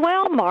doing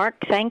well, Mark.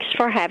 Thanks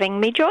for having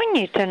me join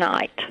you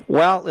tonight.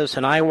 Well,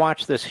 listen, I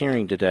watched this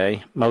hearing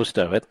today, most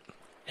of it,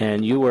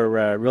 and you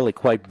were really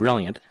quite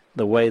brilliant,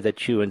 the way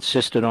that you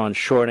insisted on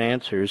short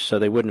answers so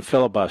they wouldn't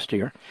filibuster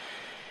you.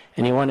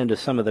 And you went into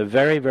some of the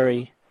very,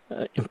 very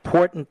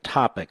important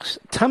topics.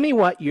 Tell me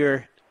what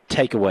your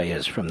takeaway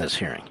is from this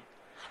hearing.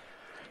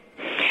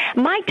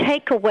 My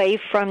takeaway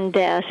from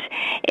this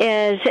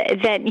is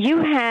that you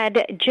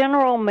had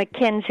General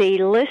McKenzie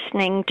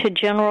listening to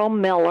General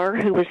Miller,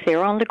 who was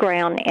there on the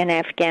ground in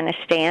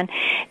Afghanistan.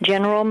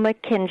 General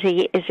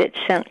McKenzie is at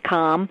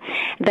CENTCOM.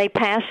 They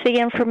passed the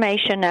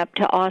information up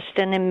to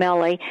Austin and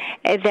Milley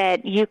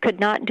that you could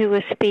not do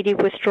a speedy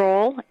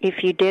withdrawal.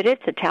 If you did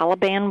it, the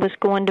Taliban was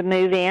going to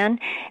move in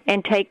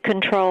and take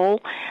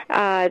control,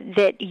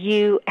 that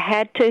you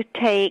had to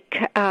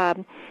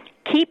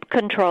keep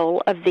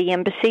control of the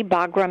embassy,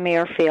 Bagram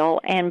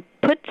Airfield, and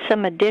put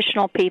some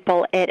additional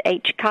people at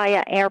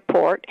HKIA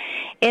Airport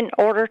in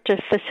order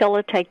to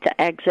facilitate the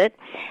exit.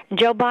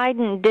 Joe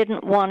Biden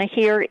didn't want to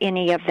hear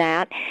any of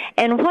that.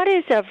 And what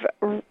is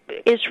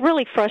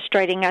really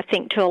frustrating, I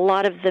think, to a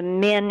lot of the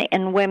men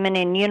and women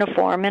in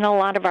uniform and a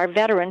lot of our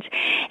veterans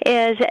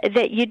is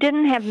that you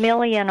didn't have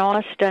Milley and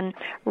Austin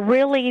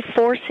really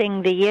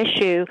forcing the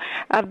issue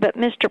of, but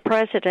Mr.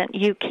 President,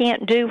 you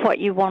can't do what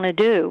you want to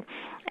do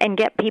and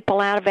get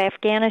people out of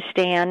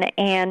Afghanistan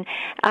and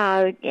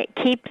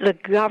keep the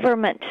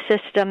government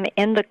system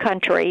in the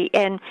country.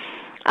 And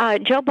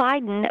Joe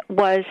Biden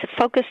was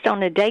focused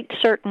on a date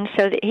certain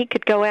so that he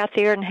could go out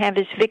there and have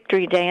his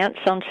victory dance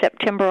on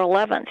September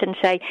 11th and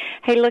say,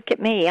 hey, look at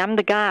me, I'm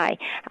the guy.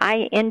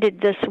 I ended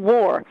this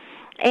war.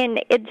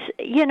 And it's,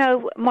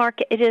 Mark,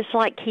 it is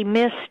like he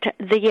missed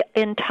the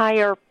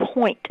entire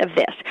point of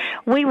this.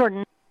 We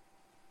were...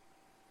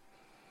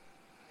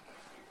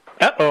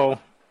 Uh-oh.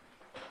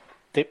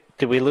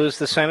 Did we lose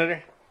the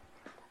senator?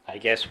 I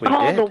guess we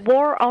called did. The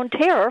war on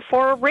terror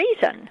for a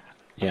reason.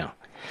 Yeah.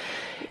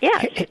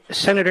 Yeah.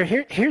 Senator,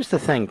 here's the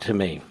thing to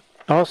me.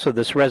 Also,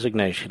 this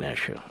resignation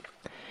issue.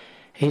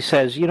 He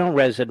says you don't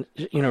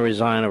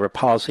resign over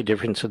policy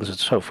differences and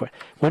so forth.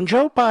 When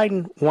Joe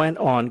Biden went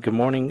on Good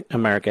Morning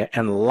America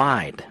and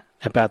lied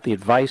about the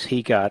advice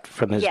he got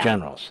from his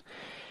generals,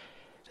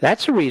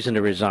 That's a reason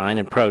to resign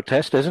and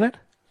protest, isn't it?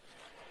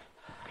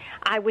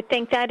 I would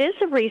think that is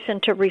a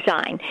reason to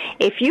resign.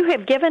 If you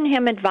have given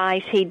him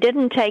advice, he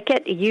didn't take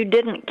it, you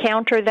didn't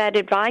counter that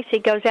advice, he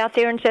goes out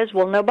there and says,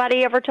 well,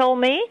 nobody ever told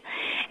me,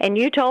 and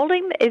you told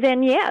him,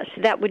 then yes,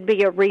 that would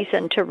be a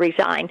reason to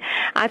resign.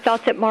 I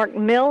thought that Mark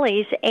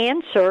Milley's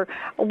answer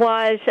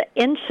was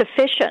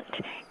insufficient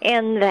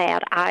in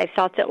that. I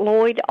thought that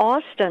Lloyd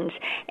Austin's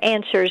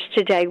answers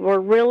today were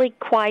really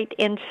quite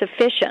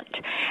insufficient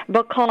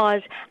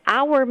because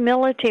our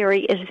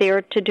military is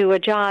there to do a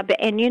job,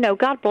 and, you know,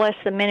 God bless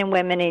the men and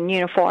women in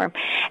uniform.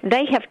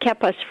 They have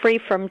kept us free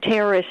from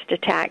terrorist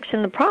attacks,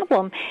 and the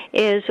problem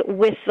is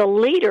with the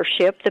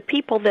leadership, the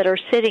people that are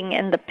sitting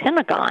in the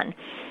Pentagon,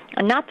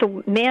 not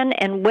the men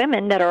and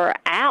women that are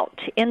out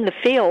in the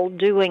field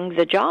doing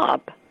the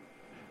job.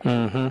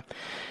 Mm-hmm.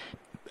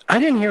 I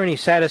didn't hear any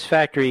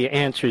satisfactory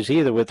answers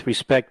either with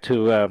respect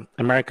to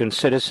American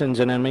citizens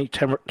in enemy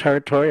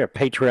territory or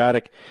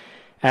patriotic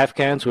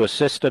Afghans who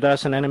assisted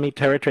us in enemy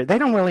territory. They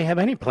don't really have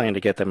any plan to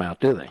get them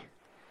out, do they?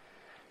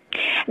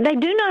 They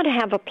do not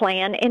have a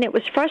plan, and it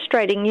was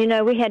frustrating. You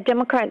know, we had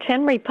Democrats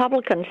and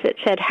Republicans that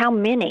said how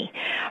many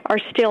are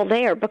still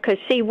there because,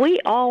 see, we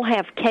all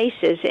have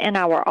cases in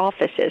our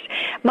offices.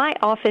 My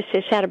office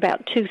has had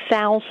about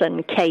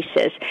 2,000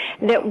 cases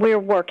that we're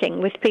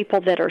working with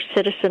people that are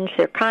citizens,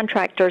 they're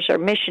contractors or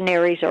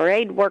missionaries or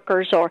aid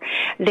workers or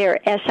they're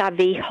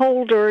SIV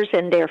holders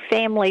and their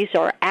families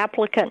or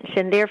applicants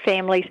and their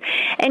families.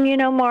 And, you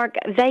know, Mark,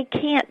 they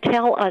can't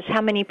tell us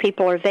how many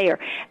people are there.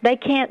 They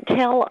can't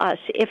tell us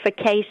if a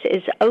case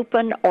is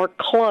open or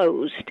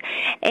closed,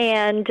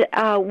 and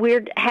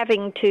we're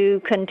having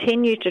to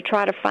continue to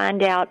try to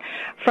find out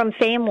from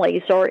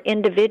families or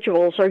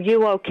individuals, are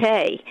you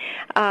okay?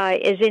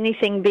 Is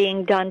anything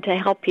being done to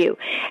help you?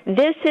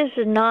 This is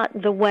not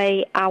the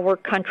way our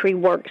country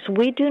works.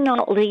 We do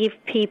not leave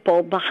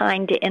people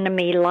behind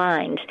enemy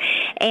lines,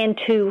 and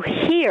to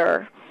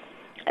hear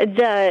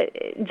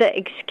the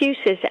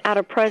excuses out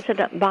of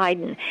President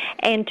Biden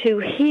and to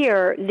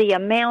hear the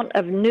amount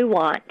of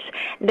nuance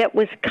that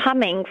was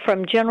coming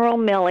from General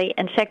Milley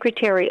and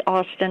Secretary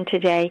Austin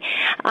today,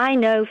 I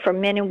know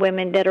from men and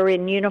women that are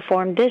in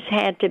uniform, this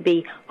had to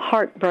be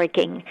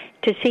heartbreaking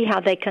to see how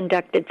they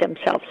conducted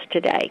themselves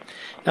today.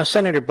 Now,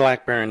 Senator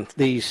Blackburn,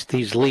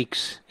 these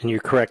leaks, and you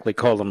correctly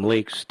call them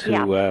leaks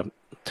to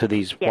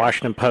these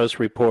Washington Post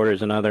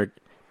reporters and other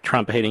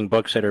Trump-hating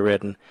books that are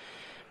written,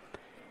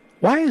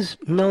 why is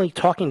Milley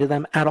talking to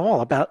them at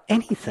all about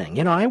anything?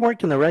 You know, I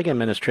worked in the Reagan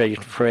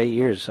administration for 8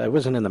 years. I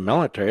wasn't in the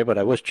military, but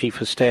I was chief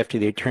of staff to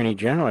the Attorney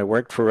General. I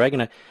worked for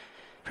Reagan.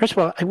 First of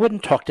all, I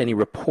wouldn't talk to any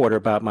reporter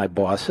about my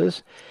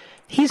bosses.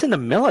 He's in the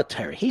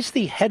military. He's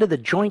the head of the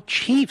Joint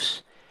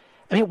Chiefs.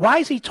 I mean, why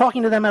is he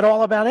talking to them at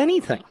all about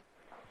anything?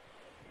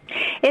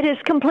 It is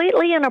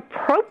completely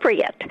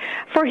inappropriate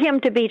for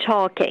him to be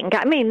talking.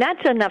 I mean,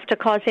 that's enough to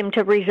cause him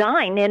to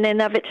resign in and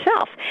of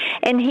itself.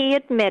 And he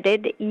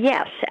admitted,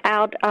 yes,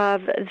 out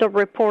of the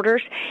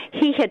reporters,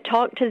 he had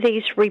talked to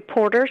these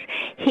reporters.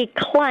 He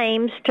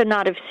claims to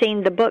not have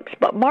seen the books.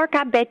 But, Mark,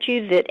 I bet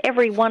you that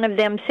every one of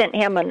them sent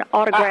him an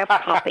autographed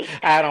copy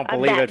I don't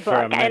believe it for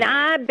a minute. And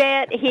I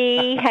bet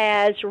he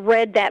has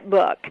read that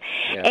book.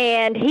 Yes.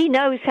 And he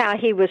knows how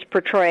he was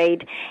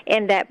portrayed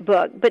in that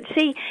book. But,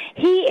 see,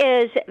 he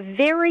is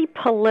very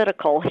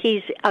political.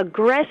 He's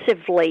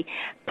aggressively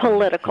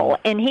political,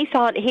 and he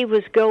thought he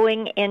was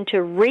going into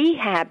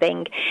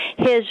rehabbing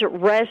his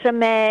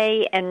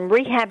resume and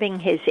rehabbing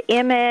his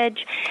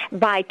image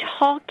by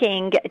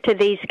talking to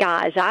these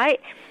guys.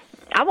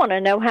 I want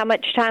to know how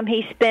much time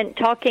he spent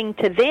talking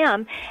to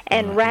them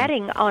and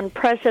ratting on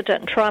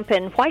President Trump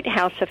and White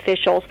House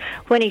officials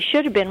when he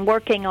should have been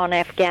working on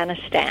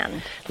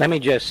Afghanistan. Let me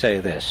just say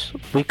this.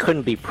 We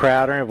couldn't be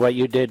prouder of what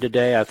you did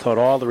today. I thought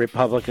all the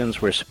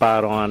Republicans were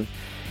spot on,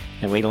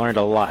 and we learned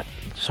a lot.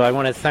 So I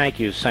want to thank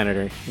you,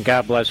 Senator.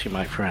 God bless you,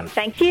 my friend.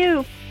 Thank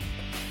you.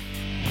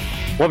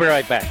 We'll be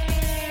right back.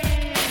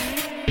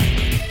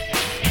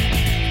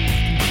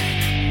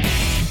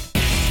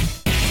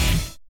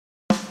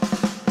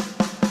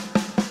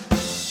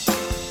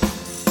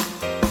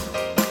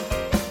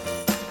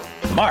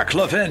 Mark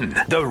Levin,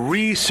 the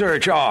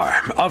research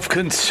arm of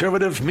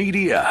conservative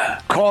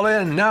media. Call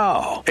in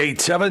now,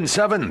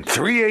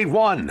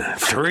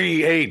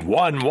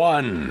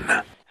 877-381-3811.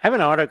 I have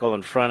an article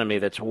in front of me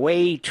that's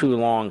way too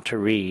long to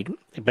read,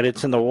 but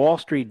it's in the Wall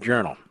Street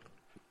Journal.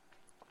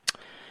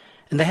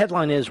 And the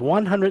headline is,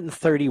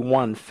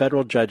 131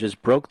 federal judges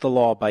broke the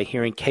law by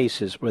hearing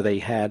cases where they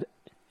had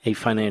a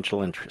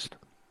financial interest.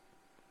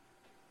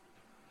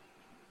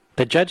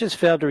 The judges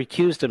failed to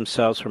recuse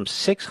themselves from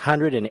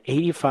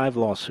 685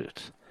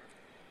 lawsuits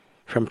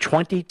from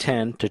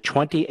 2010 to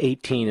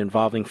 2018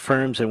 involving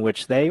firms in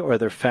which they or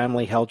their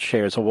family held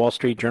shares, a Wall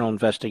Street Journal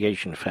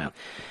investigation found.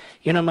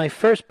 You know, my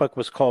first book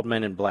was called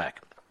Men in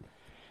Black.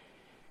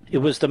 It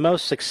was the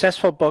most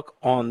successful book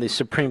on the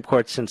Supreme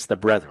Court since The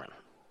Brethren.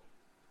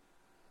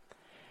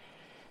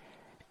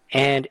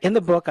 And in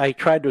the book, I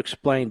tried to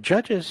explain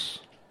judges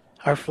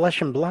are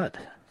flesh and blood.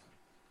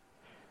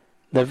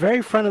 The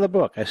very front of the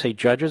book, I say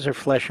judges are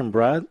flesh and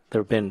blood.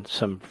 There have been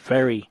some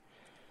very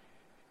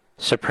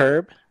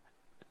superb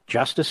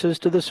justices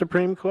to the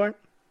Supreme Court.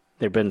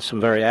 There have been some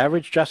very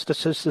average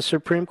justices to the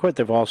Supreme Court.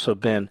 There have also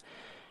been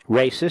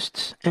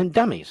racists and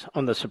dummies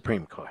on the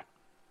Supreme Court.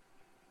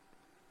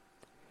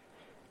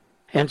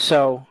 And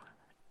so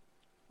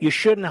you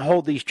shouldn't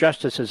hold these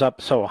justices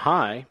up so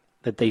high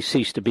that they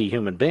cease to be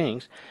human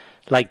beings,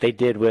 like they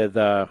did with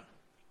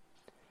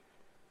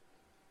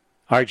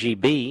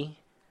RGB,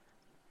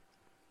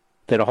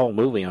 did a whole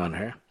movie on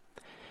her.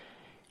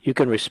 You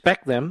can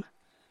respect them,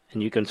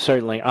 and you can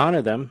certainly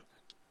honor them,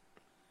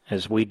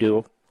 as we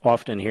do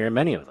often here,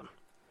 many of them.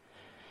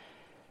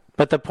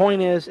 But the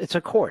point is, it's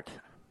a court.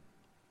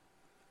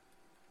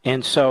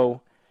 And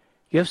so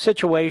you have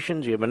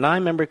situations, you have a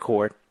 9-member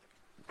court.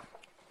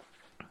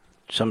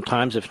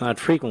 Sometimes, if not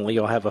frequently,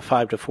 you'll have a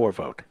 5-4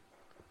 vote.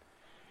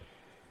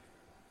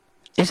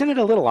 Isn't it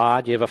a little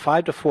odd? You have a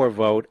 5-4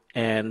 vote,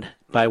 and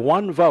by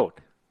one vote,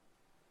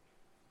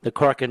 the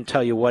court can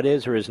tell you what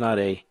is or is not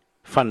a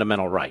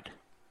fundamental right.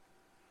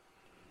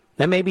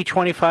 Then maybe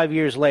 25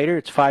 years later,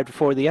 it's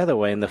 5-4 the other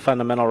way, and the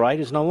fundamental right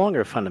is no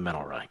longer a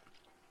fundamental right.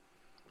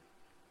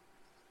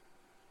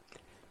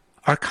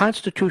 Our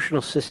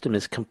constitutional system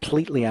is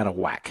completely out of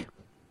whack.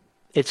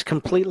 It's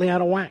completely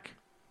out of whack.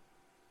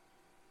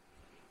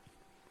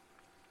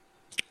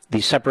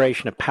 The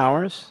separation of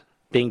powers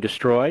being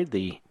destroyed,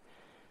 the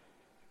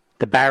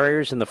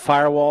barriers and the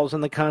firewalls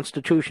in the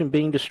Constitution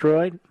being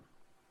destroyed.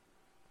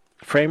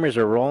 Framers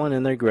are rolling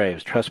in their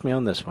graves. Trust me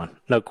on this one.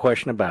 No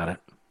question about it.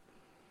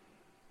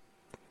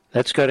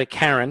 Let's go to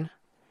Karen,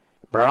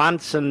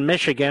 Bronson,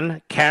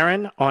 Michigan.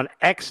 Karen on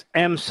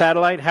XM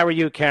Satellite. How are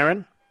you,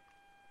 Karen?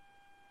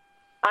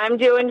 I'm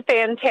doing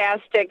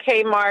fantastic.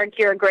 Hey, Mark,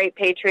 you're a great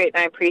patriot,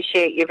 and I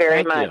appreciate you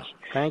very much.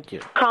 Thank you.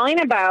 Calling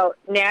about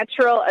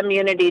natural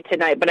immunity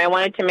tonight, but I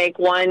wanted to make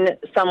one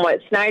somewhat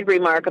snide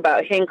remark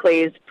about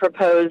Hinckley's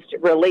proposed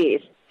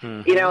release.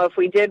 Mm-hmm. You know, if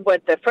we did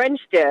what the French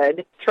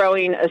did,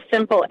 throwing a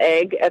simple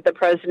egg at the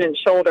president's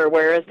shoulder,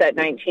 where is that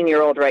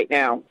 19-year-old right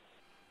now?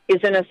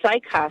 He's in a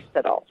psych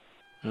hospital.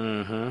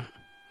 Mm-hmm.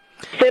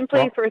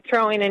 Simply for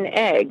throwing an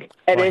egg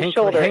at his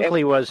shoulder.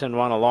 Hinckley was in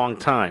one a long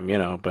time,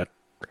 but...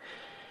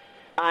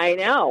 I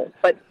know,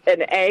 but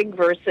an egg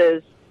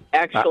versus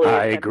actually...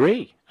 I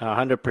agree,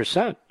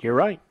 100%. You're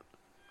right.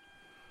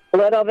 A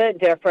little bit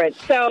different.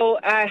 So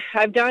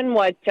I've done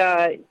what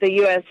the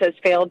U.S. has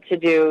failed to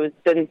do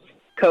since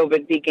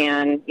COVID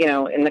began,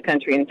 in the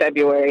country in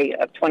February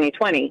of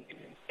 2020.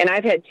 And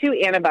I've had 2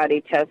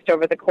 antibody tests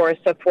over the course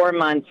of 4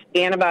 months.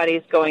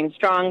 Antibodies going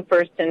strong,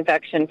 first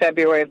infection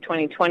February of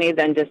 2020,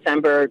 then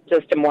December,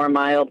 just a more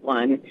mild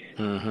one.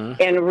 Mm-hmm.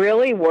 And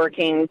really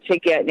working to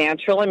get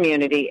natural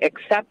immunity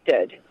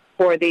accepted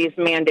for these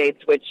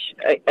mandates, which,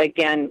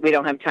 again, we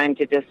don't have time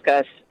to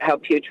discuss how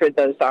putrid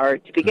those are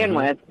to begin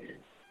with.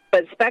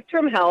 But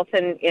Spectrum Health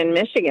in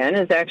Michigan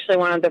is actually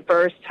one of the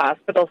first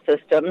hospital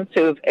systems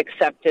who've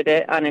accepted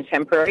it on a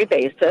temporary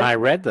basis. I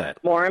read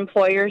that. More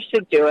employers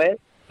should do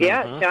it.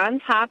 Yeah,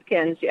 Johns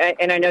Hopkins,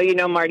 and I know you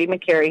know Marty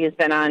McCary. He's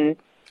been on.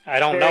 I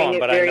don't know him,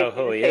 but I know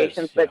who he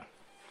is. But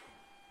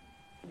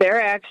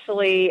they're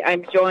actually,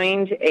 I've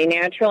joined a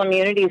natural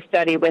immunity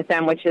study with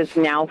them, which is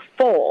now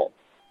full,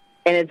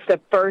 and it's the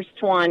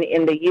first one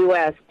in the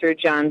U.S. through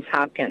Johns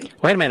Hopkins.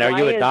 Wait a minute, are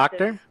you a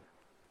doctor?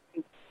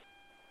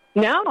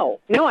 No,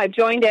 I've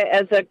joined it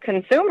as a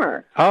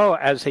consumer. Oh,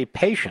 as a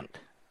patient.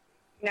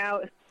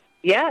 Now,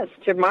 yes,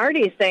 to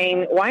Marty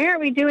saying, why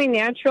aren't we doing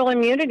natural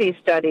immunity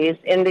studies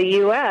in the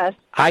U.S.?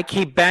 I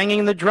keep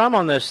banging the drum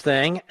on this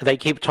thing. They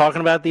keep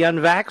talking about the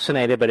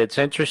unvaccinated, but it's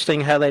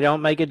interesting how they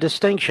don't make a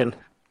distinction.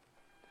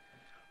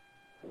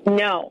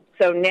 No.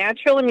 So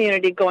natural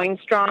immunity going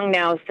strong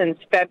now since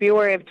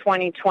February of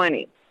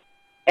 2020.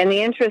 And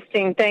the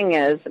interesting thing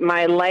is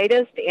my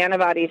latest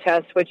antibody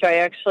test, which I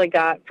actually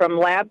got from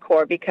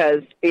LabCorp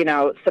because,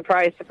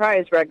 surprise,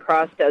 surprise, Red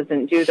Cross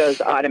doesn't do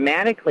those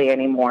automatically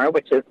anymore,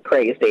 which is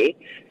crazy.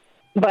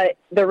 But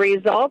the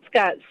results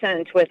got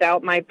sent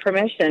without my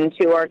permission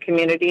to our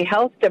community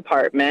health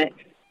department,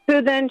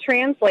 who then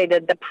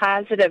translated the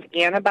positive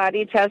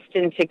antibody test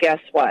into, guess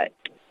what?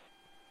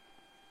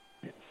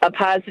 A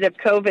positive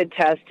COVID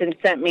test and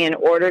sent me an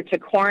order to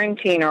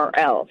quarantine or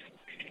else.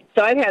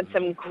 So I've had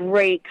some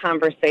great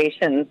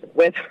conversations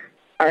with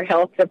our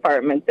health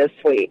department this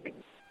week,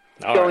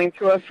 going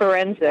through a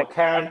forensic.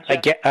 Karen,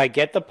 I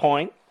get the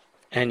point,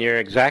 and you're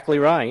exactly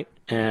right.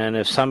 And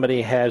if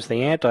somebody has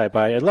the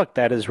antibody, look,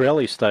 that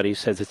Israeli study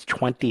says it's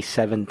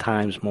 27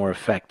 times more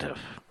effective.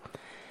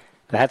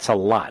 That's a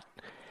lot.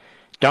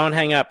 Don't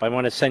hang up. I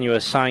want to send you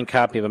a signed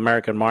copy of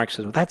American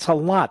Marxism. That's a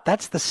lot.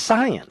 That's the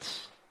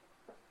science.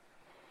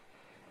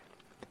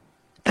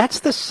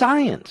 That's the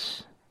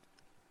science.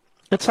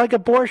 It's like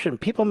abortion.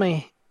 People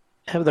may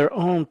have their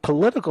own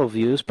political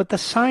views, but the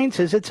science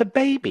is it's a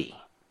baby.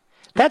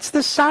 That's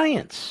the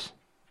science.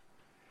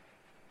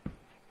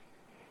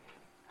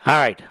 All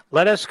right,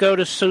 let us go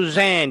to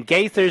Suzanne,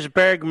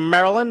 Gaithersburg,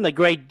 Maryland, the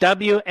great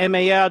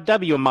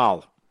WMALW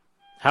Mall.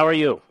 How are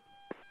you?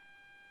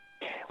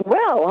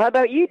 Well, how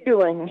about you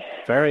doing?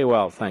 Very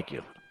well, thank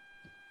you.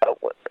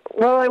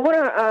 Well, I want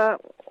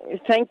to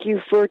thank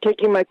you for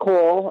taking my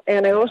call,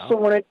 and I also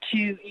wanted to,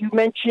 you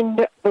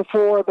mentioned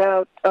before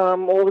about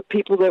all the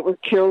people that were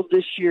killed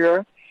this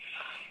year,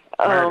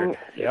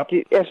 Yep.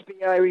 the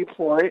FBI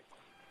report,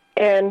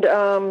 and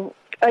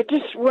I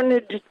just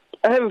wanted to,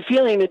 I have a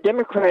feeling the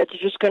Democrats are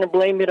just going to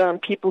blame it on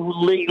people who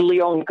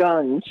legally own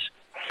guns.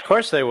 Of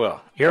course they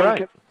will. You're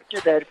right.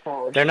 That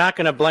They're not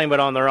going to blame it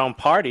on their own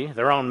party,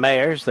 their own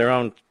mayors, their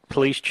own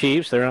police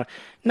chiefs.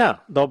 No,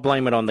 they'll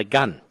blame it on the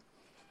gun.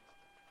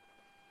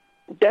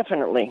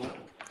 Definitely.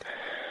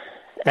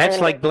 That's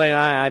like blaming,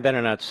 I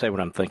better not say what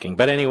I'm thinking.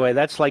 But anyway,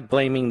 that's like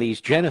blaming these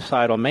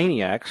genocidal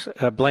maniacs,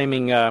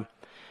 blaming the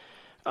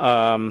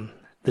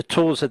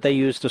tools that they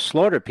use to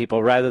slaughter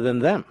people rather than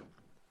them.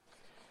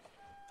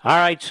 All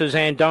right,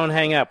 Suzanne, don't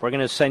hang up. We're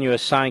going to send you a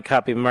signed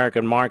copy of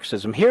American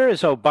Marxism. Here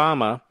is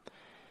Obama.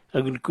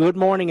 Good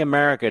Morning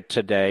America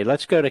today.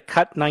 Let's go to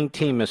cut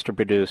 19, Mr.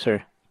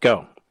 Producer.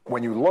 Go.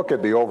 When you look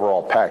at the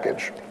overall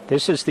package,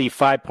 this is the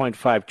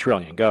 $5.5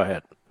 trillion. Go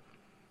ahead.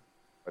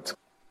 It's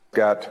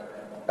got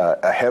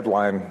a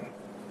headline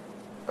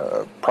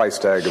price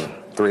tag of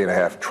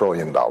 $3.5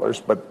 trillion,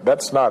 but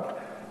that's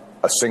not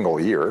a single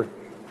year.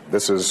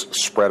 This is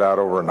spread out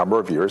over a number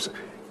of years,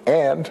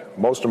 and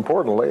most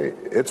importantly,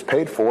 it's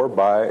paid for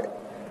by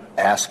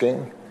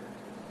asking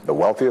the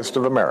wealthiest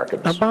of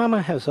Americans.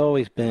 Obama has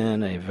always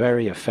been a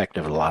very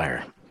effective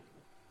liar.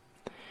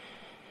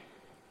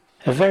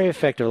 A very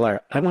effective liar.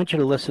 I want you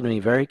to listen to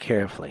me very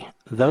carefully.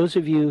 Those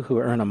of you who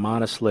earn a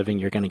modest living,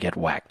 you're going to get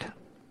whacked.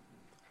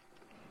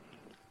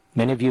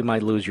 Many of you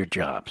might lose your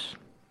jobs.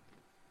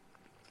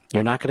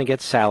 You're not going to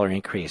get salary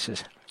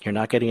increases. You're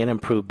not going to get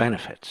improved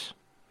benefits.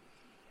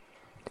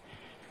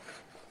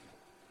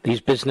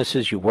 These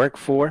businesses you work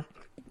for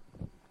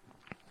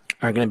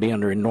are going to be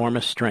under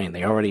enormous strain.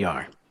 They already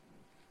are.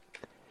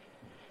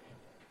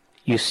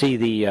 You see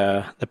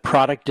the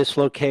product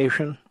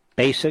dislocation,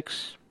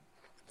 basics,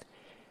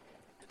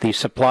 the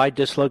supply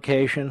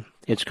dislocation,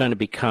 it's going to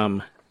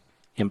become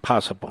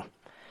impossible.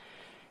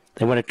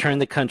 They want to turn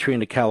the country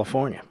into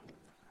California.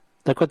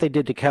 Look what they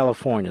did to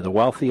California, the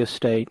wealthiest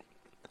state.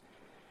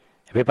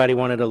 Everybody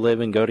wanted to live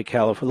and go to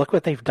California. Look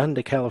what they've done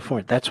to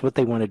California. That's what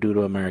they want to do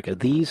to America.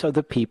 These are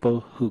the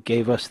people who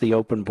gave us the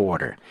open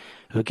border,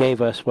 who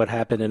gave us what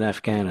happened in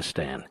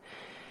Afghanistan.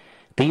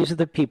 These are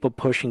the people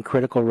pushing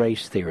critical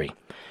race theory,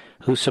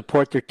 who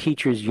support their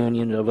teachers'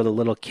 union over the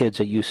little kids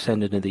that you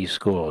send into these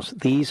schools.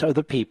 These are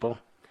the people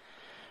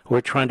who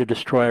are trying to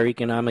destroy our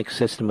economic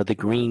system with the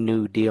Green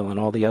New Deal and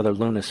all the other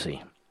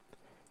lunacy.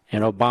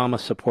 And Obama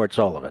supports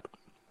all of it.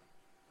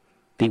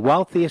 The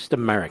wealthiest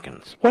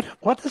Americans.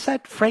 What does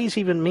that phrase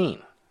even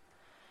mean?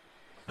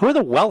 Who are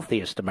the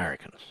wealthiest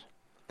Americans?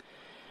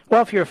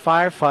 Well, if you're a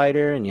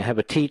firefighter and you have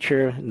a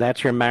teacher, and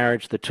that's your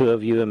marriage, the two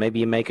of you, and maybe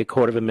you make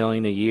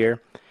 $250,000 a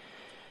year,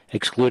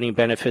 excluding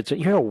benefits,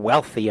 you're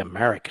wealthy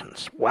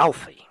Americans.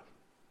 Wealthy.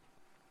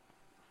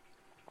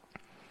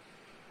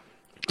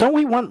 Don't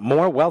we want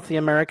more wealthy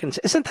Americans?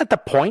 Isn't that the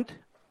point?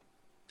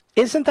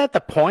 Isn't that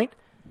the point?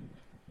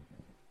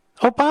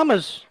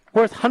 Obama's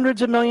worth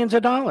hundreds of millions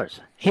of dollars.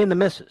 He and the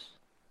missus.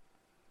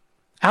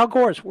 Al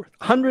Gore's worth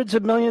hundreds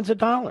of millions of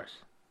dollars.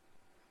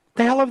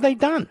 The hell have they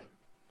done?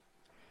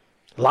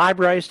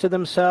 Libraries to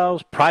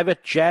themselves,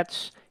 private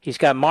jets. He's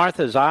got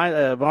Martha's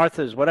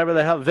whatever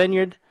the hell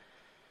vineyard.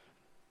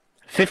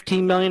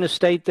 $15 million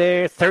estate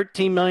there,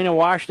 $13 million in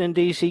Washington,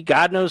 D.C.,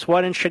 God knows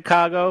what in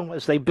Chicago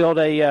as they build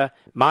a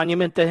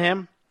monument to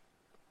him.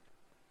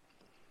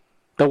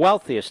 The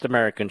wealthiest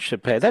Americans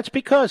should pay. That's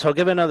because he'll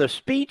give another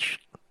speech,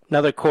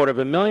 another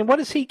 $250,000. What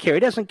does he care? He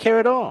doesn't care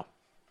at all.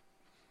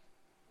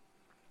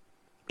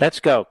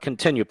 Let's go.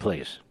 Continue,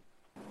 please.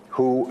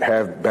 Who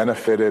have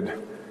benefited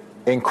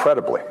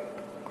incredibly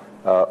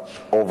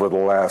over the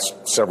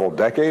last several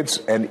decades,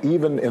 and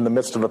even in the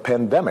midst of a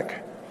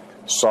pandemic,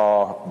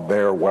 saw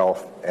their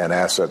wealth and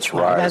assets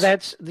rise. Now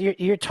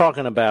you're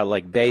talking about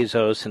like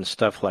Bezos and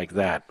stuff like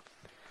that.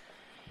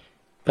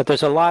 But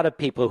there's a lot of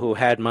people who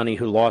had money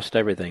who lost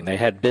everything. They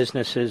had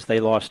businesses,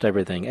 they lost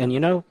everything. And you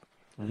know,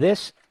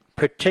 this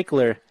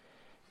particular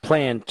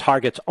plan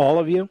targets all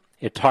of you.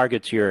 It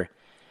targets your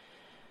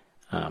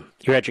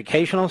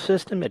educational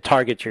system. It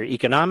targets your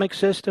economic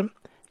system.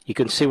 You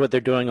can see what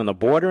they're doing on the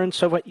border and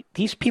so forth.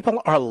 These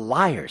people are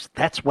liars.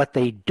 That's what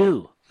they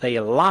do. They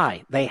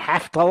lie. They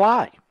have to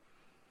lie.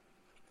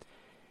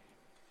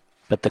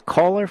 But the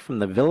caller from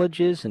the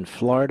Villages in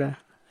Florida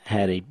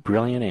had a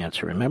brilliant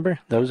answer. Remember?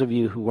 Those of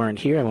you who weren't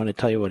here, I want to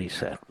tell you what he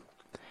said.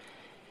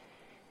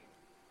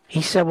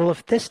 He said, well,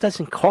 if this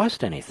doesn't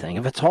cost anything,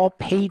 if it's all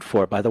paid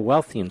for by the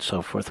wealthy and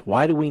so forth,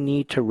 why do we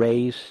need to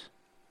raise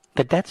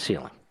the debt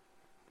ceiling?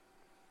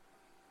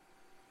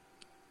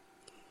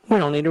 We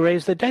don't need to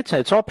raise the debt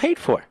ceiling. It's all paid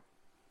for.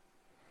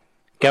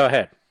 Go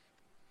ahead.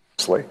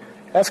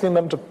 Asking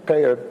them to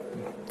pay a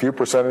few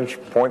percentage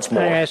points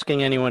more. Not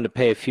asking anyone to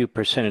pay a few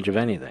percentage of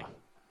anything.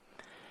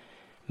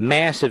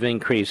 Massive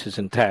increases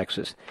in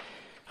taxes.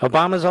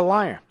 Obama's a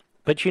liar.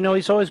 But, you know,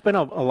 he's always been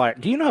a liar.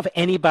 Do you know of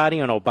anybody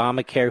on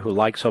Obamacare who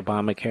likes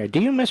Obamacare? Do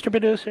you, Mr.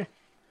 Producer?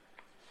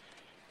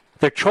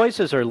 Their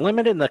choices are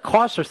limited and the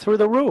costs are through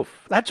the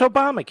roof. That's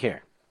Obamacare.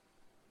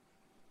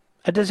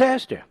 A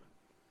disaster.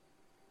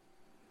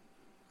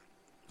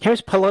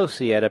 Here's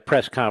Pelosi at a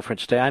press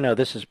conference today. I know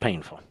this is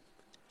painful.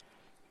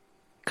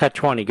 Cut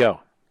 20, go.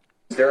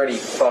 Is there any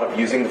thought of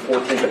using the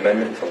 14th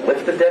Amendment to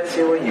lift the debt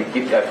ceiling?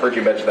 I've heard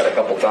you mention that a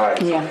couple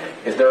times. Yeah.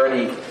 Is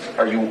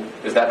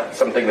that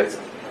something that's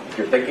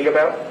you're thinking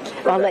about?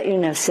 I'll let you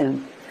know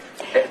soon.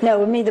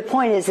 No, I mean, the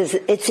point is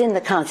it's in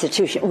the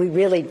Constitution. We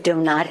really do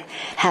not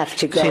have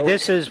to go.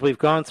 See, we've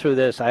gone through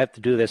this. I have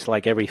to do this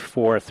like every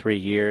 4 or 3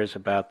 years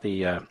about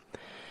the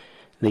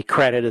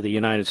credit of the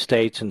United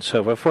States and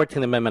so forth.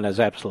 14th Amendment has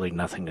absolutely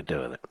nothing to do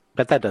with it.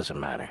 But that doesn't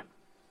matter.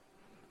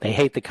 They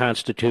hate the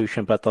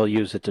Constitution, but they'll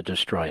use it to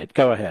destroy it.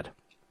 Go ahead.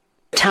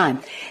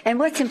 Time. And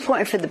what's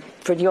important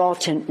for y'all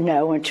to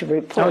know and to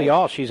report. Oh,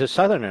 y'all, she's a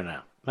Southerner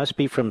now. Must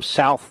be from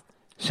South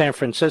San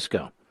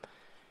Francisco.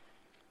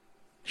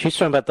 She's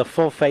talking about the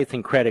full faith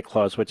and credit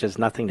clause, which has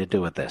nothing to do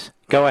with this.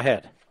 Go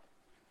ahead.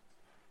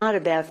 Not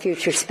about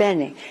future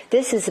spending.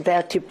 This is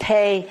about to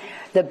pay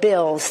the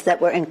bills that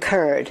were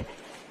incurred.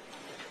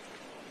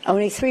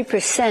 Only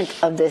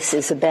 3% of this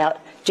is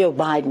about Joe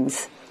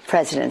Biden's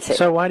presidency.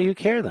 So why do you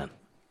care then?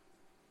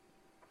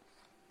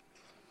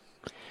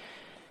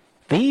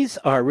 These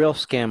are real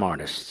scam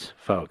artists,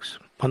 folks.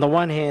 On the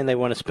one hand, they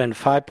want to spend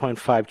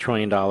 $5.5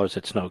 trillion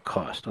at no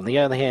cost. On the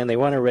other hand, they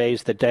want to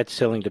raise the debt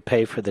ceiling to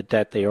pay for the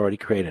debt they already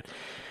created.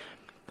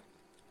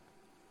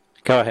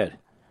 Go ahead.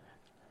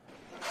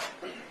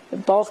 The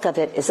bulk of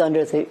it is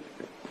under the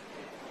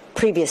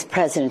previous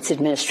president's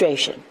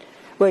administration,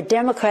 where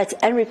Democrats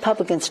and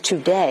Republicans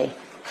today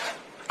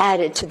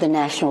added to the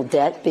national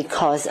debt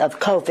because of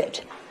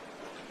COVID.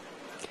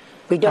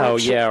 Oh,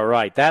 yeah,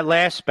 right. That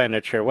last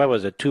expenditure, what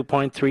was it,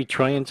 2.3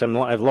 trillion?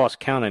 I've lost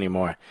count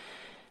anymore.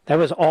 That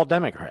was all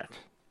Democrats.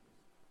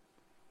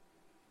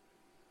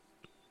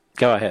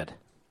 Go ahead.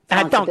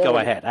 Don't go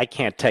ahead. I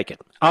can't take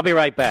it. I'll be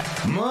right back.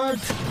 Mark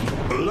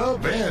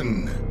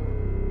Levin.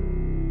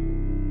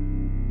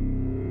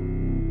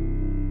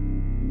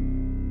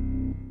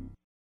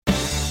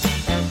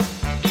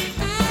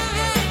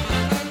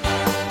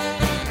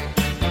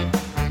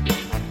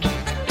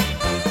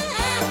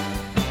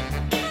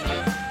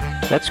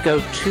 Let's go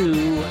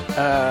to,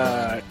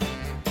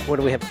 what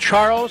do we have?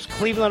 Charles,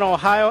 Cleveland,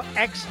 Ohio,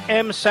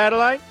 XM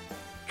Satellite.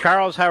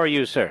 Charles, how are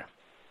you, sir?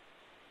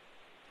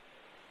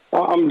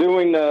 I'm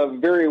doing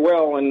very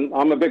well, and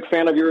I'm a big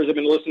fan of yours. I've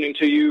been listening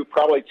to you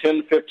probably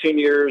 10, 15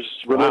 years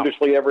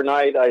religiously every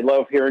night. I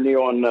love hearing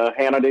you on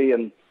Hannity,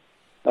 and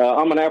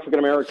I'm an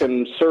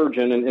African-American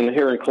surgeon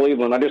here in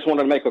Cleveland. I just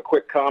wanted to make a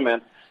quick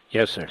comment.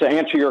 Yes, sir. To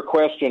answer your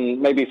question,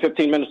 maybe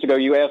 15 minutes ago,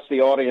 you asked the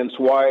audience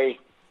why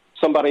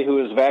somebody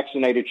who is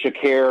vaccinated should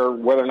care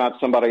whether or not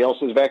somebody else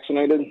is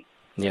vaccinated.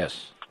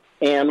 Yes.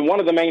 And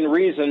one of the main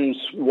reasons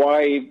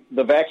why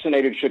the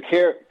vaccinated should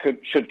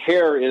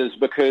care is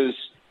because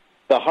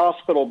the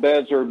hospital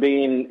beds are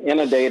being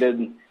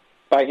inundated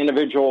by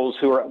individuals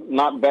who are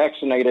not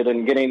vaccinated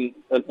and getting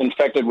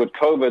infected with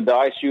COVID. The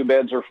ICU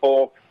beds are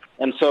full.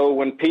 And so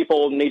when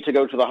people need to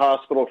go to the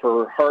hospital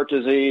for heart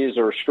disease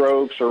or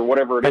strokes or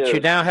whatever it is. But you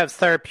now have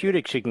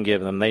therapeutics you can give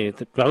them.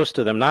 Most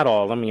of them, not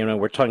all of them,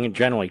 we're talking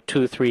generally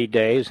 2-3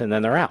 days and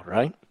then they're out,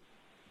 right?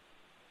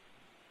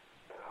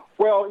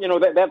 Well,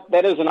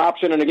 that is an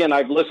option. And again,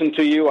 I've listened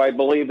to you. I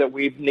believe that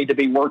we need to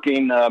be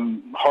working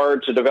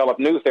hard to develop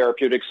new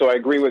therapeutics. So I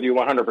agree with you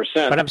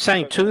 100%. But I'm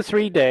saying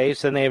 2-3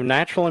 days, then they have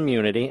natural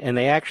immunity, and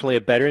they actually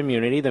have better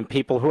immunity than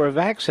people who are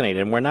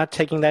vaccinated. And we're not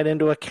taking that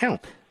into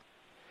account.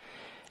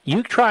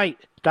 You try,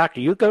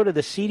 Doctor, you go to the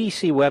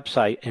CDC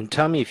website and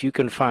tell me if you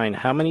can find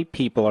how many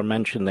people are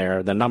mentioned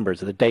there, the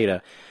numbers, the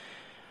data,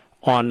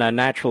 on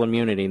natural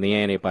immunity and the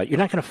antibody. You're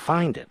not going to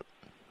find it.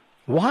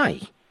 Why?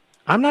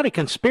 I'm not a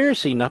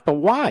conspiracy nut, but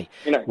why?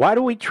 Why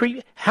do we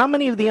treat... How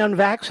many of the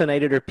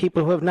unvaccinated are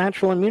people who have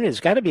natural immunity? There's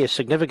got to be a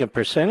significant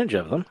percentage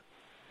of them.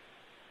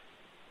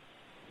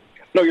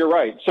 No, you're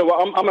right. So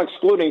I'm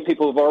excluding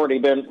people who've already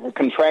been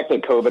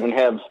contracted COVID and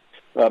have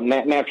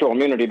natural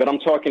immunity, but I'm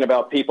talking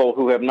about people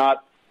who have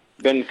not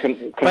been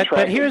contracted.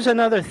 But here's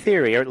another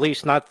theory, or at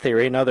least not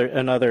theory,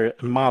 another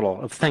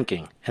model of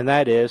thinking, and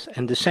that is,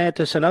 and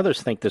DeSantis and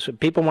others think this, if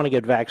people want to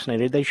get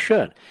vaccinated, they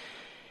should.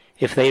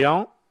 If they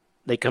don't,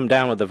 they come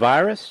down with the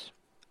virus,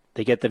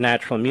 they get the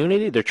natural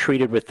immunity, they're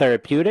treated with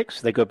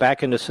therapeutics, they go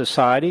back into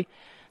society,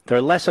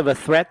 they're less of a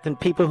threat than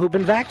people who've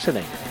been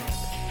vaccinated.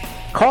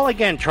 Call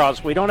again,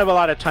 Charles. We don't have a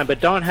lot of time, but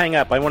don't hang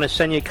up. I want to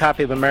send you a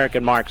copy of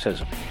American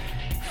Marxism.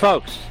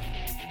 Folks,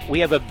 we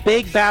have a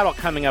big battle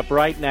coming up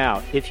right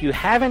now. If you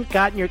haven't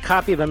gotten your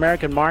copy of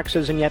American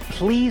Marxism yet,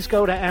 please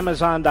go to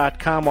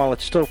Amazon.com while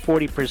it's still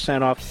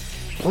 40% off.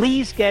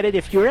 Please get it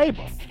if you're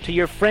able to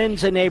your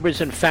friends and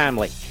neighbors and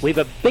family. We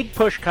have a big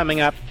push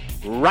coming up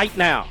right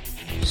now.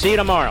 See you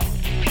tomorrow.